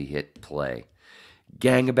Fezzy hit play.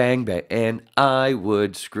 Gang-a-bang bang, and I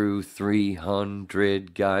would screw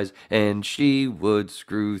 300 guys, and she would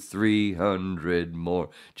screw 300 more,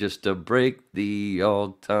 just to break the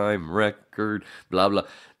all-time record, blah, blah.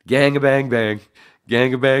 Gang-a-bang bang.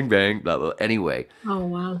 Gang-a-bang bang, blah, blah. Anyway. Oh,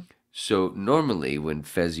 wow. So normally when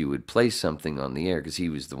Fezzy would play something on the air, because he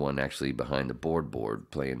was the one actually behind the board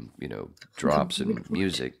playing, drops and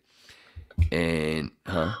music. And,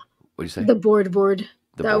 what do you say? The board.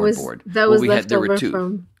 The that board. That was left over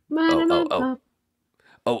from... But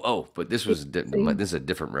this was this is a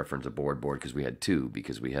different reference, a board, because we had two,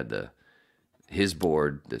 because we had his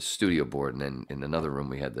board, the studio board, and then in another room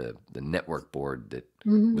we had the network board that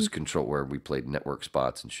was control where we played network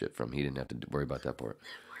spots and shit from. He didn't have to worry about that part.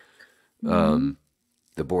 The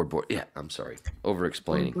board. Yeah, I'm sorry.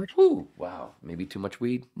 Over-explaining. Ooh, wow. Maybe too much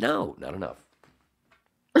weed? No, not enough.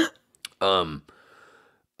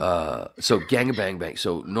 So Gang-a-bang bang.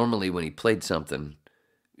 So normally when he played something,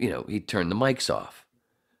 he'd turn the mics off.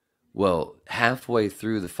 Well, halfway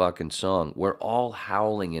through the fucking song, we're all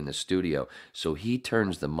howling in the studio. So he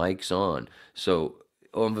turns the mics on. So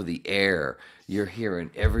over the air, you're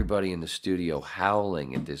hearing everybody in the studio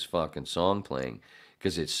howling at this fucking song playing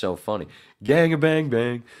because it's so funny. Gang-a-bang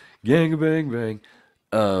bang, gang-a-bang bang.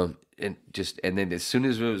 And then as soon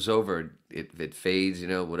as it was over, it fades,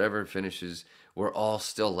 whatever it finishes, we're all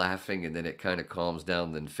still laughing, and then it kind of calms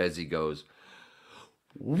down. Then Fezzy goes,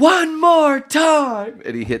 "One more time,"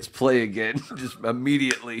 and he hits play again, just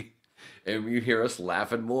immediately, and you hear us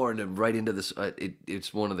laughing more, and then right into this.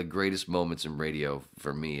 It's one of the greatest moments in radio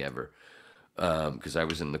for me ever, because I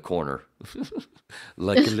was in the corner,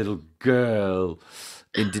 like a little girl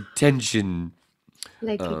in detention,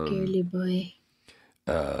 like a girly boy.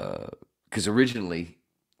 Because originally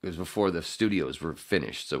it was before the studios were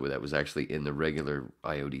finished, so that was actually in the regular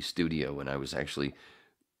IOD studio, and I was actually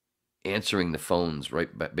answering the phones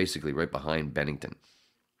basically right behind Bennington,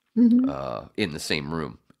 in the same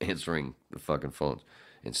room, answering the fucking phones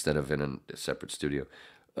instead of in a separate studio.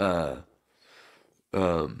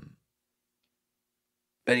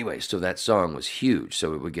 Anyway, so that song was huge,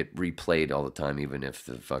 so it would get replayed all the time, even if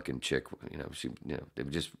the fucking chick, they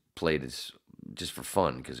would just play this just for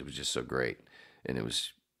fun because it was just so great, and it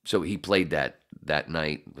was so he played that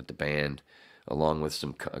night with the band. along with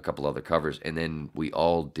a couple other covers, and then we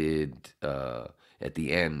all did at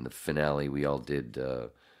the end, the finale. We all did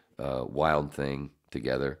Wild Thing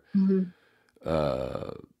together.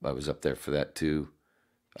 I was up there for that too.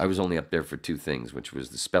 I was only up there for two things, which was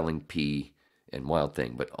the Spelling P and Wild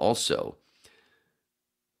Thing, but also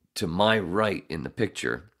to my right in the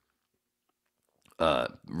picture,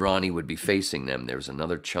 Ronnie would be facing them. There was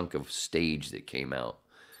another chunk of stage that came out.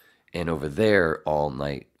 And over there all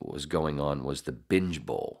night was going on was the Binge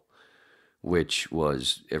Bowl, which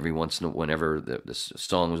was every once in a whenever the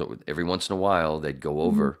song was, every once in a while they'd go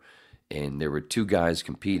over and there were two guys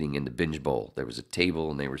competing in the Binge Bowl. There was a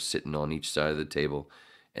table and they were sitting on each side of the table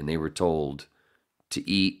and they were told to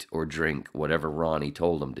eat or drink whatever Ronnie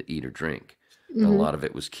told them to eat or drink. And a lot of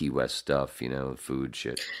it was Key West stuff, food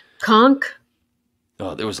shit. Conch?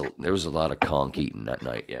 Oh, there was a lot of conch eating that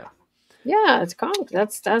night, yeah. Yeah, it's conch.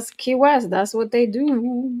 That's Key West. That's what they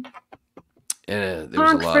do. And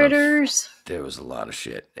conch fritters. There was a lot of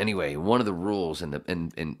shit. Anyway, one of the rules and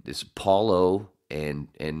this Paulo and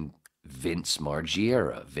Vince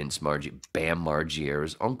Margiera, Bam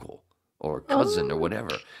Margiera's uncle or cousin or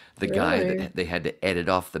whatever, the guy that they had to edit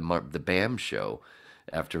off the Bam show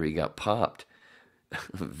after he got popped.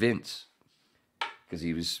 Vince, because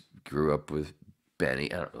he grew up with Benny.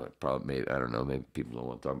 I don't know. Maybe people don't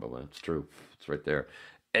want to talk about that. It's true. It's right there.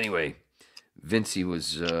 Anyway, Vincey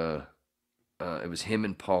was. It was him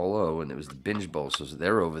and Paulo, and it was the Binge Bowl. So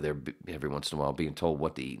they're over there every once in a while being told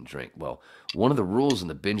what to eat and drink. Well, one of the rules in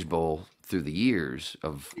the Binge Bowl through the years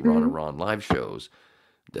of Ron and Ron live shows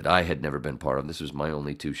that I had never been part of. This was my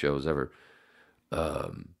only 2 shows ever.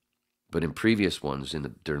 But in previous ones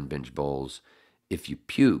during Binge Bowls, if you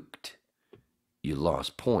puked, you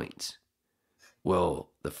lost points. Well,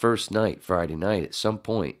 the first night, Friday night, at some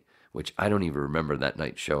point, which I don't even remember that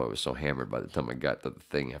night's show. I was so hammered by the time I got to the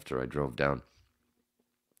thing after I drove down.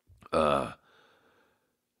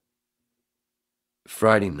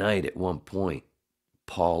 Friday night, at one point,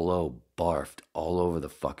 Paulo barfed all over the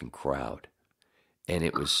fucking crowd. And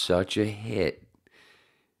it was such a hit.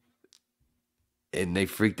 And they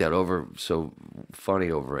freaked out so funny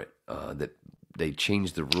over it, that they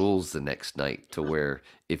changed the rules the next night to where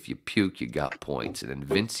if you puke, you got points. And then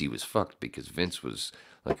Vincey was fucked because Vince was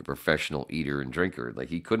like a professional eater and drinker. Like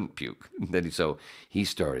he couldn't puke. So he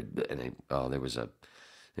started, and there was a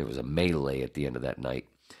melee at the end of that night.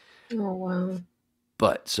 Oh, wow.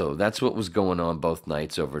 But so that's what was going on both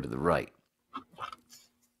nights over to the right.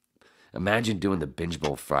 Imagine doing the Binge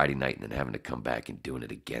Bowl Friday night and then having to come back and doing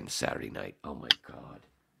it again Saturday night. Oh my God.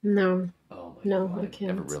 No. Oh my God. I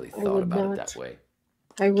can't. I never really thought about it that way.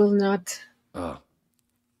 I will not.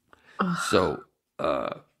 So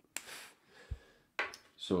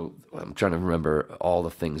I'm trying to remember all the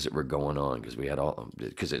things that were going on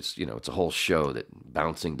because it's it's a whole show that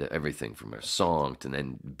bouncing to everything from a song to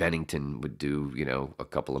then Bennington would do a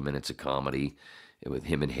couple of minutes of comedy with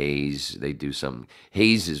him and Hayes. They do some.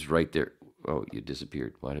 Hayes is right there. Oh, you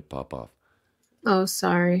disappeared. Why did it pop off? Oh,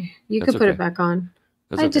 sorry. You That's could put okay. it back on.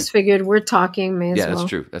 That's I okay. just figured we're talking. May as well. Yeah,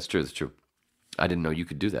 that's true. I didn't know you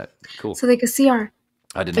could do that. Cool. So they could see our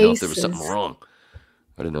I didn't faces. know if there was something wrong.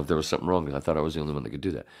 I didn't know if there was something wrong because I thought I was the only one that could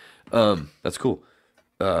do that. That's cool.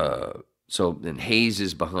 So then Hayes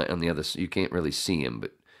is behind on the other. You can't really see him,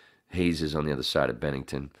 but Hayes is on the other side of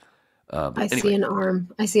Bennington. See an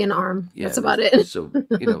arm. I see an arm. Yeah, that's about it. So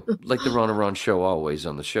like the Ron and Ron show, always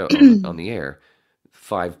on the show on the air,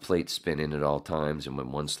 5 plates spinning at all times, and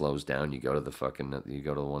when one slows down, you go to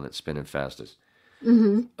the one that's spinning fastest.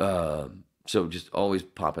 So just always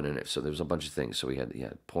popping in it. So there was a bunch of things. So we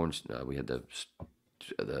had porn. We had the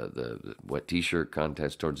wet T-shirt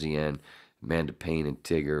contest towards the end. Amanda Payne and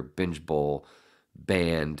Tigger, Binge Bowl,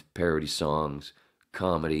 band, parody songs,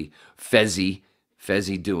 comedy. Fezzy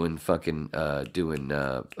doing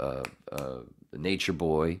Nature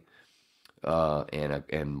Boy,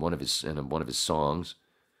 and one of his songs,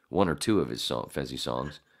 one or two of his Fezzy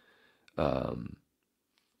songs.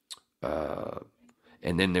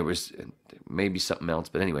 And then there was maybe something else,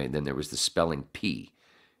 but anyway, then there was the Spelling P,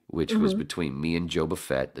 which was between me and Joe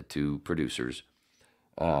Buffett, the 2 producers.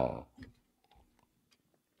 I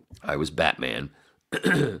was Batman.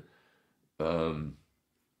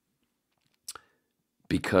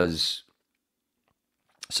 Because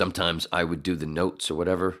sometimes I would do the notes or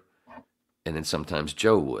whatever, and then sometimes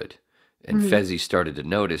Joe would. And Fezzy started to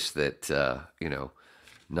notice that,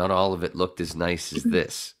 not all of it looked as nice as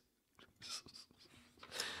this.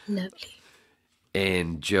 Lovely.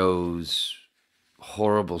 And Joe's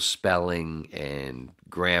horrible spelling and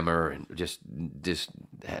grammar and just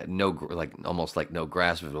had no, like almost like no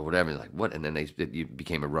grasp of it or whatever. Like what? And then it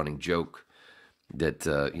became a running joke that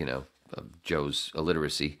of Joe's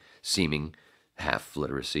illiteracy, seeming half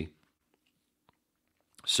literacy.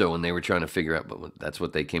 So when they were trying to figure out, but that's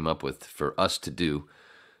what they came up with for us to do,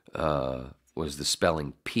 was the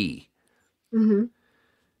spelling P. Mm-hmm.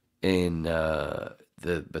 And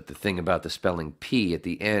but the thing about the spelling P at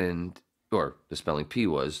the end, or the spelling P,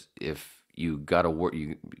 was if you got a word,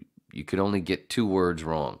 you could only get 2 words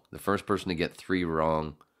wrong. The first person to get 3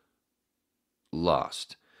 wrong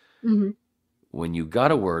lost. Mm-hmm. When you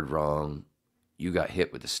got a word wrong, you got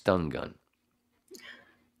hit with a stun gun.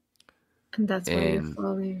 And that's why you're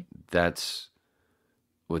falling. That's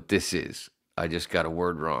what this is. I just got a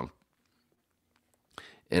word wrong.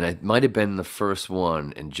 And it might have been the first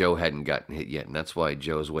one, and Joe hadn't gotten hit yet. And that's why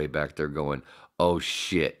Joe's way back there going, oh,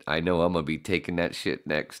 shit, I know I'm going to be taking that shit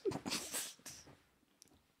next.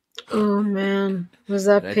 Oh, man. Was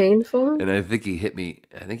that painful? And I think he hit me.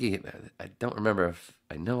 I don't remember if,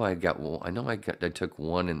 I know I got one. I took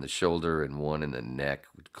one in the shoulder and one in the neck,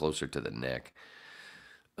 closer to the neck.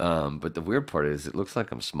 But the weird part is it looks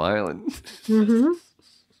like I'm smiling. Mm-hmm.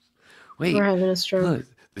 Wait. We're having a stroke. Look,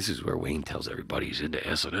 this is where Wayne tells everybody he's into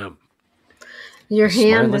S&M. Your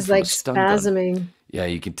hand is like spasming. Yeah,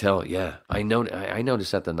 you can tell. Yeah, I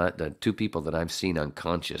noticed that the 2 people that I've seen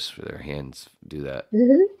unconscious for their hands do that.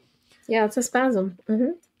 Mm-hmm. Yeah, it's a spasm.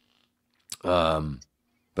 Mm-hmm.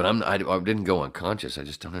 But I didn't go unconscious. I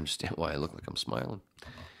just don't understand why I look like I'm smiling.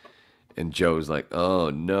 And Joe's like, "Oh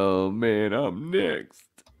no, man, I'm next."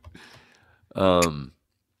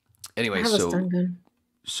 Anyway, I have a stun gun.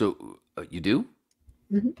 So you do?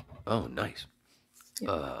 Mm-hmm. Oh, nice.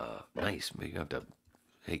 Yeah. Nice. Maybe you have to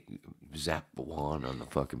zap Juan on the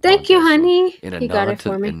fucking. Thank you, honey. He got it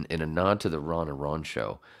for me. In a nod to the Ron and Ron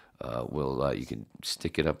show, you can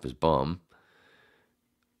stick it up his bum.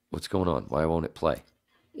 What's going on? Why won't it play?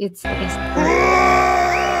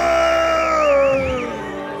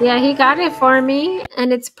 Yeah, he got it for me,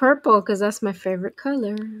 and it's purple because that's my favorite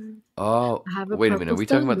color. Oh, wait a minute. Are we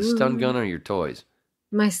talking about the stun gun or your toys?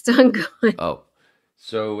 My stun gun. Oh,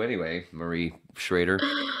 so anyway, Marie Schrader.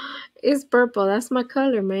 It's purple. That's my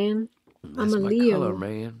color, man. I'm a Leo. Color,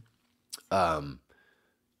 man.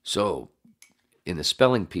 So in the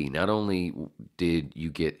spelling P, not only did you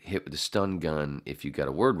get hit with a stun gun if you got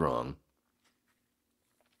a word wrong,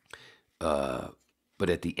 but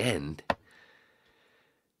at the end,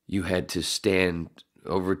 you had to stand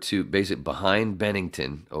over to basically behind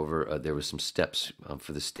Bennington. Over there was some steps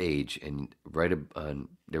for the stage, and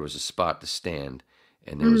there was a spot to stand,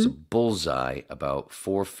 and there was a bullseye about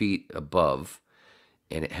 4 feet above,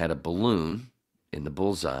 and it had a balloon in the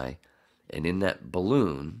bullseye, and in that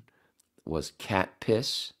balloon was cat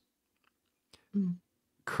piss,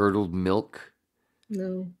 curdled milk,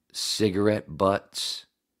 cigarette butts.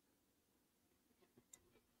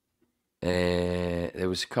 And there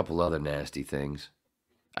was a couple other nasty things.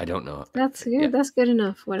 I don't know. That's good. Yeah. That's good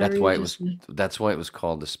enough. Whatever. That's why it was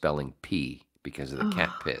called the spelling P, because of the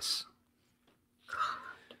cat piss.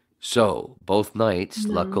 So both nights,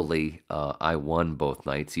 luckily, I won both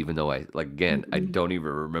nights. Even though I don't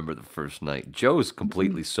even remember the first night. Joe's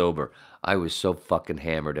completely sober. I was so fucking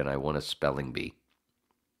hammered, and I won a spelling bee.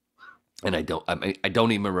 And I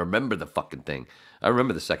don't even remember the fucking thing. I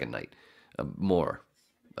remember the second night more.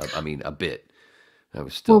 A bit. I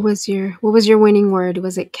was still. What was your winning word?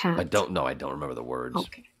 Was it cat? I don't know. I don't remember the words.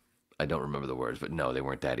 Okay. I don't remember the words, but no, they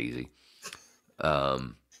weren't that easy. But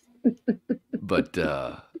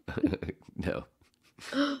no,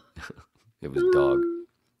 it was dog.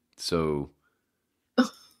 So,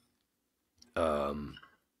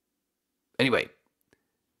 anyway,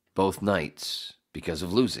 both nights because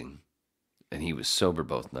of losing, and he was sober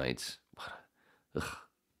both nights. Ugh.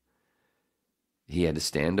 He had to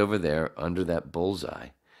stand over there under that bullseye,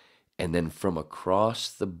 and then from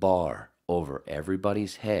across the bar over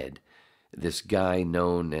everybody's head, this guy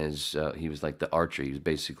known as, he was like the archer. He was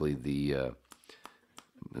basically the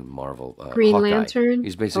Marvel Green Hawkeye. Lantern?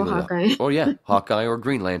 He's basically Hawkeye. Yeah, Hawkeye or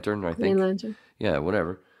Green Lantern, I think. Green Lantern. Yeah,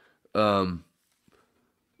 whatever. Of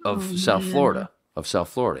South Florida.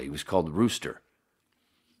 He was called Rooster.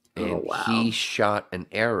 And he shot an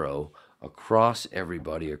arrow across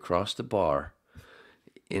everybody, across the bar,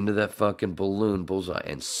 into that fucking balloon bullseye,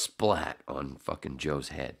 and splat on fucking Joe's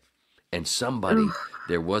head. And somebody,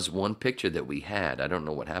 there was one picture that we had, I don't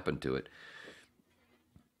know what happened to it,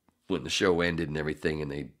 when the show ended and everything, and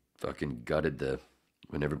they fucking gutted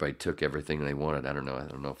when everybody took everything they wanted. I don't know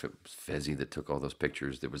if it was Fezzi that took all those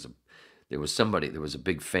pictures. There was a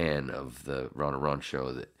big fan of the Ron and Ron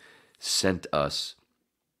show that sent us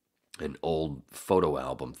an old photo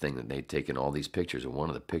album thing that they'd taken all these pictures, and one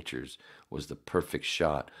of the pictures was the perfect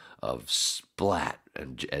shot of splat,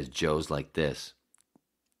 and as Joe's like this,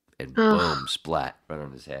 and boom, splat right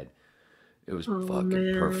on his head. It was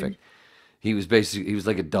fucking perfect. He was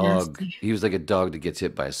like a dog. Nasty. He was like a dog that gets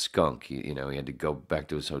hit by a skunk. He had to go back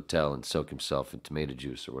to his hotel and soak himself in tomato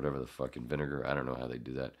juice or whatever the fucking vinegar. I don't know how they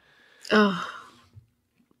do that.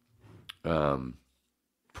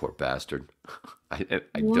 Poor bastard. I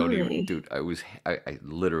don't even, dude. I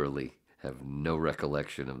literally have no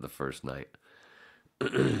recollection of the first night.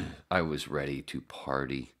 I was ready to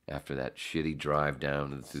party after that shitty drive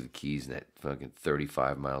down through the Keys and that fucking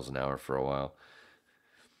 35 miles an hour for a while.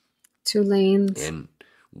 2 lanes. And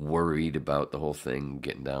worried about the whole thing,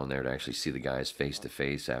 getting down there to actually see the guys face to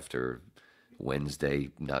face after Wednesday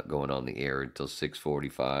not going on the air until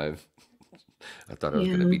 6:45. I thought I was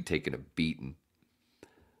going to be taking a beating.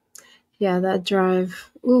 Yeah, that drive.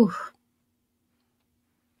 Ooh.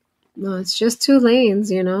 No, it's just 2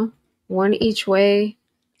 lanes, one each way.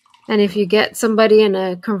 And if you get somebody in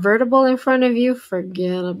a convertible in front of you,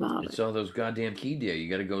 forget about it. It's all those goddamn key deer. You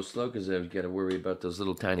got to go slow because you got to worry about those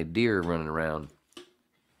little tiny deer running around.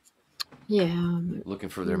 Yeah. Looking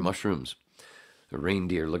for their mushrooms. The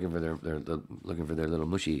reindeer looking for their little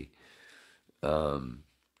mushy. So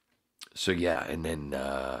yeah, and then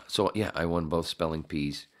I won both spelling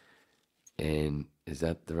bees. And is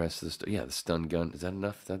that the rest of the story? Yeah, the stun gun. Is that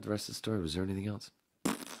enough? Is that the rest of the story? Was there anything else?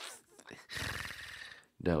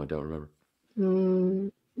 No, I don't remember.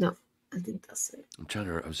 No, I think that's it.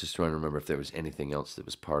 I was just trying to remember if there was anything else that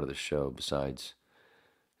was part of the show besides,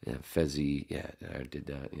 Fezzy. Yeah, I did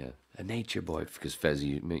that. Yeah, a nature boy, because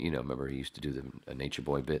Fezzy, remember he used to do a nature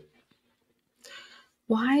boy bit.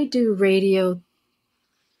 Why do radio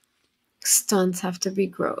stunts have to be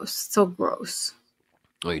gross? So gross.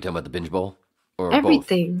 Oh, you talking about the binge bowl or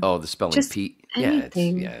everything? Both? Oh, the spelling Just Pete.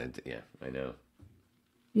 anything. Yeah, I know.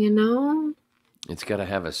 It's got to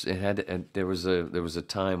have there was a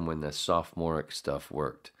time when the sophomoric stuff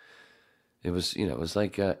worked. It was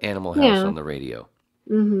like Animal House on the radio.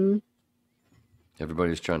 Mm-hmm. Everybody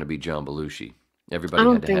was trying to be John Belushi.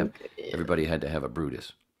 Everybody had to have a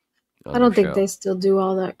Brutus. I don't think they still do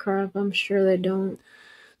all that crap. I'm sure they don't.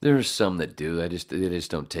 There's some that do. They just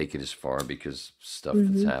don't take it as far because stuff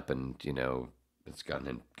that's happened, it's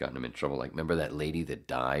gotten them in trouble. Like, remember that lady that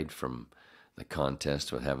died from the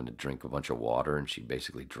contest with having to drink a bunch of water and she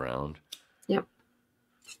basically drowned? Yep.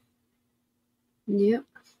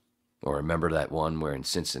 Or remember that one where in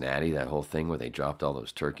Cincinnati, that whole thing where they dropped all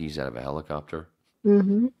those turkeys out of a helicopter?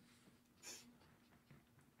 Mm-hmm.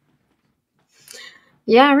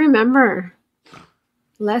 Yeah, I remember.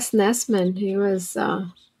 Les Nessman, he was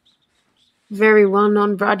very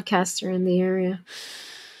well-known broadcaster in the area.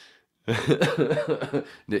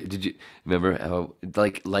 Did you remember how,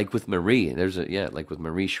 like with Marie? Like with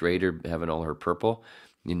Marie Schrader having all her purple.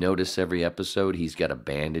 You notice every episode he's got a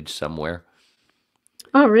bandage somewhere.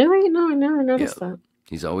 Oh, really? No, I never noticed that.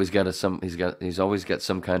 He's always got some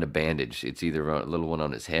kind of bandage. It's either a little one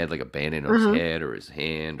on his head, like a band-aid on his head or his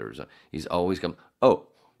hand, or he's always got. Oh,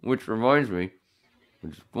 which reminds me,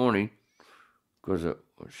 which is funny, because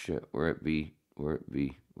where it be. Where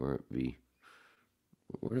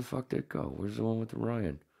the fuck did it go? Where's the one with the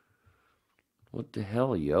Ryan? What the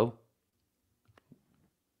hell, yo?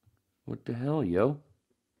 What the hell, yo?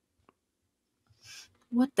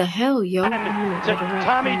 Tommy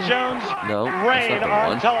Jones reign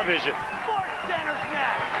on television.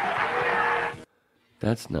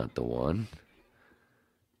 That's not the one.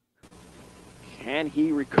 Can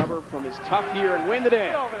he recover from his tough year and win the day?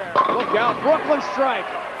 Look out, Brooklyn strike.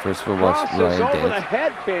 First we'll watch Ryan over dance. the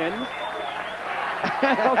head pin.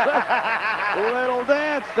 Little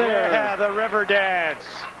dance there. Yeah, the river dance.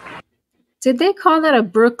 Did they call that a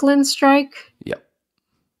Brooklyn strike? Yep.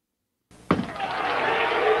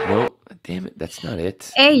 No, damn it, that's not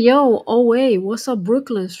it. Hey, yo, wait, what's a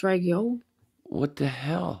Brooklyn strike, yo? What the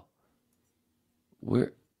hell?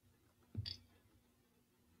 Where?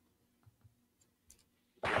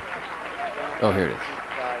 Oh, here it is.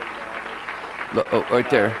 Look, oh, right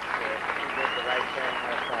there.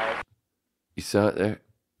 You saw it there?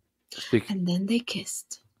 And then they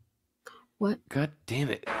kissed. What? God damn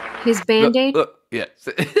it. His Band-Aid? Look, yeah.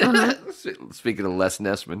 Speaking of Les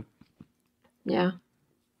Nessman. Yeah.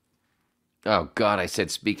 Oh, God, I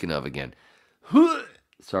said speaking of again.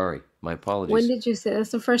 Sorry, my apologies. When did you say?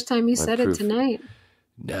 That's the first time you said it tonight.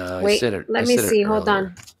 No, wait, I said it. Let me see. Hold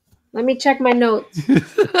on. Let me check my notes.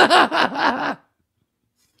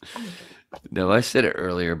 No, I said it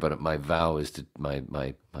earlier, but my vow is to my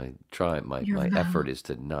Your vow. effort is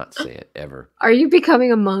to not say it ever. Are you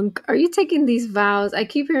becoming a monk? Are you taking these vows? I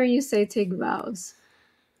keep hearing you say take vows.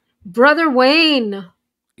 Brother Wayne.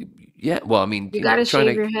 Yeah, well, I mean, You gotta trying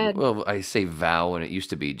shave to. your head. Well, I say vow, and it used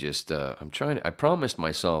to be just. I promised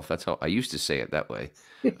myself. That's how I used to say it that way.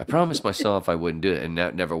 I promised myself I wouldn't do it, and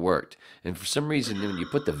that never worked. And for some reason, when you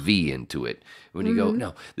put the V into it, when you go,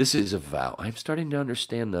 no, this is a vow. I'm starting to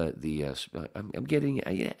understand I'm getting.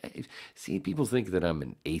 See, people think that I'm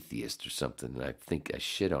an atheist or something, and I think I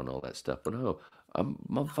shit on all that stuff. But no, I'm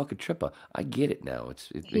a motherfucking tripper. I get it now. It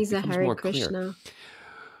He's a becomes Hare more Krishna. clear.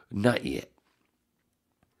 Not yet.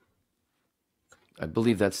 I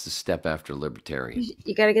believe that's the step after libertarian.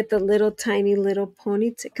 You gotta get the little tiny little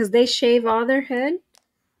ponytail because they shave all their head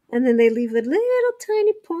and then they leave the little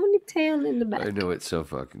tiny ponytail in the back. I know, it's so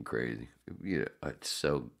fucking crazy. Yeah, it's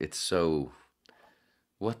so.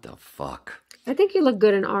 What the fuck? I think you look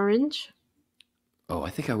good in orange. Oh,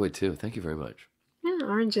 I think I would too. Thank you very much. Yeah,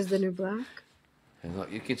 orange is the new black. And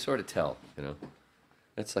look, you can sort of tell,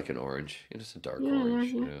 that's like an orange. It's a dark Yeah,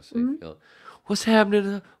 orange. yeah. So you feel, what's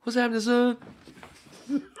happening? What's happening, son?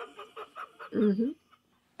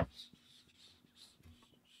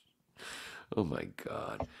 Oh my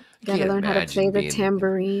God! Gotta learn how to play the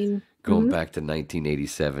tambourine. Going back to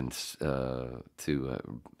 1987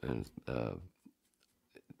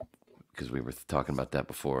 because we were talking about that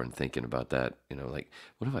before and thinking about that, like,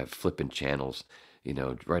 what if I flipping channels,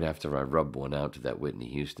 right after I rubbed one out to that Whitney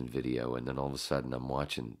Houston video, and then all of a sudden I'm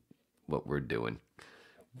watching what we're doing.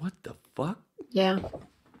 What the fuck? Yeah.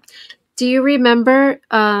 Do you remember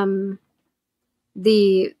when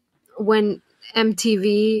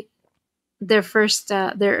MTV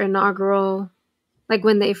their inaugural, like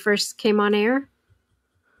when they first came on air?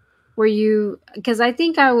 Were you? Because I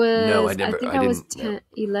think I was. No, I never. I was 10,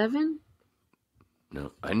 11.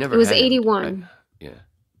 No, I never. It was had 81. Yeah.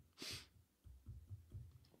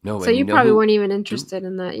 No, So you probably weren't even interested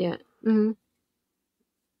in that yet.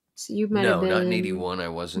 So you might have been. No, not in 81. I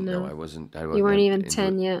wasn't. No, I wasn't. You weren't even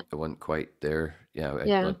 10 yet. I wasn't quite there. Yeah,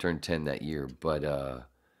 I turned 10 that year. But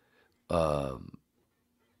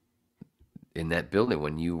in that building,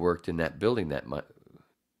 when you worked in that building,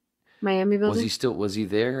 Miami building. Was he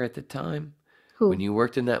there at the time? Who? When you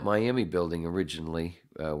worked in that Miami building originally,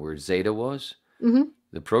 where Zeta was?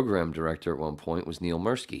 The program director at one point was Neal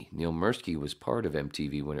Mirsky. Neal Mirsky was part of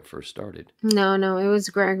MTV when it first started. No, it was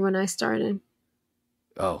Greg when I started.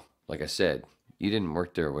 Oh, like I said, you didn't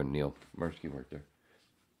work there when Neal Mirsky worked there.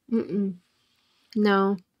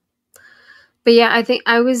 No. But yeah, I think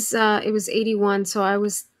I was, it was 81, so I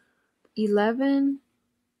was 11.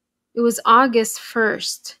 It was August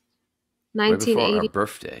 1st, 1980. Right before our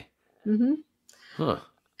birthday. Huh.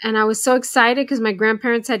 And I was so excited because my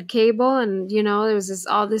grandparents had cable, and there was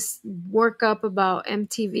all this workup about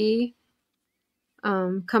MTV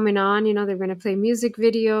coming on. They were going to play music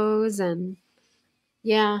videos, and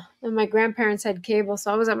my grandparents had cable,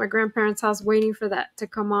 so I was at my grandparents' house waiting for that to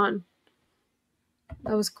come on.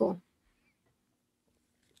 That was cool.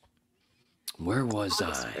 Where was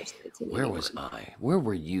I? Where was I? Where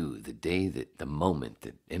were you the moment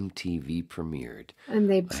that MTV premiered? And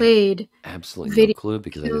they played absolutely no clue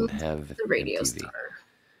because I didn't have the radio MTV. star.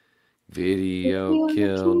 Video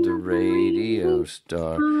killed the radio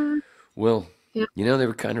star. Well, they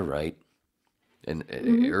were kind of right, and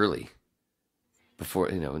early. Before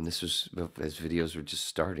and this was as videos were just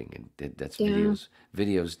starting, and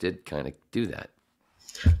videos did kind of do that.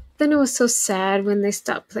 Then it was so sad when they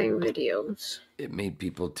stopped playing videos. It made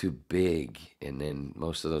people too big, and then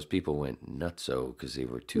most of those people went nutso because they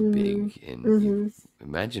were too big. And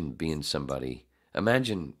imagine being somebody.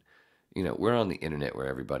 Imagine, we're on the internet where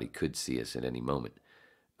everybody could see us at any moment.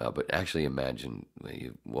 But actually, imagine when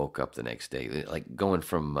you woke up the next day, like going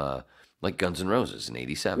from like Guns N' Roses in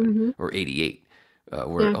 '87 or '88.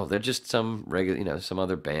 Where they're just some regular, some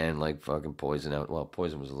other band like fucking Poison out. Well,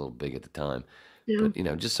 Poison was a little big at the time. Yeah.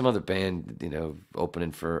 But, just some other band,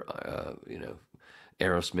 opening for,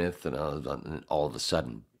 Aerosmith, and all of a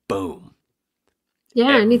sudden, boom.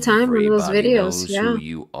 Yeah, anytime in those videos. Knows who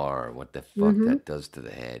you are, what the fuck that does to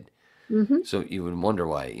the head. So you would wonder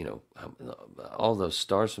why, all those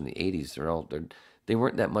stars from the 80s, they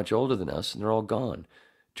weren't that much older than us, and they're all gone.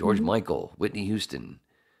 George Michael, Whitney Houston.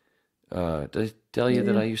 Did I tell you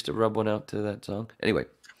that I used to rub one out to that song? Anyway.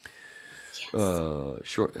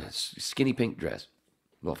 Short, skinny pink dress.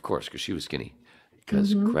 Well, of course, because she was skinny.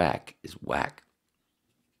 Because crack is whack.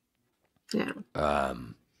 Yeah.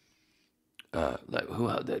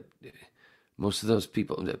 Most of those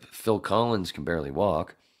people. Phil Collins can barely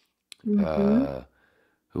walk.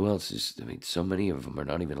 Who else is? I mean, so many of them are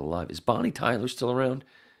not even alive. Is Bonnie Tyler still around?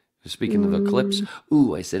 Speaking of the clips,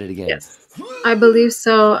 ooh, I said it again. Yes, I believe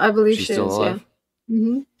so. I believe She's she still is. alive? Yeah.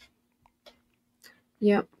 Mm-hmm.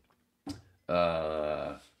 Yep.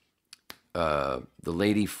 The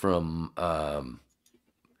lady from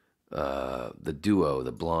the duo,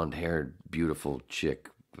 the blonde-haired, beautiful chick,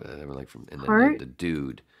 they were like from, and then the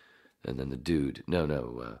dude, and then the dude. No,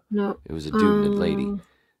 it was a dude and a lady.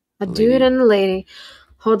 A dude and a lady.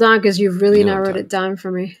 Hold on, because you've really narrowed it down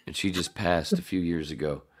for me. And she just passed a few years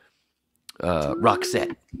ago.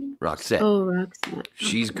 Roxette. Oh, Roxette.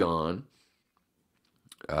 She's gone.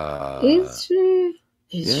 Is she?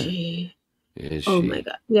 Is she? Is oh she? My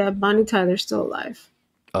God! Yeah, Bonnie Tyler's still alive.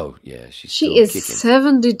 Oh yeah, she is kicking.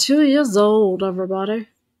 72 years old. Everybody.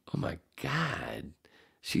 Oh my God,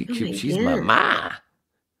 she's God. my ma.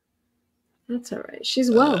 That's all right.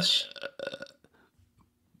 She's Welsh.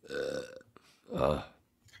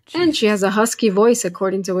 And she has a husky voice,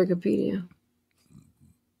 according to Wikipedia.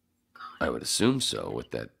 I would assume so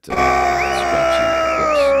with that scratchy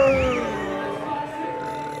lips.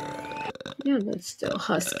 Yeah, but still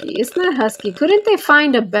husky. It's not husky. Couldn't they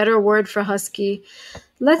find a better word for husky?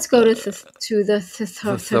 Let's go to the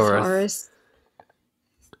thesaurus.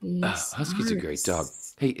 Yes, Husky's a great dog.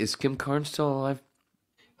 Hey, is Kim Carnes still alive?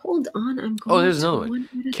 Hold on, I'm going. Oh, there's another one.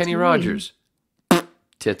 Kenny Rogers.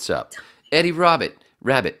 Tits up. Eddie Rabbit.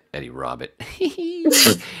 Eddie Rabbit.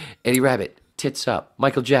 Eddie Rabbit. Tits up.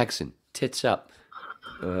 Michael Jackson. Tits up.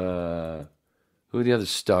 Who are the other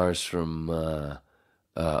stars from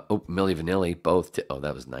Milli Vanilli? Both.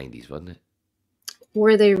 That was 90s, wasn't it?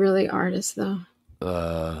 Were they really artists, though?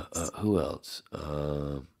 Who else?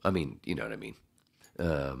 I mean, you know what I mean.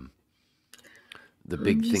 The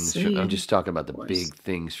big things. I'm just talking about the big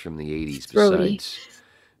things from the 80s.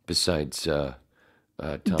 Besides Tom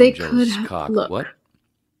Jones' cock. Look, what?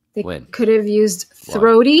 They when? Could have used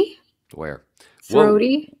throaty. Where?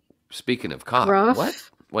 Throaty. Whoa. Speaking of cock. Rough. What?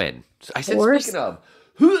 When? I said Horse. speaking of.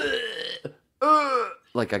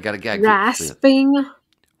 Like I got a gag. Rasping.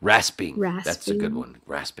 Rasping. That's a good one.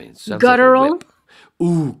 Rasping. Sounds guttural. Like a whip.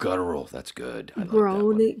 Ooh, guttural. That's good. I like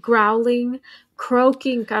that growling.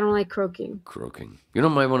 Croaking. I don't like croaking. Croaking. You know,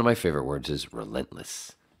 one of my favorite words is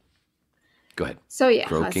relentless. Go ahead. So yeah,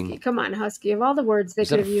 croaking. Husky. Come on, Husky. Of all the words they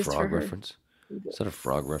could have used for her. Reference? Is that a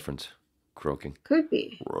frog reference? Croaking. Could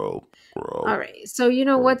be. Row. All right. So you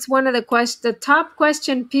know what's one of the top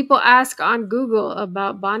question people ask on Google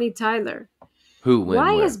about Bonnie Tyler? Who? When?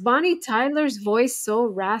 Why where? is Bonnie Tyler's voice so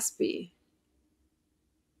raspy?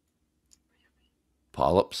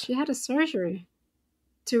 Polyps. She had a surgery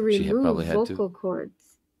to remove vocal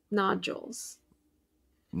cords nodules.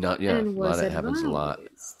 A lot that happens a lot.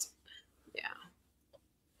 Yeah.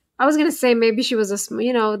 I was gonna say maybe she was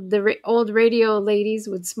the old radio ladies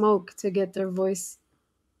would smoke to get their voice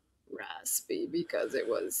raspy because it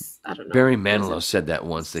was, I don't know. Barry Manilow said that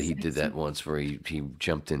once, that he did that once where he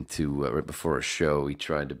jumped into right before a show. He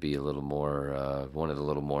tried to be a little more, wanted a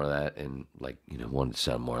little more of that, and wanted to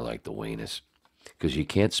sound more like the Wayness, because you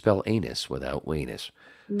can't spell anus without Wayness,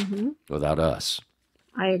 without us.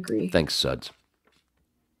 I agree. Thanks, Suds.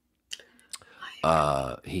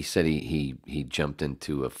 He said he jumped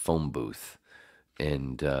into a phone booth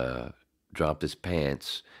and dropped his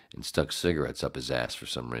pants and stuck cigarettes up his ass for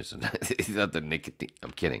some reason. He thought the nicotine.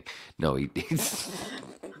 I'm kidding. No, he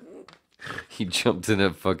jumped in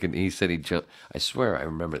a fucking. He said he jumped. I swear I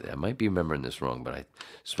remember that. I might be remembering this wrong, but I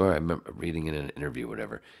swear I remember reading it in an interview or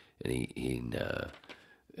whatever. And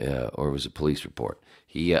or it was a police report.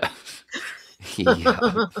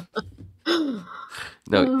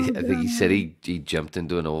 No, I think he said he jumped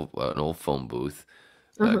into an old phone booth,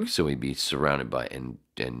 so he'd be surrounded by and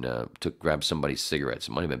grabbed somebody's cigarettes.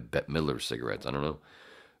 It might have been Bette Midler's cigarettes. I don't know,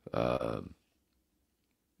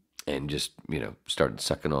 and just started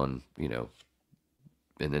sucking on and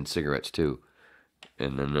then cigarettes too,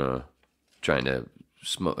 and then trying to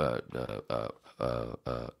smoke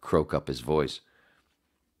croak up his voice.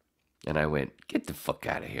 And I went, get the fuck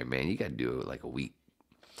out of here, man! You got to do it like a week.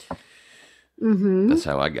 That's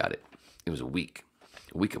how I got it. It was a week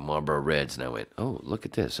of Marlboro Reds, and I went, oh, look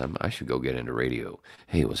at this. I should go get into radio.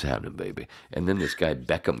 Hey, what's happening, baby? And then this guy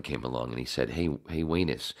Beckham came along, and he said, hey,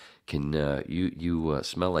 Wayness, can you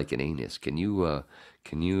smell like an anus? Can you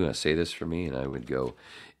say this for me? And I would go,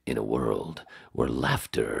 in a world where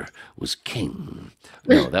laughter was king.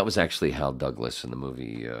 No, that was actually Hal Douglas in the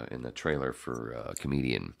movie, in the trailer for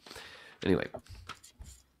Comedian. Anyway.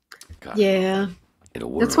 God, yeah. In a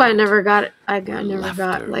world, that's why I never got it. I never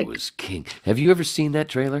got like. Was king. Have you ever seen that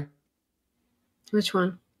trailer? Which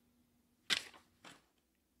one?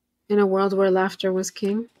 In a world where laughter was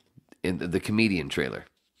king. In the comedian trailer.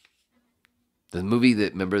 The movie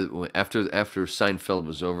that, remember, after Seinfeld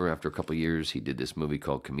was over, after a couple of years, he did this movie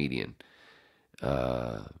called Comedian.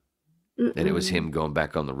 And it was him going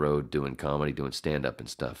back on the road doing comedy, doing stand-up and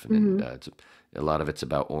stuff. And a lot of it's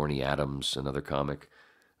about Orny Adams, another comic,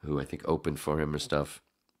 who I think opened for him and stuff.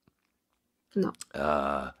 No.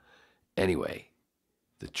 Anyway,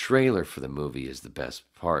 the trailer for the movie is the best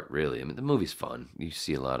part, really. I mean, the movie's fun. You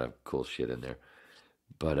see a lot of cool shit in there.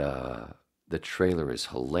 But the trailer is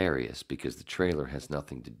hilarious because the trailer has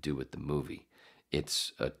nothing to do with the movie.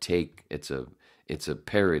 It's a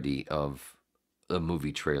parody of a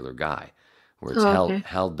movie trailer guy, where it's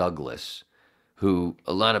Hal Douglas, who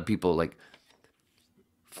a lot of people like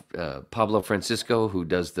Pablo Francisco, who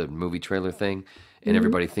does the movie trailer thing, and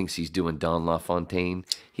everybody thinks he's doing Don LaFontaine.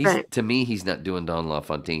 To me, he's not doing Don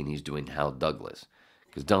LaFontaine. He's doing Hal Douglas,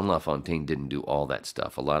 because Don LaFontaine didn't do all that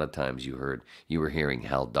stuff. A lot of times you were hearing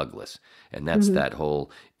Hal Douglas, and that's that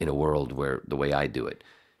whole in a world where the way I do it.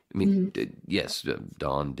 I mean, yes,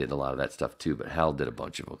 Don did a lot of that stuff too, but Hal did a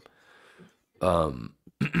bunch of them.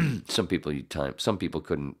 Some people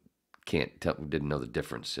didn't know the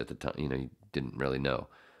difference at the time. You didn't really know,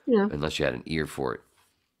 unless you had an ear for it.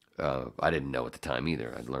 I didn't know at the time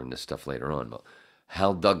either. I'd learned this stuff later on. But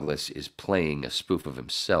Hal Douglas is playing a spoof of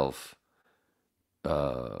himself,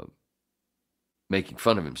 making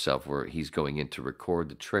fun of himself, where he's going in to record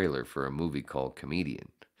the trailer for a movie called Comedian.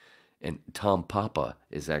 And Tom Papa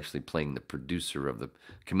is actually playing the producer of the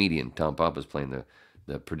comedian. Tom Papa is playing the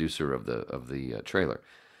producer of the trailer,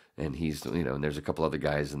 and he's and there's a couple other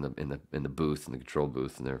guys in the booth, in the control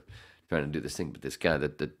booth, and they're trying to do this thing. But this guy,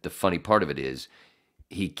 the funny part of it is,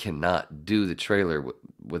 he cannot do the trailer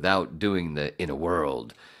without doing the in a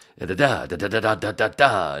world, da da da da da da da da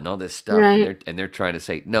da, and all this stuff. Right. And they're trying to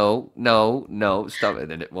say no, stop.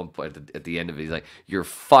 And then at one point at the end of it, he's like, "You're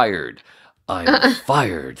fired. I'm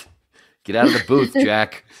fired. Get out of the booth,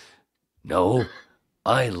 Jack." No,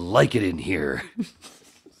 I like it in here.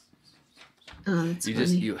 Oh, that's funny.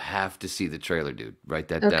 You have to see the trailer, dude. Write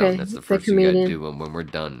that down. That's the first thing you got to do when we're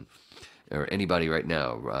done. Or anybody right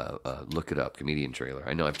now, look it up. Comedian trailer.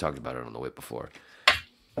 I know I've talked about it on the way before,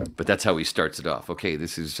 but that's how he starts it off. Okay,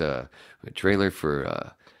 this is a trailer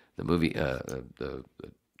for the movie, the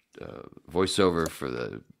voiceover for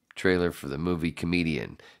the trailer for the movie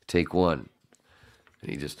Comedian. Take one.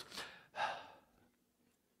 And he just,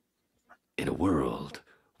 in a world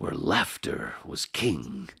where laughter was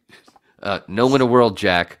king. No, in a world,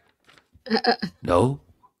 Jack. No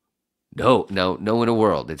in a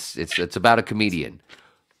world. It's about a comedian.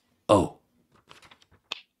 Oh.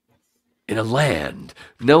 In a land.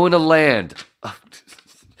 No, in a land.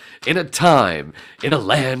 In a time. In a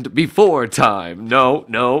land before time. No.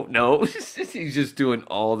 He's just doing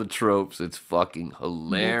all the tropes. It's fucking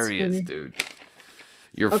hilarious, dude.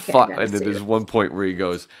 You're and then there's one point where he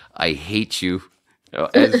goes, "I hate you,"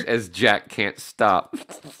 as Jack can't stop.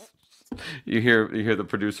 You hear the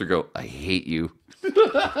producer go, "I hate you."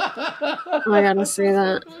 Oh, I gotta say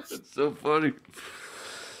that. It's so funny.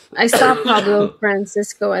 I saw Pablo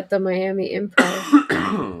Francisco at the Miami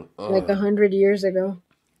Improv like 100 years ago.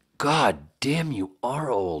 God damn, you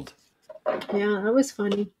are old. Yeah, that was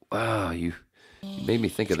funny. Wow, you made me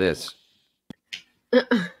think of this.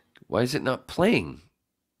 Why is it not playing?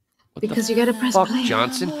 Because you gotta press play.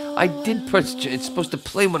 Johnson. I did press. It's supposed to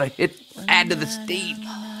play when I hit add to the stage.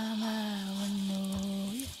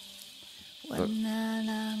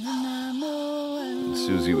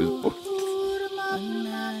 Susie was born.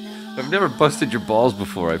 I've never busted your balls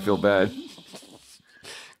before. I feel bad.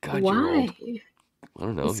 God, why? You're old. I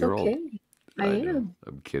don't know. It's you're okay. old. I am.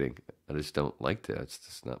 I'm kidding. I just don't like that. It's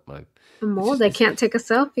just not my. I'm old. I can't take a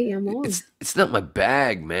selfie. I'm old. It's not my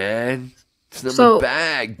bag, man. It's not my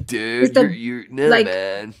bag, dude. You're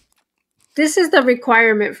man. This is the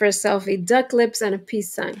requirement for a selfie: duck lips and a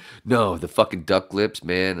peace sign. No, the fucking duck lips,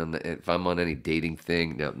 man. If I'm on any dating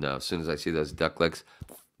thing, no. As soon as I see those duck licks,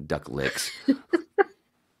 those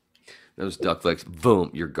duck licks,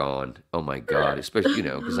 boom, you're gone. Oh my god! Especially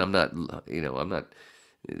because I'm not.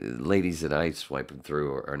 Ladies that I swiping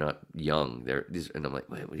through are not young. And I'm like,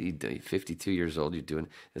 what are you doing? 52 years old. You're doing?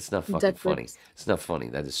 It's not fucking funny. It's not funny.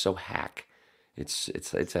 That is so hack. It's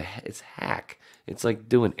hack. It's like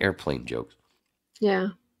doing airplane jokes. Yeah.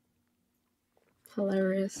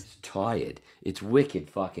 Hilarious. It's tired. It's wicked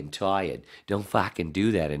fucking tired. Don't fucking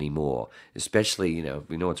do that anymore. Especially,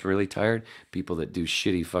 what's really tired? People that do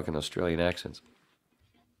shitty fucking Australian accents.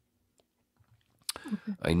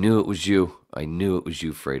 Okay. I knew it was you.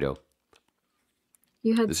 Fredo.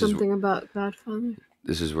 You had something about Godfather?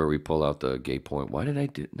 This is where we pull out the gay point. Why did I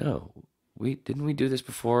do? No, didn't we do this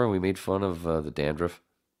before and we made fun of the dandruff.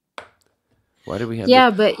 Why did we have? Yeah,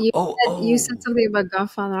 this? but you said something about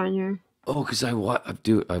Godfather on your. Oh, because I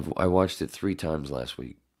watched it 3 times last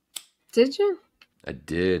week. Did you? I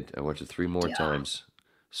did. I watched it 3 more times.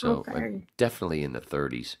 So I'm definitely in the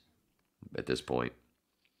 30s at this point.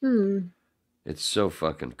 It's so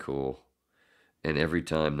fucking cool. And every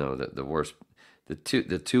time, though,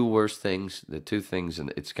 the two worst things,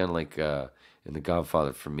 and it's kind of like in The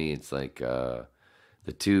Godfather, for me, it's like the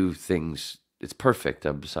 2 things, it's perfect,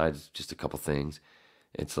 besides just a couple things.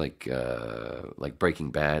 It's like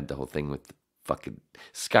Breaking Bad, the whole thing with fucking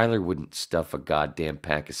Skyler wouldn't stuff a goddamn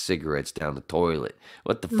pack of cigarettes down the toilet.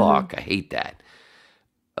 What the fuck? I hate that.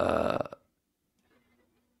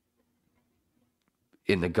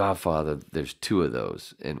 In The Godfather, there's 2 of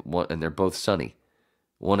those, and they're both Sonny.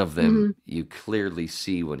 One of them you clearly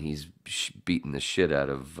see when he's beating the shit out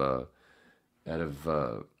of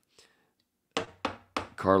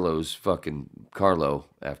Carlo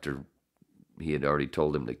after he had already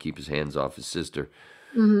told him to keep his hands off his sister,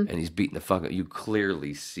 and he's beating the fuck. You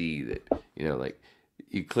clearly see that, you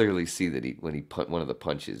clearly see that one of the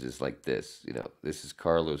punches is like this. This is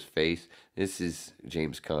Carlo's face. This is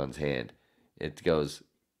James Caan's hand. You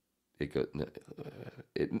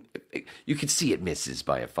can see it misses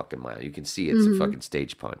by a fucking mile. You can see it's a fucking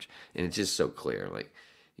stage punch, and it's just so clear.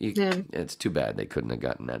 It's too bad they couldn't have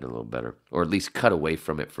gotten that a little better, or at least cut away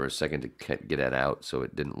from it for a second to get that out, so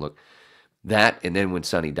it didn't look that. And then when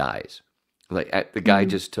Sonny dies, the guy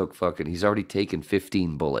just took he's already taken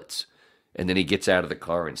 15 bullets, and then he gets out of the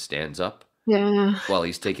car and stands up. Yeah. While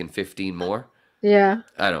he's taking 15 more. Yeah.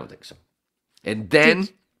 I don't think so. And then.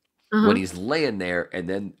 When he's laying there, and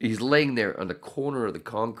then he's laying there on the corner of the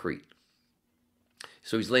concrete.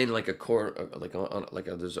 So he's laying like a corner,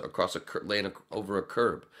 there's across laying over a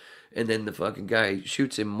curb, and then the fucking guy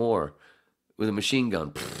shoots him more with a machine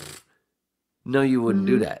gun. No, you wouldn't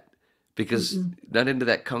do that, because not into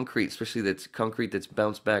that concrete, especially that's concrete that's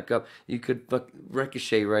bounced back up. You could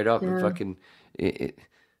ricochet right up and fucking.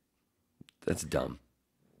 That's dumb.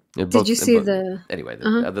 Did you see the? Anyway,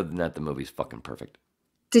 other than that, the movie's fucking perfect.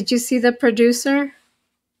 Did you see the producer?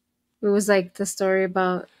 It was like the story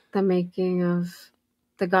about the making of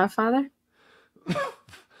The Godfather.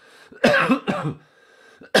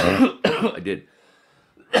 I did.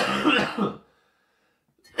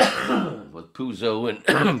 With Puzo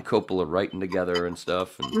and Coppola writing together and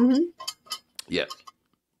stuff. And yeah.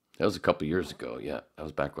 That was a couple years ago. Yeah. That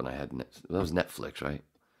was back when I had that was Netflix, right?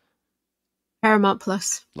 Paramount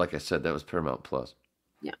Plus. Like I said, that was Paramount Plus.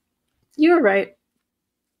 Yeah. You were right.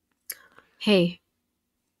 Hey,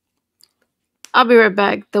 I'll be right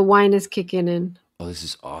back. The wine is kicking in. Oh, this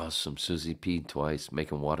is awesome. Susie peed twice,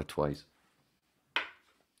 making water twice.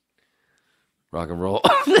 Rock and roll.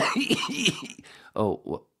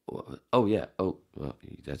 Oh yeah. Oh, well,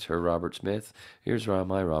 that's her Robert Smith. Here's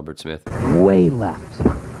my Robert Smith. Way left.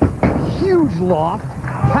 Huge loft.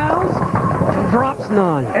 Pounds and drops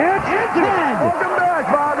none. It's 10. Welcome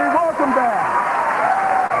back, Bobby. Welcome back.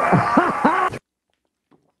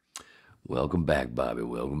 Welcome back, Bobby.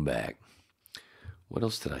 Welcome back. What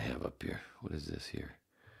else did I have up here? What is this here?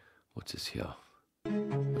 What's this here?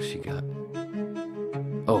 What's she got?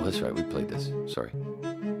 Oh, that's right. We played this. Sorry.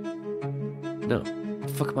 No. What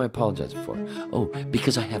the fuck am I apologizing for? Oh,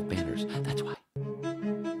 because I have banners. That's why.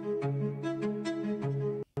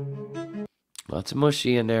 Lots of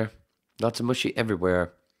mushy in there. Lots of mushy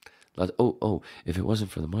everywhere. If it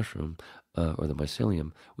wasn't for the mushroom or the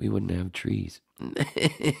mycelium, we wouldn't have trees.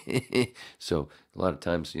 So a lot of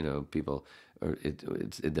times, people,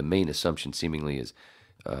 it's the main assumption seemingly is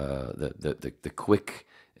the quick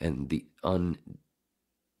and the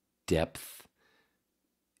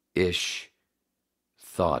undepth-ish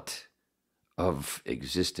thought of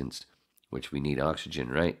existence, which we need oxygen,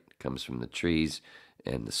 right? It comes from the trees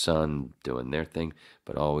and the sun doing their thing,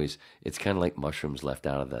 but always it's kind of like mushrooms left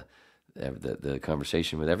out of the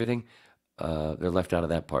conversation with everything. They're left out of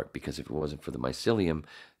that part, because if it wasn't for the mycelium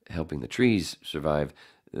helping the trees survive,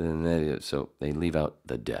 then so they leave out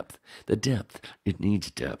the depth. The depth, it needs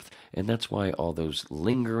depth, and that's why all those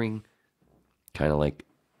lingering, kind of like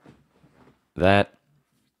that,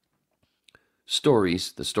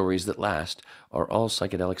 stories, the stories that last, are all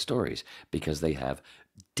psychedelic stories, because they have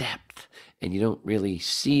depth, and you don't really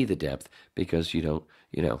see the depth because you don't,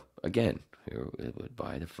 again,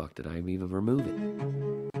 why the fuck did I even remove it?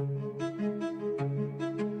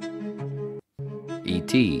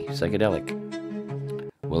 E.T., psychedelic.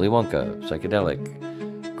 Willy Wonka, psychedelic.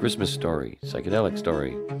 Christmas Story, psychedelic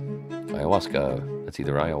story. Ayahuasca, that's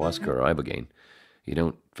either ayahuasca or ibogaine. You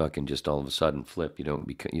don't fucking just all of a sudden flip. You don't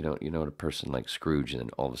a person like Scrooge and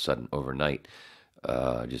then all of a sudden overnight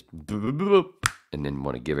just boop, boop, boop, and then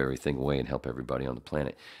want to give everything away and help everybody on the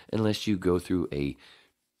planet, unless you go through a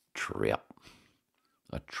trip.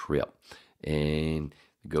 And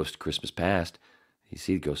the Ghost of Christmas Past, you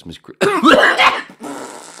see the Ghost of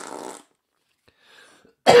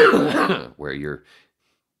where you're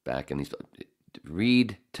back in these.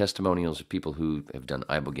 Read testimonials of people who have done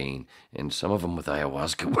ibogaine, and some of them with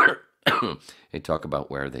ayahuasca, where they talk about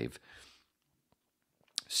where they've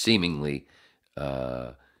seemingly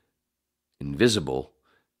invisible,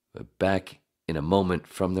 back in a moment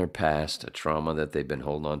from their past, a trauma that they've been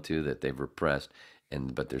holding on to, that they've repressed,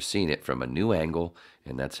 but they're seeing it from a new angle,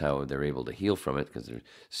 and that's how they're able to heal from it, because they're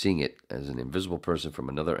seeing it as an invisible person from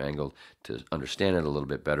another angle to understand it a little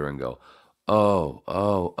bit better and go,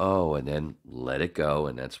 oh, and then let it go.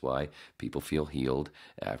 And that's why people feel healed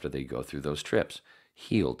after they go through those trips.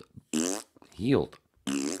 Healed.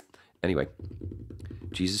 Anyway,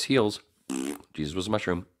 Jesus heals. Jesus was a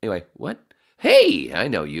mushroom. Anyway, what? Hey, I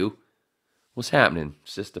know you. What's happening,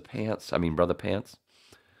 Brother Pants?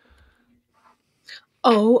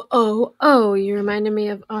 Oh, you reminded me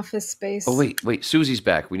of Office Space. Oh, wait, Susie's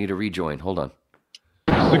back. We need to rejoin. Hold on.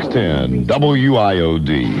 610 WIOD,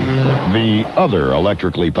 the other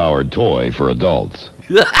electrically powered toy for adults.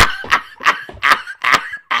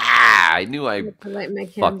 I knew I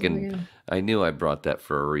brought that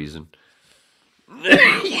for a reason.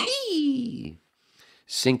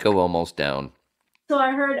 Cinco almost down. So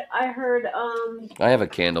I heard I have a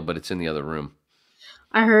candle, but it's in the other room.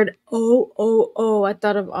 I heard I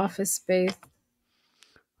thought of Office Space.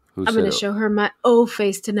 I'm going to show her my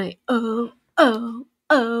face tonight. Oh.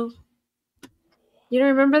 You don't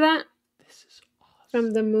remember that? This is awesome.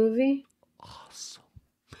 From the movie? Awesome.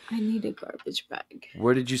 I need a garbage bag.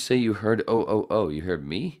 Where did you say you heard oh? You heard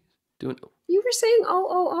me doing? You were saying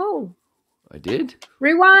oh. I did?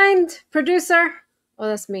 Rewind, producer. Oh,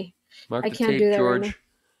 that's me. Mark I the can't tape, do that George. right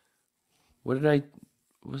What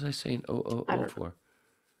was I saying oh for?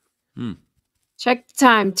 Check the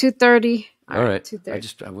time, 2:30. All right.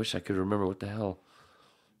 2:30. I wish I could remember what the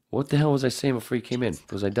hell was I saying before you came in?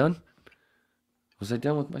 Was I done? Was I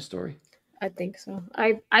done with my story? I think so.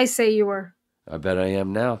 I say you were. I bet I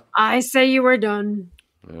am now. I say you were done.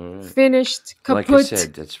 All right. Finished. Kaput. Like I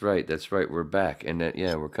said, that's right. We're back. And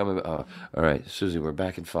we're coming. All right, Susie, we're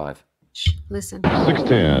back in 5. Shh, listen.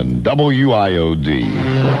 610 WIOD,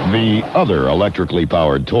 the other electrically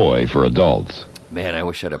powered toy for adults. Man, I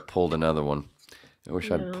wish I'd have pulled another one. I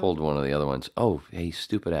wish I'd pulled one of the other ones. Oh, hey,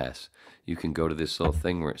 stupid ass. You can go to this little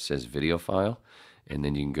thing where it says video file, and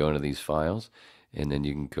then you can go into these files, and then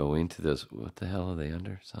you can go into those. What the hell are they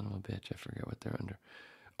under? Son of a bitch, I forget what they're under.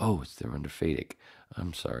 Oh, they're under Fadic.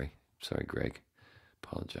 I'm sorry. Sorry, Greg.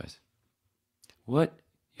 Apologize. What?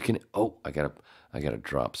 You can. Oh, I gotta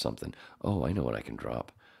drop something. Oh, I know what I can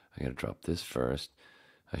drop. I gotta drop this first.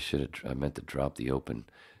 I meant to drop the open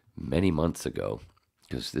many months ago,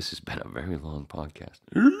 because this has been a very long podcast.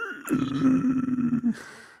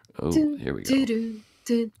 Oh, here we go.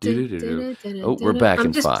 Oh, we're back in 5.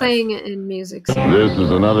 I'm just playing it in music. So. This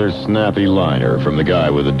is another snappy liner from the guy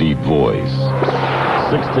with a deep voice.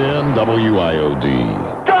 610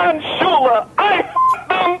 WIOD. Don Shula,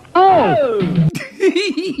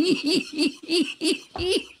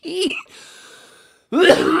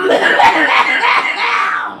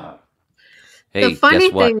 Hey, the funny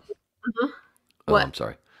guess what? thing. Oh, what? I'm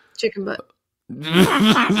sorry. Chicken butt.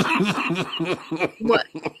 What?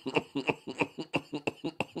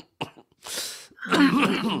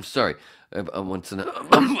 Sorry.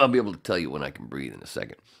 I'll be able to tell you when I can breathe in a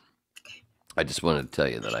second. I just wanted to tell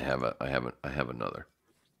you that I have another.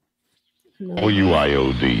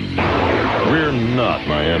 WIOD. We're not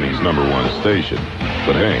Miami's #1 station,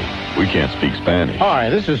 but hey, we can't speak Spanish. Hi,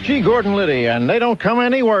 this is G. Gordon Liddy, and they don't come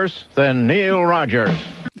any worse than Neal Rogers.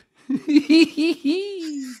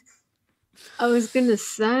 I was gonna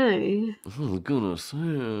say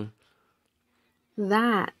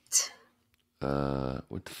that.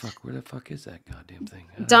 What the fuck? Where the fuck is that goddamn thing?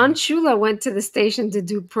 Don Shula went to the station to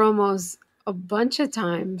do promos a bunch of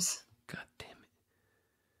times. God damn it!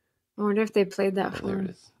 I wonder if they played that for there him.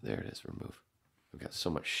 it is. There it is. Remove. I've got so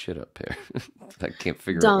much shit up here. I can't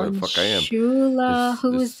figure out where the fuck I am. Shula.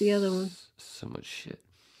 Who was the other one? So much shit.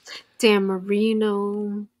 Dan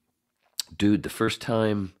Marino. Dude, the first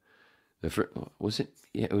time. Was it?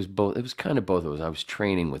 Yeah, it was both. It was kind of both of us. I was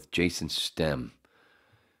training with Jason Stem.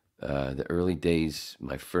 The early days,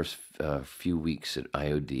 my first few weeks at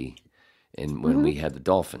IOD, and when we had the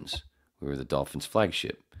Dolphins, we were the Dolphins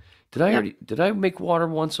flagship. Did I already? Did I make water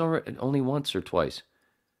once already? Only once or twice?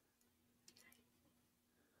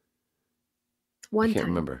 One I can't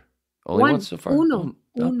time. remember. Only once so far. Uno.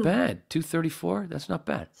 Not bad. 234. That's not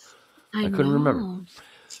bad. I couldn't remember.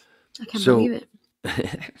 I can't believe it.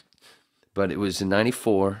 But it was in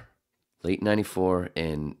 '94, late '94,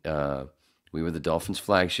 and we were the Dolphins'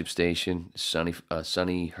 flagship station.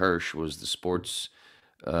 Sonny Hirsch was the sports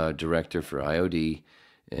director for IOD,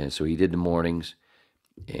 and so he did the mornings.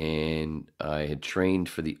 And I had trained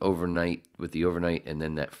for the overnight and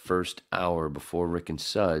then that first hour before Rick and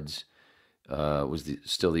Suds was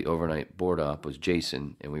still the overnight board op was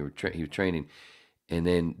Jason, and he was training, and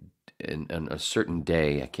then on a certain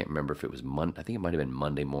day, I can't remember if it was I think it might have been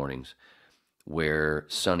Monday mornings, where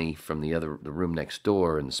Sonny from the room next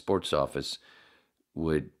door in the sports office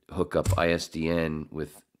would hook up ISDN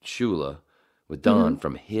with Shula, with Don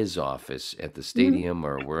from his office at the stadium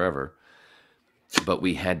or wherever. But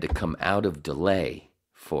we had to come out of delay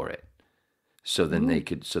for it, so then they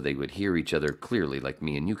would hear each other clearly, like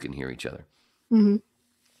me and you can hear each other.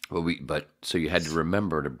 So you had to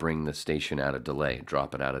remember to bring the station out of delay,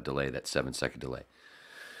 drop it out of delay, that 7-second delay.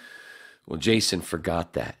 Well, Jason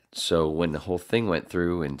forgot that, so when the whole thing went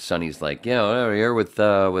through, and Sonny's like, "Yeah, we're here with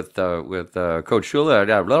Coach Shula,"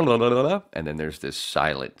 blah, blah, blah, blah, blah, and then there's this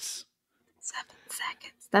silence. 7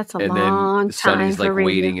 seconds. That's a And long then time Sonny's for like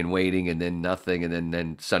radio. waiting, and then nothing. And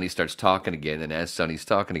then Sonny starts talking again. And as Sonny's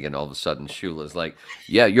talking again, all of a sudden Shula's like,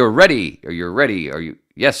 "Yeah, you're ready. Or you're ready. Are you?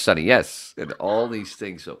 Yes, Sonny, yes." And all these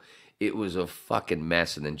things. So it was a fucking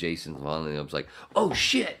mess. And then Jason finally was like, "Oh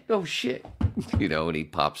shit. You know, and he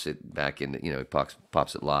pops it back in, he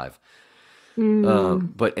pops it live.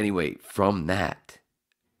 But anyway, from that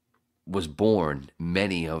was born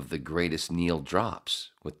many of the greatest Neal drops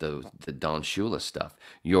with the Don Shula stuff.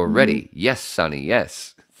 "You're ready." "Yes, Sonny,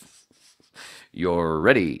 yes." "You're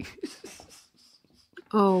ready."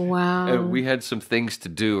 Oh wow. And we had some things to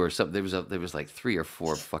do or something. There was like 3 or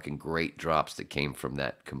 4 fucking great drops that came from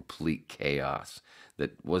that complete chaos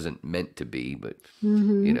that wasn't meant to be, but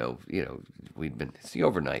it's the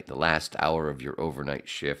overnight, the last hour of your overnight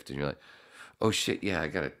shift, and you're like, "Oh shit, yeah, I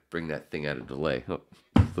gotta bring that thing out of delay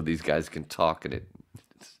so these guys can talk." And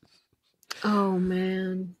Oh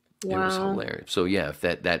man. Wow. It was hilarious. So yeah,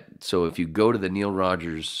 so if you go to the Neal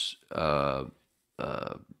Rogers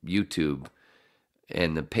YouTube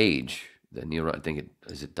and the page, the Neal, I think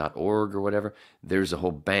is it .org or whatever, there's a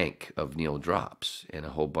whole bank of Neal drops, and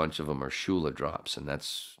a whole bunch of them are Shula drops, and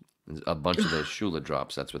that's a bunch of those Shula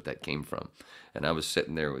drops. That's what that came from. And I was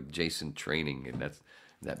sitting there with Jason training, and that's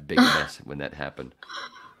that big mess when that happened.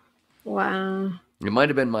 Wow. It might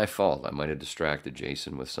have been my fault. I might have distracted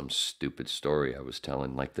Jason with some stupid story I was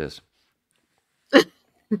telling like this.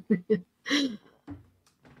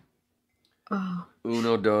 Oh.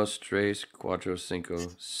 1, 2, 3, 4, 5,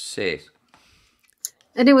 6.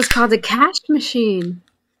 And it was called the cash machine.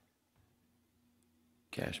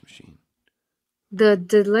 Cash machine. The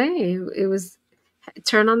delay. It was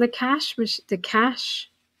turn on the cash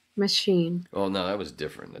machine. Oh no, that was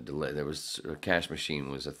different. The delay. There was a cash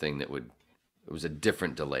machine was a thing that would. It was a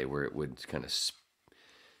different delay where it would kind of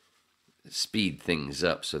speed things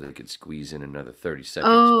up so they could squeeze in another 30-second spot.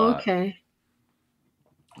 Oh, okay.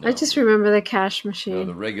 No. I just remember the cash machine. No,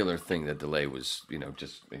 the regular thing, the delay was,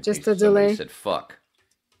 just a delay. Said fuck,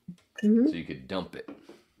 so you could dump it.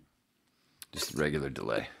 Just a regular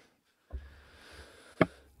delay.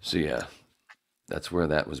 So yeah, that's where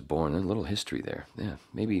that was born. A little history there. Yeah,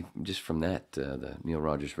 maybe just from that, the Neal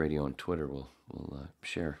Rogers Radio on Twitter will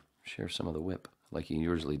share some of the whip like he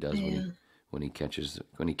usually does when he catches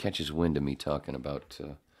wind of me talking about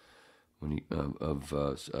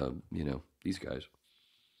these guys.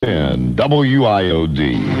 And WIOD,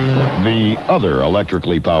 the other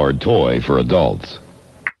electrically powered toy for adults.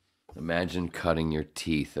 Imagine cutting your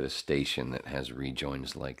teeth at a station that has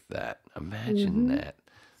rejoins like that. Imagine that.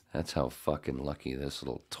 That's how fucking lucky this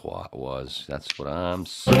little twat was. That's what I'm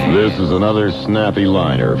saying. This is another snappy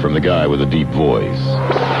liner from the guy with a deep voice.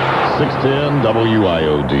 610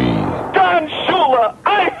 WIOD. Don Shula,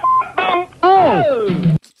 I f***ed them.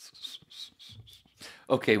 Oh!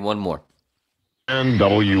 Okay, one more. And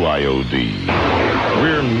WIOD.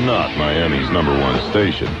 We're not Miami's #1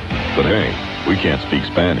 station, but hey, we can't speak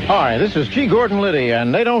Spanish. Hi, this is G. Gordon Liddy,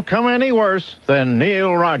 and they don't come any worse than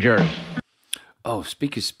Neal Rogers. Oh,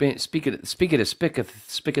 speak of Spanish. That's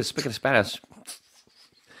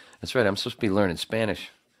right. I'm supposed to be learning Spanish.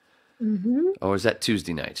 Oh, is that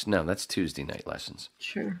Tuesday nights? No, that's Tuesday night lessons.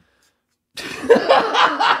 Sure.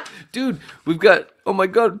 Dude, we've got, oh my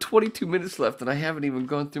God, 22 minutes left, and I haven't even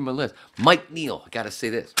gone through my list. Mike Neal, I got to say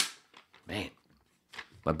this. Man,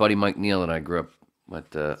 My buddy Mike Neal that I grew up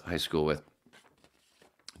at high school with.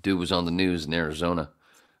 Dude was on the news in Arizona,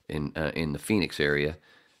 in the Phoenix area.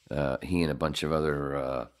 He and a bunch of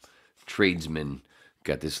other tradesmen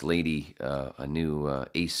got this lady a new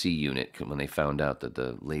AC unit when they found out that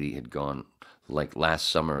the lady had gone, like last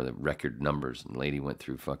summer, the record numbers, and the lady went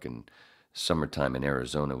through fucking summertime in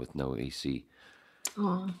Arizona with no AC.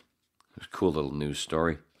 Oh. It was a cool little news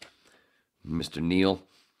story. Mr. Neal,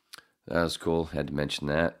 that was cool. Had to mention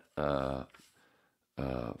that.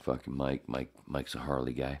 Fucking Mike's a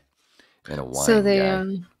Harley guy and a wine so they, guy.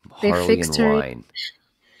 They Harley fixed and her, wine.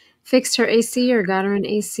 Fixed her AC or got her an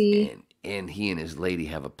AC. And he and his lady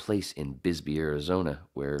have a place in Bisbee, Arizona,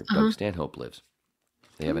 where Doug Stanhope lives.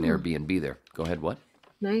 They have an Airbnb there. Go ahead. What?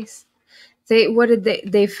 Nice.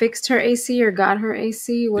 They fixed her AC or got her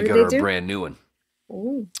AC? What They did got they her do? a brand new one.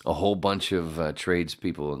 Ooh. A whole bunch of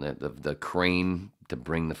tradespeople and the crane to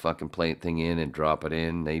bring the fucking plate thing in and drop it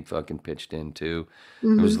in. They fucking pitched in too.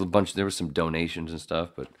 There was a bunch. There was some donations and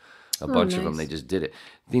stuff, but a bunch of them they just did it.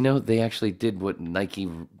 You know, they actually did what Nike,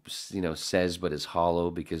 says, but is hollow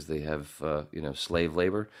because they have slave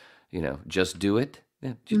labor. Just do it.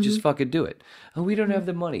 Yeah, just fucking do it. Oh, we don't have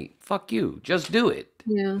the money. Fuck you. Just do it.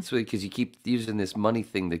 Yeah. That's because you keep using this money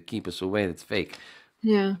thing to keep us away. That's fake.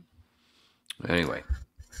 Yeah. Anyway.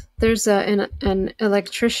 There's an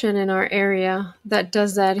electrician in our area that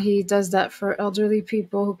does that. He does that for elderly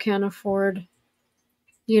people who can't afford,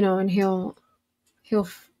 and he'll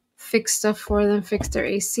fix stuff for them, fix their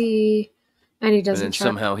AC, and he doesn't. And then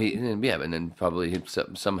somehow and then probably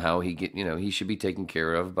somehow he should be taken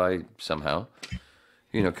care of by somehow,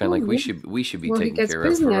 kind of like we should be taken care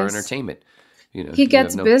of for our entertainment. He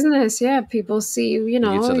gets business. Yeah, people see.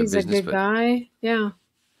 He's a good guy. Yeah.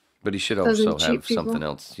 But he should also have something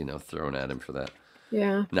else, thrown at him for that.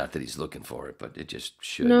 Yeah. Not that he's looking for it, but it just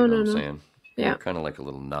should. No, you know what I'm saying? Yeah. Kind of like a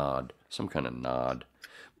little nod, some kind of nod.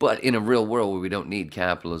 But in a real world where we don't need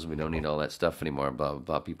capitalism, we don't need all that stuff anymore, blah, blah,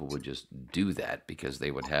 blah, people would just do that because they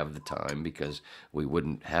would have the time, because we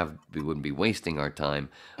wouldn't be wasting our time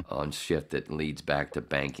on shit that leads back to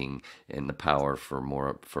banking and the power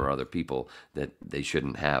for other people that they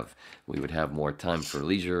shouldn't have. We would have more time for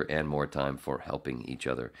leisure and more time for helping each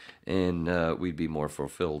other. And we'd be more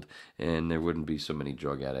fulfilled, and there wouldn't be so many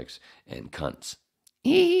drug addicts and cunts.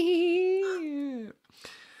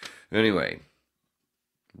 Anyway.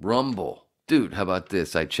 Rumble. Dude, how about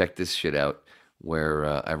this? I checked this shit out where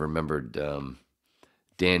I remembered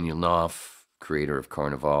Daniel Knopf, creator of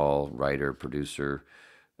Carnival, writer, producer,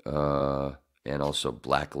 and also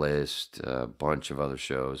Blacklist, a bunch of other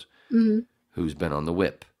shows, who's been on the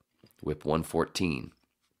Whip 114.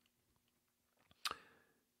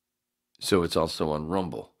 So it's also on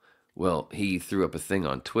Rumble. Well, he threw up a thing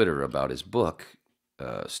on Twitter about his book,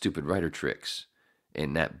 Stupid Writer Tricks.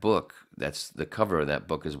 In that book, that's the cover of that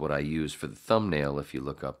book is what I use for the thumbnail. If you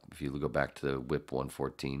go back to the Whip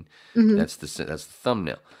 114, that's the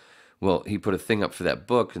thumbnail. Well, he put a thing up for that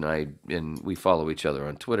book, and we follow each other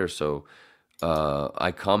on Twitter. So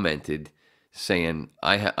I commented saying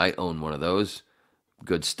I own one of those.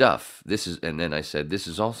 Good stuff. And then I said this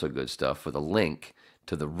is also good stuff with a link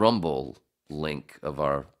to the Rumble link of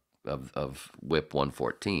Whip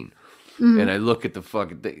 114. And I look at the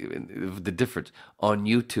fucking thing, the difference on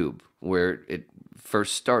YouTube where it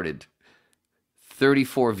first started,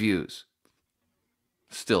 34 views.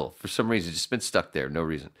 Still, for some reason, it's just been stuck there, no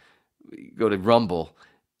reason. Go to Rumble,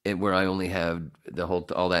 and where I only had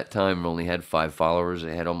all that time, only had 5 followers.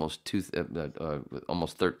 I had almost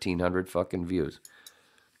 1,300 fucking views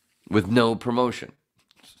with no promotion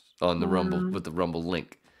on the Rumble with the Rumble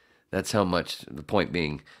link. That's how much, the point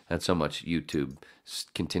being, that's how much YouTube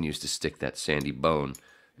continues to stick that sandy bone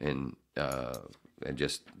and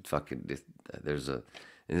just fucking, there's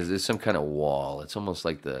some kind of wall. It's almost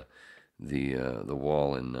like the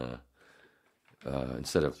wall in,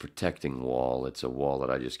 instead of protecting wall, it's a wall that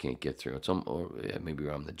I just can't get through. Maybe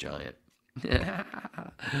I'm the giant.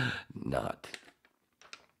 Not.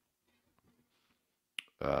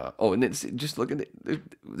 And then just look at it.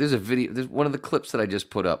 There's a video. There's one of the clips that I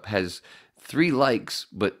just put up has 3 likes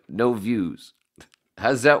but no views.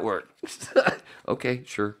 How's that work? Okay,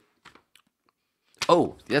 sure.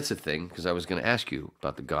 Oh, that's a thing because I was going to ask you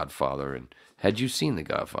about The Godfather. And had you seen The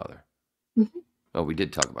Godfather? Mm-hmm. Oh, we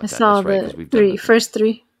did talk about that. I saw that's right, the first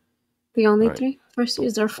 3. The only right. 3. First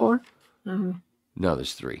is there 4? No,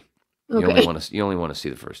 there's 3. Okay. You only want to see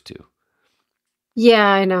the first 2. Yeah,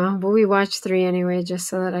 I know, but we watched 3 anyway, just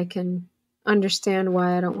so that I can understand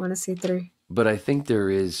why I don't want to see 3. But I think there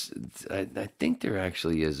is, I think there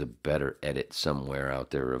actually is a better edit somewhere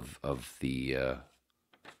out there of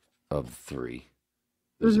 3.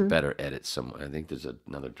 There's a better edit somewhere. I think there's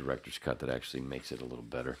another director's cut that actually makes it a little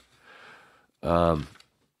better.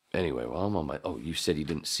 Anyway, well, I'm on my... Oh, you said you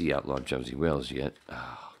didn't see Outlaw Jonesy Wales yet.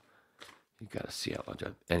 Oh, you got to see Outlaw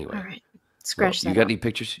Jonesy. Anyway. All right. Scratch that You got out. any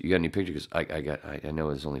pictures? You got any pictures? Because I know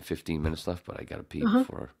there's only 15 minutes left, but I got to pee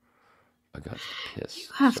before I got to piss. You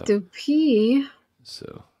have to pee.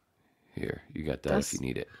 So, here. You got that if you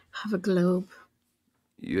need it. Have a globe.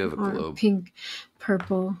 You have a globe. Pink,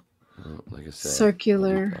 purple, like I said,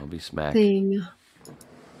 circular I'll be smacked. thing.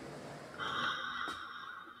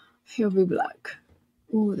 He'll be black.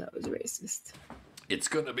 Ooh, that was racist. It's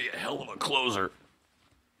going to be a hell of a closer.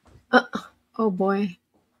 Oh, boy.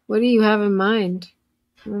 What do you have in mind?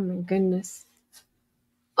 Oh, my goodness.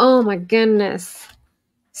 Oh, my goodness.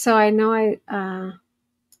 So I know I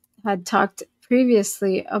had talked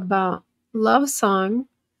previously about Love Song,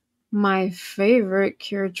 my favorite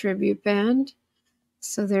Cure tribute band.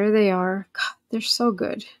 So there they are. God, they're so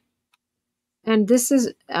good. And this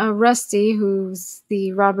is Rusty, who's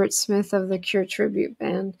the Robert Smith of the Cure tribute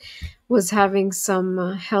band, was having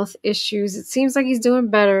some health issues. It seems like he's doing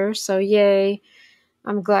better. So yay.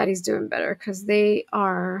 I'm glad he's doing better because they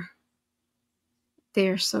are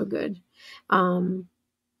so good.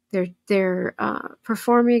 They're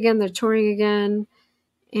performing again. They're touring again,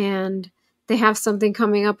 and they have something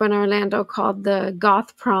coming up in Orlando called the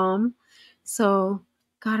Goth Prom. So,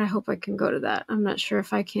 God, I hope I can go to that. I'm not sure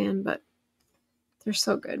if I can, but they're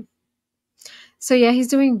so good. So yeah, he's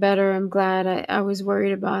doing better. I'm glad. I was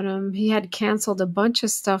worried about him. He had canceled a bunch of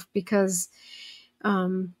stuff because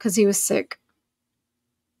he was sick.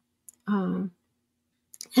 And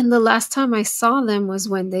the last time I saw them was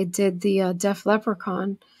when they did the Def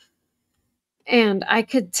Leprechaun. And I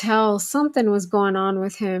could tell something was going on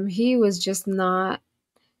with him. He was just not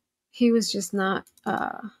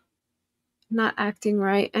acting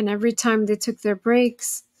right. And every time they took their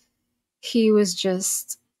breaks, he was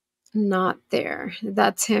just not there.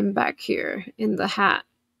 That's him back here in the hat.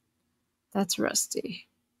 That's Rusty.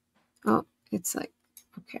 Oh, it's like,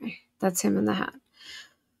 okay, that's him in the hat.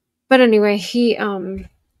 But anyway, he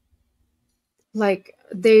like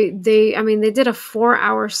they did a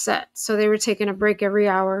 4-hour set, so they were taking a break every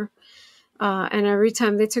hour, and every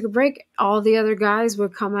time they took a break, all the other guys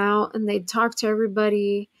would come out and they'd talk to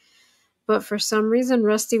everybody. But for some reason,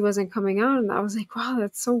 Rusty wasn't coming out, and I was like, wow,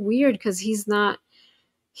 that's so weird, because he's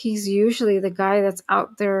usually the guy that's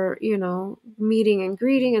out there, meeting and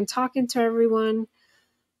greeting and talking to everyone.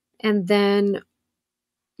 And then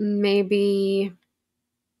maybe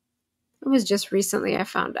it was just recently I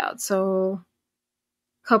found out. So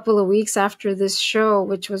a couple of weeks after this show,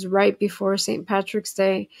 which was right before St. Patrick's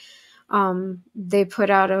Day, they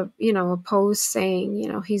put out a post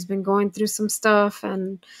saying, he's been going through some stuff,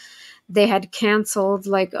 and they had canceled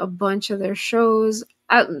like a bunch of their shows,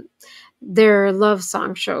 their Love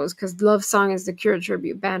Song shows, because Love Song is the Cure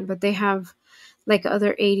tribute band, but they have like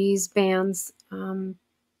other 80s bands.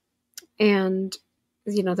 And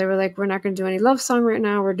they were like, we're not going to do any Love Song right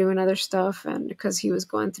now. We're doing other stuff. And because he was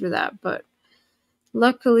going through that, but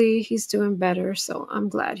luckily he's doing better. So I'm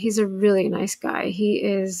glad. He's a really nice guy. He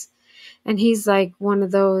is. And he's like one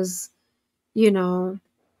of those,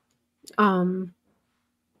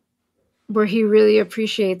 where he really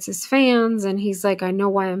appreciates his fans. And he's like, I know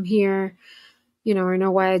why I'm here, I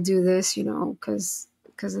know why I do this, because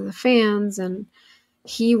of the fans. And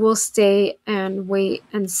he will stay and wait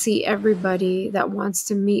and see everybody that wants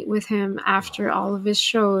to meet with him after all of his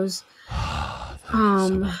shows. I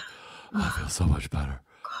feel so much better.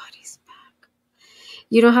 God, he's back.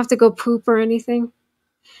 You don't have to go poop or anything.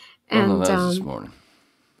 And no, that was this morning.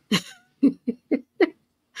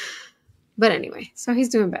 But anyway, so he's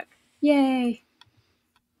doing better. Yay!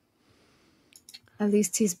 At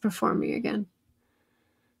least he's performing again.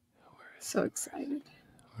 So excited.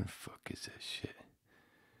 Where the fuck is that shit?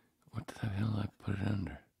 What the hell did I put it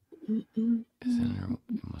under? Is it under?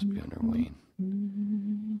 It must be under Wayne.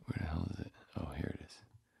 Where the hell is it? Oh, here it is.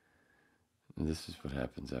 And this is what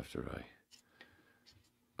happens after I...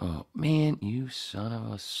 Oh, man, you son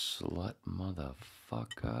of a slut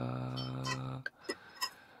motherfucker.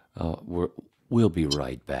 Oh, we'll be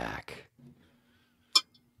right back.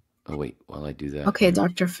 Oh, wait, while I do that... Okay,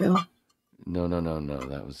 Dr. Phil. No.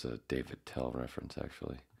 That was a David Tell reference,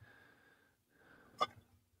 actually.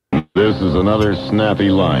 This is another snappy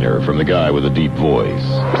liner from the guy with a deep voice.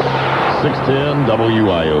 610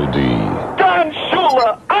 WIOD. Don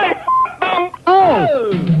Shula, I f***ed them.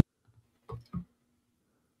 Oh!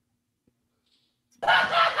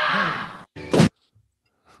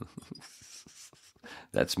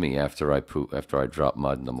 That's me after I drop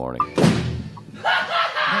mud in the morning.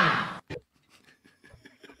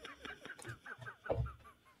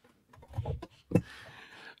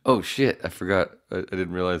 Oh shit! I forgot. I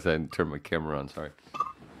didn't realize I hadn't turned my camera on. Sorry.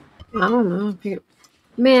 I don't know.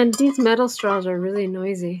 Man, these metal straws are really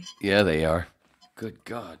noisy. Yeah, they are. Good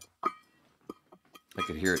God. I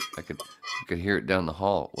could hear it. I could hear it down the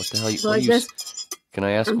hall. What the hell? What are you? Can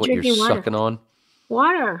I ask I'm what you're drinking water. sucking on?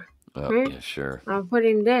 Water. Oh, right? yeah, sure. I'm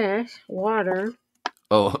putting this water.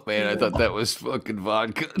 Oh man, I thought that was fucking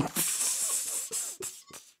vodka.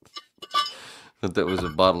 Thought that was a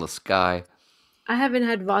bottle of Sky. I haven't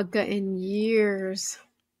had vodka in years.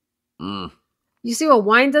 Mm. You see what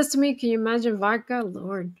wine does to me? Can you imagine vodka?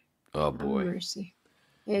 Lord. Oh boy. Mercy.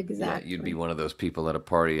 Exactly. Yeah, you'd be one of those people at a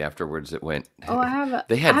party afterwards that went. Oh, I have a.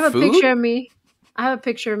 They had I have food? a picture of me. I have a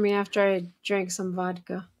picture of me after I drank some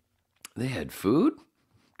vodka. They had food?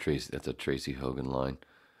 Tracy, that's a Tracy Hogan line.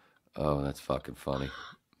 Oh, that's fucking funny.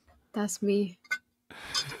 That's me.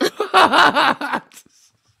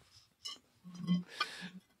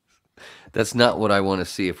 That's not what I want to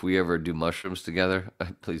see if we ever do mushrooms together.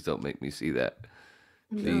 Please don't make me see that.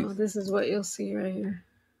 Please. No, this is what you'll see right here.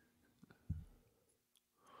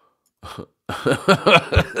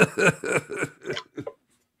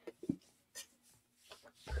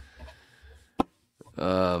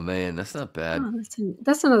 Oh man, that's not bad. Oh,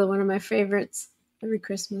 that's another one of my favorites. Every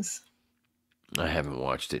Christmas. I haven't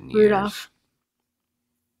watched it in years. Rudolph.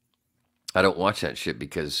 I don't watch that shit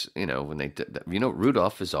because, when they,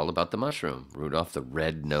 Rudolph is all about the mushroom. Rudolph, the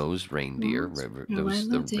red-nosed reindeer. Those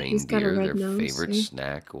the reindeer. Their favorite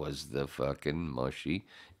snack was the fucking mushy.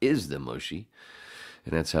 Is the mushy,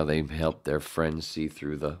 and that's how they helped their friends see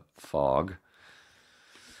through the fog.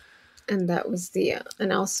 And that was the,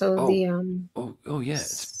 and also yeah,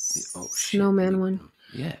 snowman one.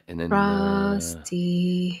 Yeah, and then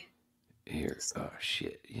Frosty. Here, oh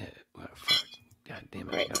shit, yeah. Well, fuck. God damn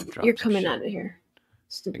it! Right. I gotta drop. You're some coming shit. out of here.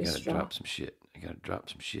 Stupid I gotta straw. drop some shit. I gotta drop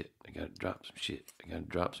some shit. I gotta drop some shit. I gotta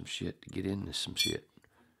drop some shit to get into some shit.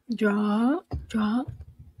 Drop.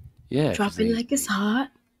 Yeah. Drop it like it's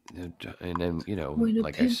hot. And then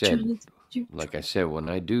like I said, when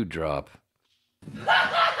I do drop.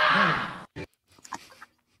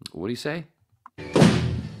 What do you say?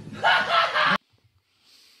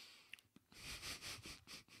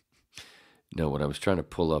 No, what I was trying to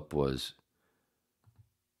pull up was.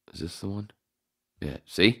 Is this the one? Yeah.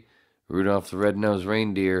 See? Rudolph the Red-Nosed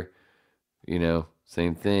Reindeer.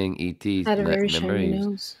 Same thing. E.T. Had a very shiny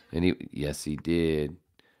nose. And yes, he did.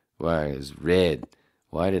 Why is red?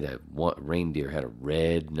 Why did reindeer had a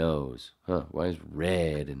red nose? Huh? Why is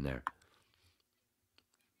red in there?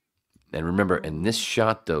 And remember, in this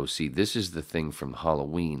shot, though, see, this is the thing from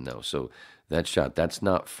Halloween, though. So that shot, that's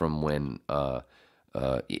not from when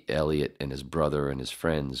Elliot and his brother and his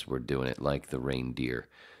friends were doing it like the reindeer.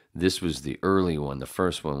 This was the early one, the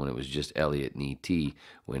first one, when it was just Elliot and E.T.,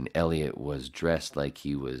 when Elliot was dressed like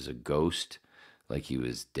he was a ghost, like he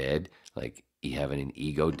was dead, like he having an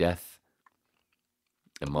ego death.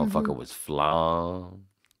 And motherfucker was flan.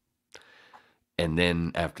 And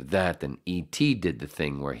then after that, then E.T. did the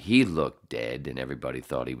thing where he looked dead and everybody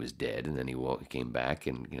thought he was dead. And then he came back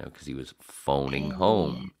and, because he was phoning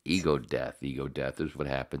home. Ego death. Ego death is what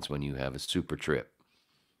happens when you have a super trip.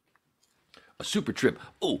 A super trip.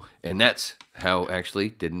 Oh, and that's how, actually,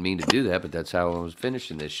 didn't mean to do that, but that's how I was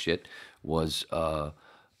finishing this shit, was fucking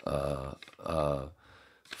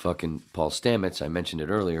Paul Stamets. I mentioned it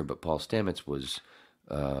earlier, but Paul Stamets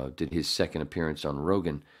did his second appearance on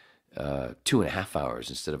Rogan 2.5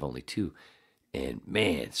 hours instead of only 2. And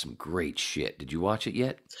man, some great shit. Did you watch it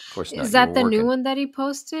yet? Of course not. Is that the new one that he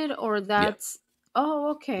posted, or that's? Yeah.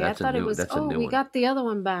 Oh, okay. That's I thought it was. Oh, we got the other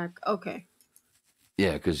one back. Okay.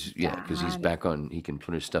 Yeah, because he's back on. He can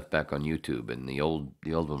put his stuff back on YouTube, and the old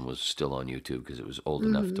one was still on YouTube because it was old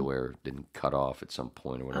enough to where it didn't cut off at some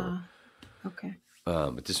point or whatever. Okay.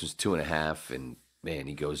 But this was 2.5, and man,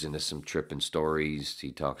 he goes into some tripping stories.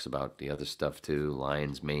 He talks about the other stuff too,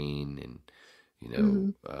 lion's mane, and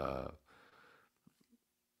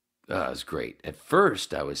it's great. At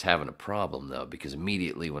first, I was having a problem though, because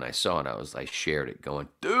immediately when I saw it, I shared it, going,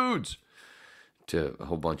 dudes, to a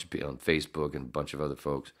whole bunch of people on Facebook and a bunch of other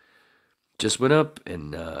folks. Just went up,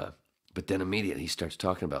 and but then immediately he starts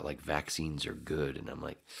talking about like vaccines are good, and I'm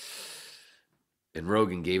like. And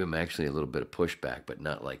Rogan gave him actually a little bit of pushback, but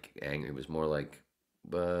not like angry. It was more like,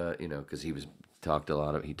 because he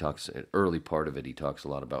talks early part of it. He talks a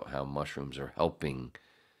lot about how mushrooms are helping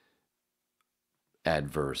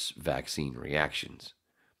adverse vaccine reactions,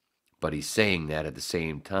 but he's saying that at the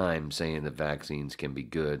same time, saying that vaccines can be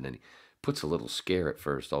good, and then he puts a little scare at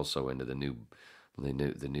first, also into the new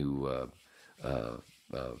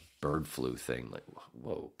bird flu thing. Like,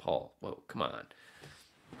 whoa, Paul, whoa, come on.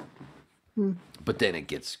 But then it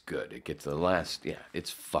gets good. It gets the last. Yeah,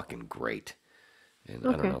 it's fucking great. And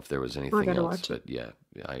I don't know if there was anything else, but yeah,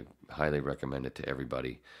 I highly recommend it to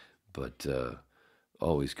everybody. But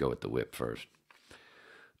always go with the whip first.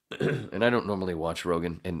 And I don't normally watch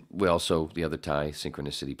Rogan. And we also, the other tie,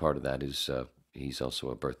 synchronicity part of that is he's also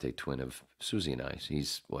a birthday twin of Susie and I. So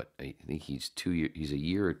he's what? I think he's 2 years. He's a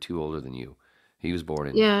year or two older than you. He was born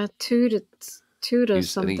in 2 to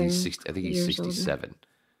something. I think he's 67. Older.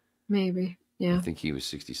 Maybe. Yeah. I think he was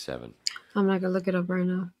 67. I'm not gonna look it up right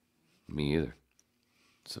now. Me either.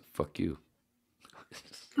 So fuck you.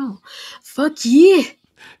 Oh, fuck yeah.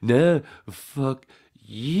 No, fuck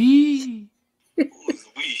yeah. Who's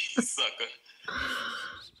we, sucker?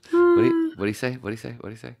 What do you say? What do you say? What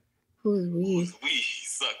do you say? Who's we? Who's we,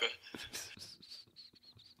 sucker?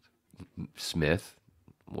 Smith,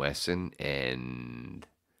 Wesson, and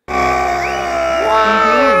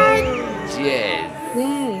Jez.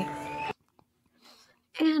 Yay.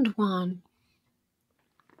 And Juan.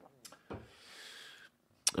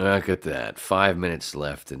 Look at that. 5 minutes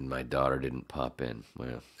left, and my daughter didn't pop in.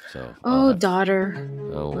 Well, so. Daughter.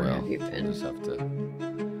 Oh Where well. have you been? Just have to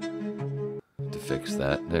fix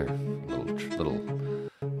that. There, little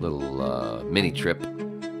mini trip.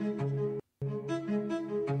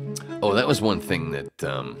 Oh, that was one thing that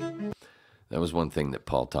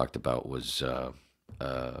Paul talked about was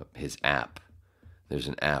his app. There's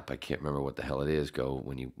an app. I can't remember what the hell it is. Go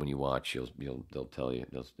when you watch, they'll tell you.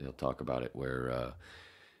 They'll talk about it where.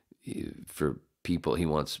 For people, he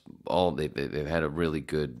wants all they've had a really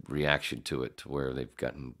good reaction to it, to where they've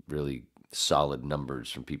gotten really solid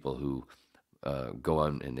numbers from people who go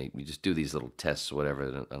on and you just do these little tests or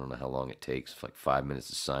whatever. I don't know how long it takes, like 5 minutes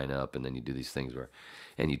to sign up, and then you do these things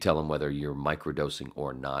and you tell them whether you're microdosing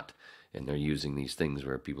or not, and they're using these things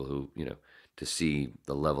where people who to see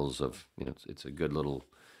the levels of it's a good little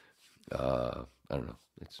I don't know,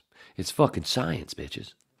 it's fucking science,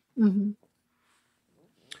 bitches. Mm-hmm.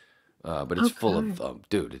 But it's full of,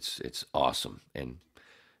 dude, it's awesome. And,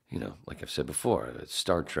 like I've said before,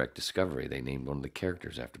 Star Trek Discovery, they named one of the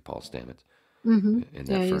characters after Paul Stamets. Mm-hmm. And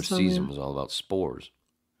that first season was all about spores.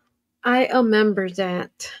 I remember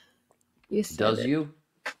that. You said Does it. you?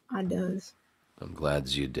 I does. I'm glad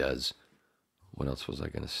you does. What else was I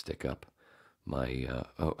going to stick up? My,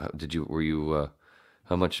 how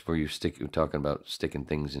much were you talking about sticking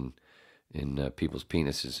things in people's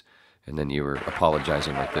penises? And then you were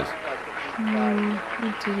apologizing like this.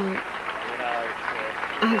 I didn't.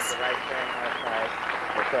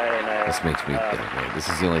 This makes me. This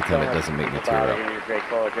is the only time it doesn't make me tear up. You're a great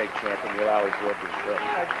caller, great champion. You'll always will be.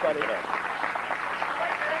 Thanks, buddy.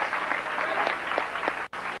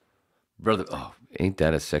 Brother, ain't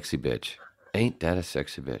that a sexy bitch? Ain't that a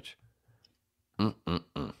sexy bitch?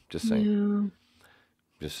 Just saying. Yeah.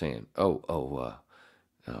 Just saying.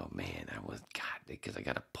 Oh man, because I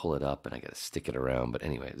gotta pull it up and I gotta stick it around. But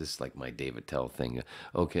anyway, this is like my David Tell thing.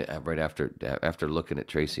 Okay, right after looking at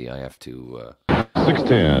Tracy, I have to.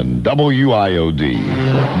 610 WIOD,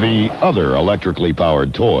 the other electrically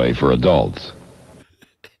powered toy for adults.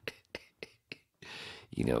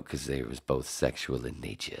 Because they was both sexual in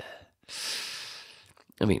nature.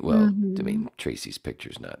 I mean, Tracy's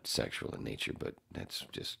picture's not sexual in nature, but that's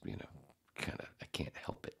just kind of I can't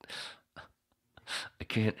help it. I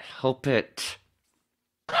can't help it.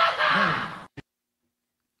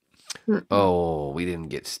 Oh, we didn't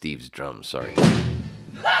get Steve's drum. Sorry.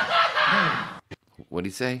 What'd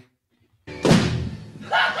he say? I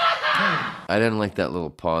didn't like that little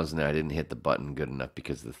pause in there. I didn't hit the button good enough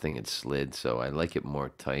because the thing had slid. So I like it more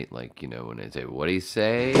tight, like, when I say, what'd he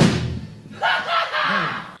say?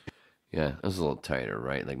 Yeah, it was a little tighter,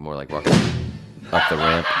 right? Like more like walking up the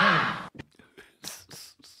ramp.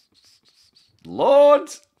 Lord!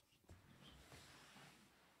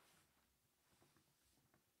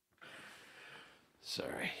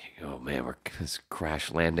 Sorry. Oh, man, we're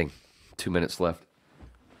crash landing. 2 minutes left.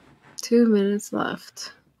 2 minutes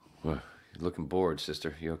left. Well, you're looking bored,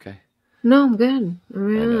 sister. You okay? No, I'm good. I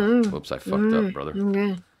know. Whoops, I fucked up, brother. I'm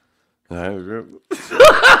good. I am good.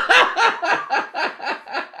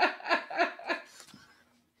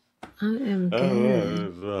 I'm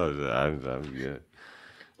good.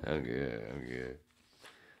 I'm good.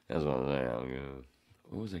 That's what I'm saying. I'm good.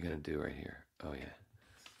 What was I going to do right here? Oh, yeah.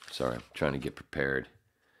 Sorry, I'm trying to get prepared.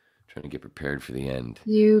 Trying to get prepared for the end.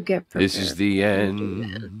 You get prepared. This is the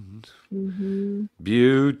end. Mm-hmm.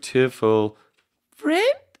 Beautiful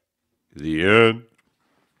friend. The end.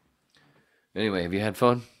 Anyway, have you had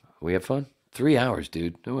fun? We had fun? 3 hours,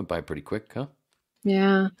 dude. That went by pretty quick, huh?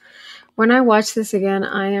 Yeah. When I watch this again,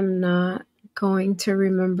 I am not going to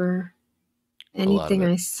remember anything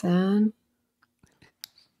I said.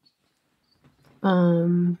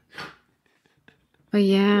 But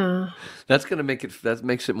yeah. That's gonna make it. That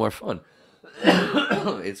makes it more fun.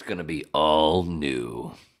 It's gonna be all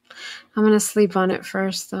new. I'm gonna sleep on it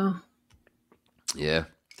first, though. Yeah.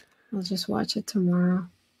 I'll just watch it tomorrow.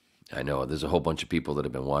 I know. There's a whole bunch of people that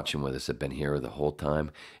have been watching with us that have been here the whole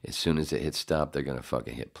time. As soon as it hits stop, they're gonna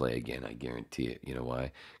fucking hit play again. I guarantee it. You know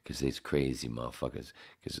why? Because these crazy motherfuckers.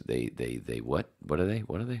 Because they what? What are they?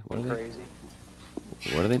 What are they? What are they? Crazy.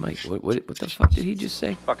 What are they, Mike? What the fuck did he just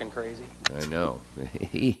say? Fucking crazy. I know.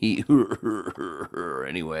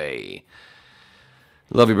 Anyway.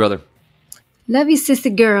 Love you, brother. Love you,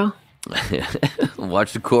 sissy girl.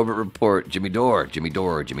 Watch the Corbett Report. Jimmy Dore.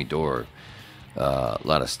 A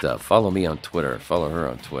lot of stuff. Follow me on Twitter. Follow her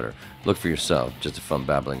on Twitter. Look for yourself. Just a fun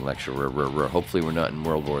babbling lecture. Hopefully we're not in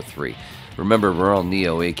World War III. Remember, we're all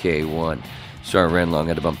Neo, a.k.a. 1. Star ran long,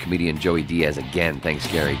 had to bump comedian Joey Diaz again. Thanks,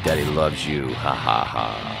 Gary. Daddy loves you. Ha ha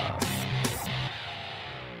ha.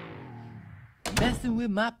 Messing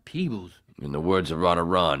with my peebles. In the words of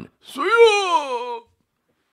Ron. See ya!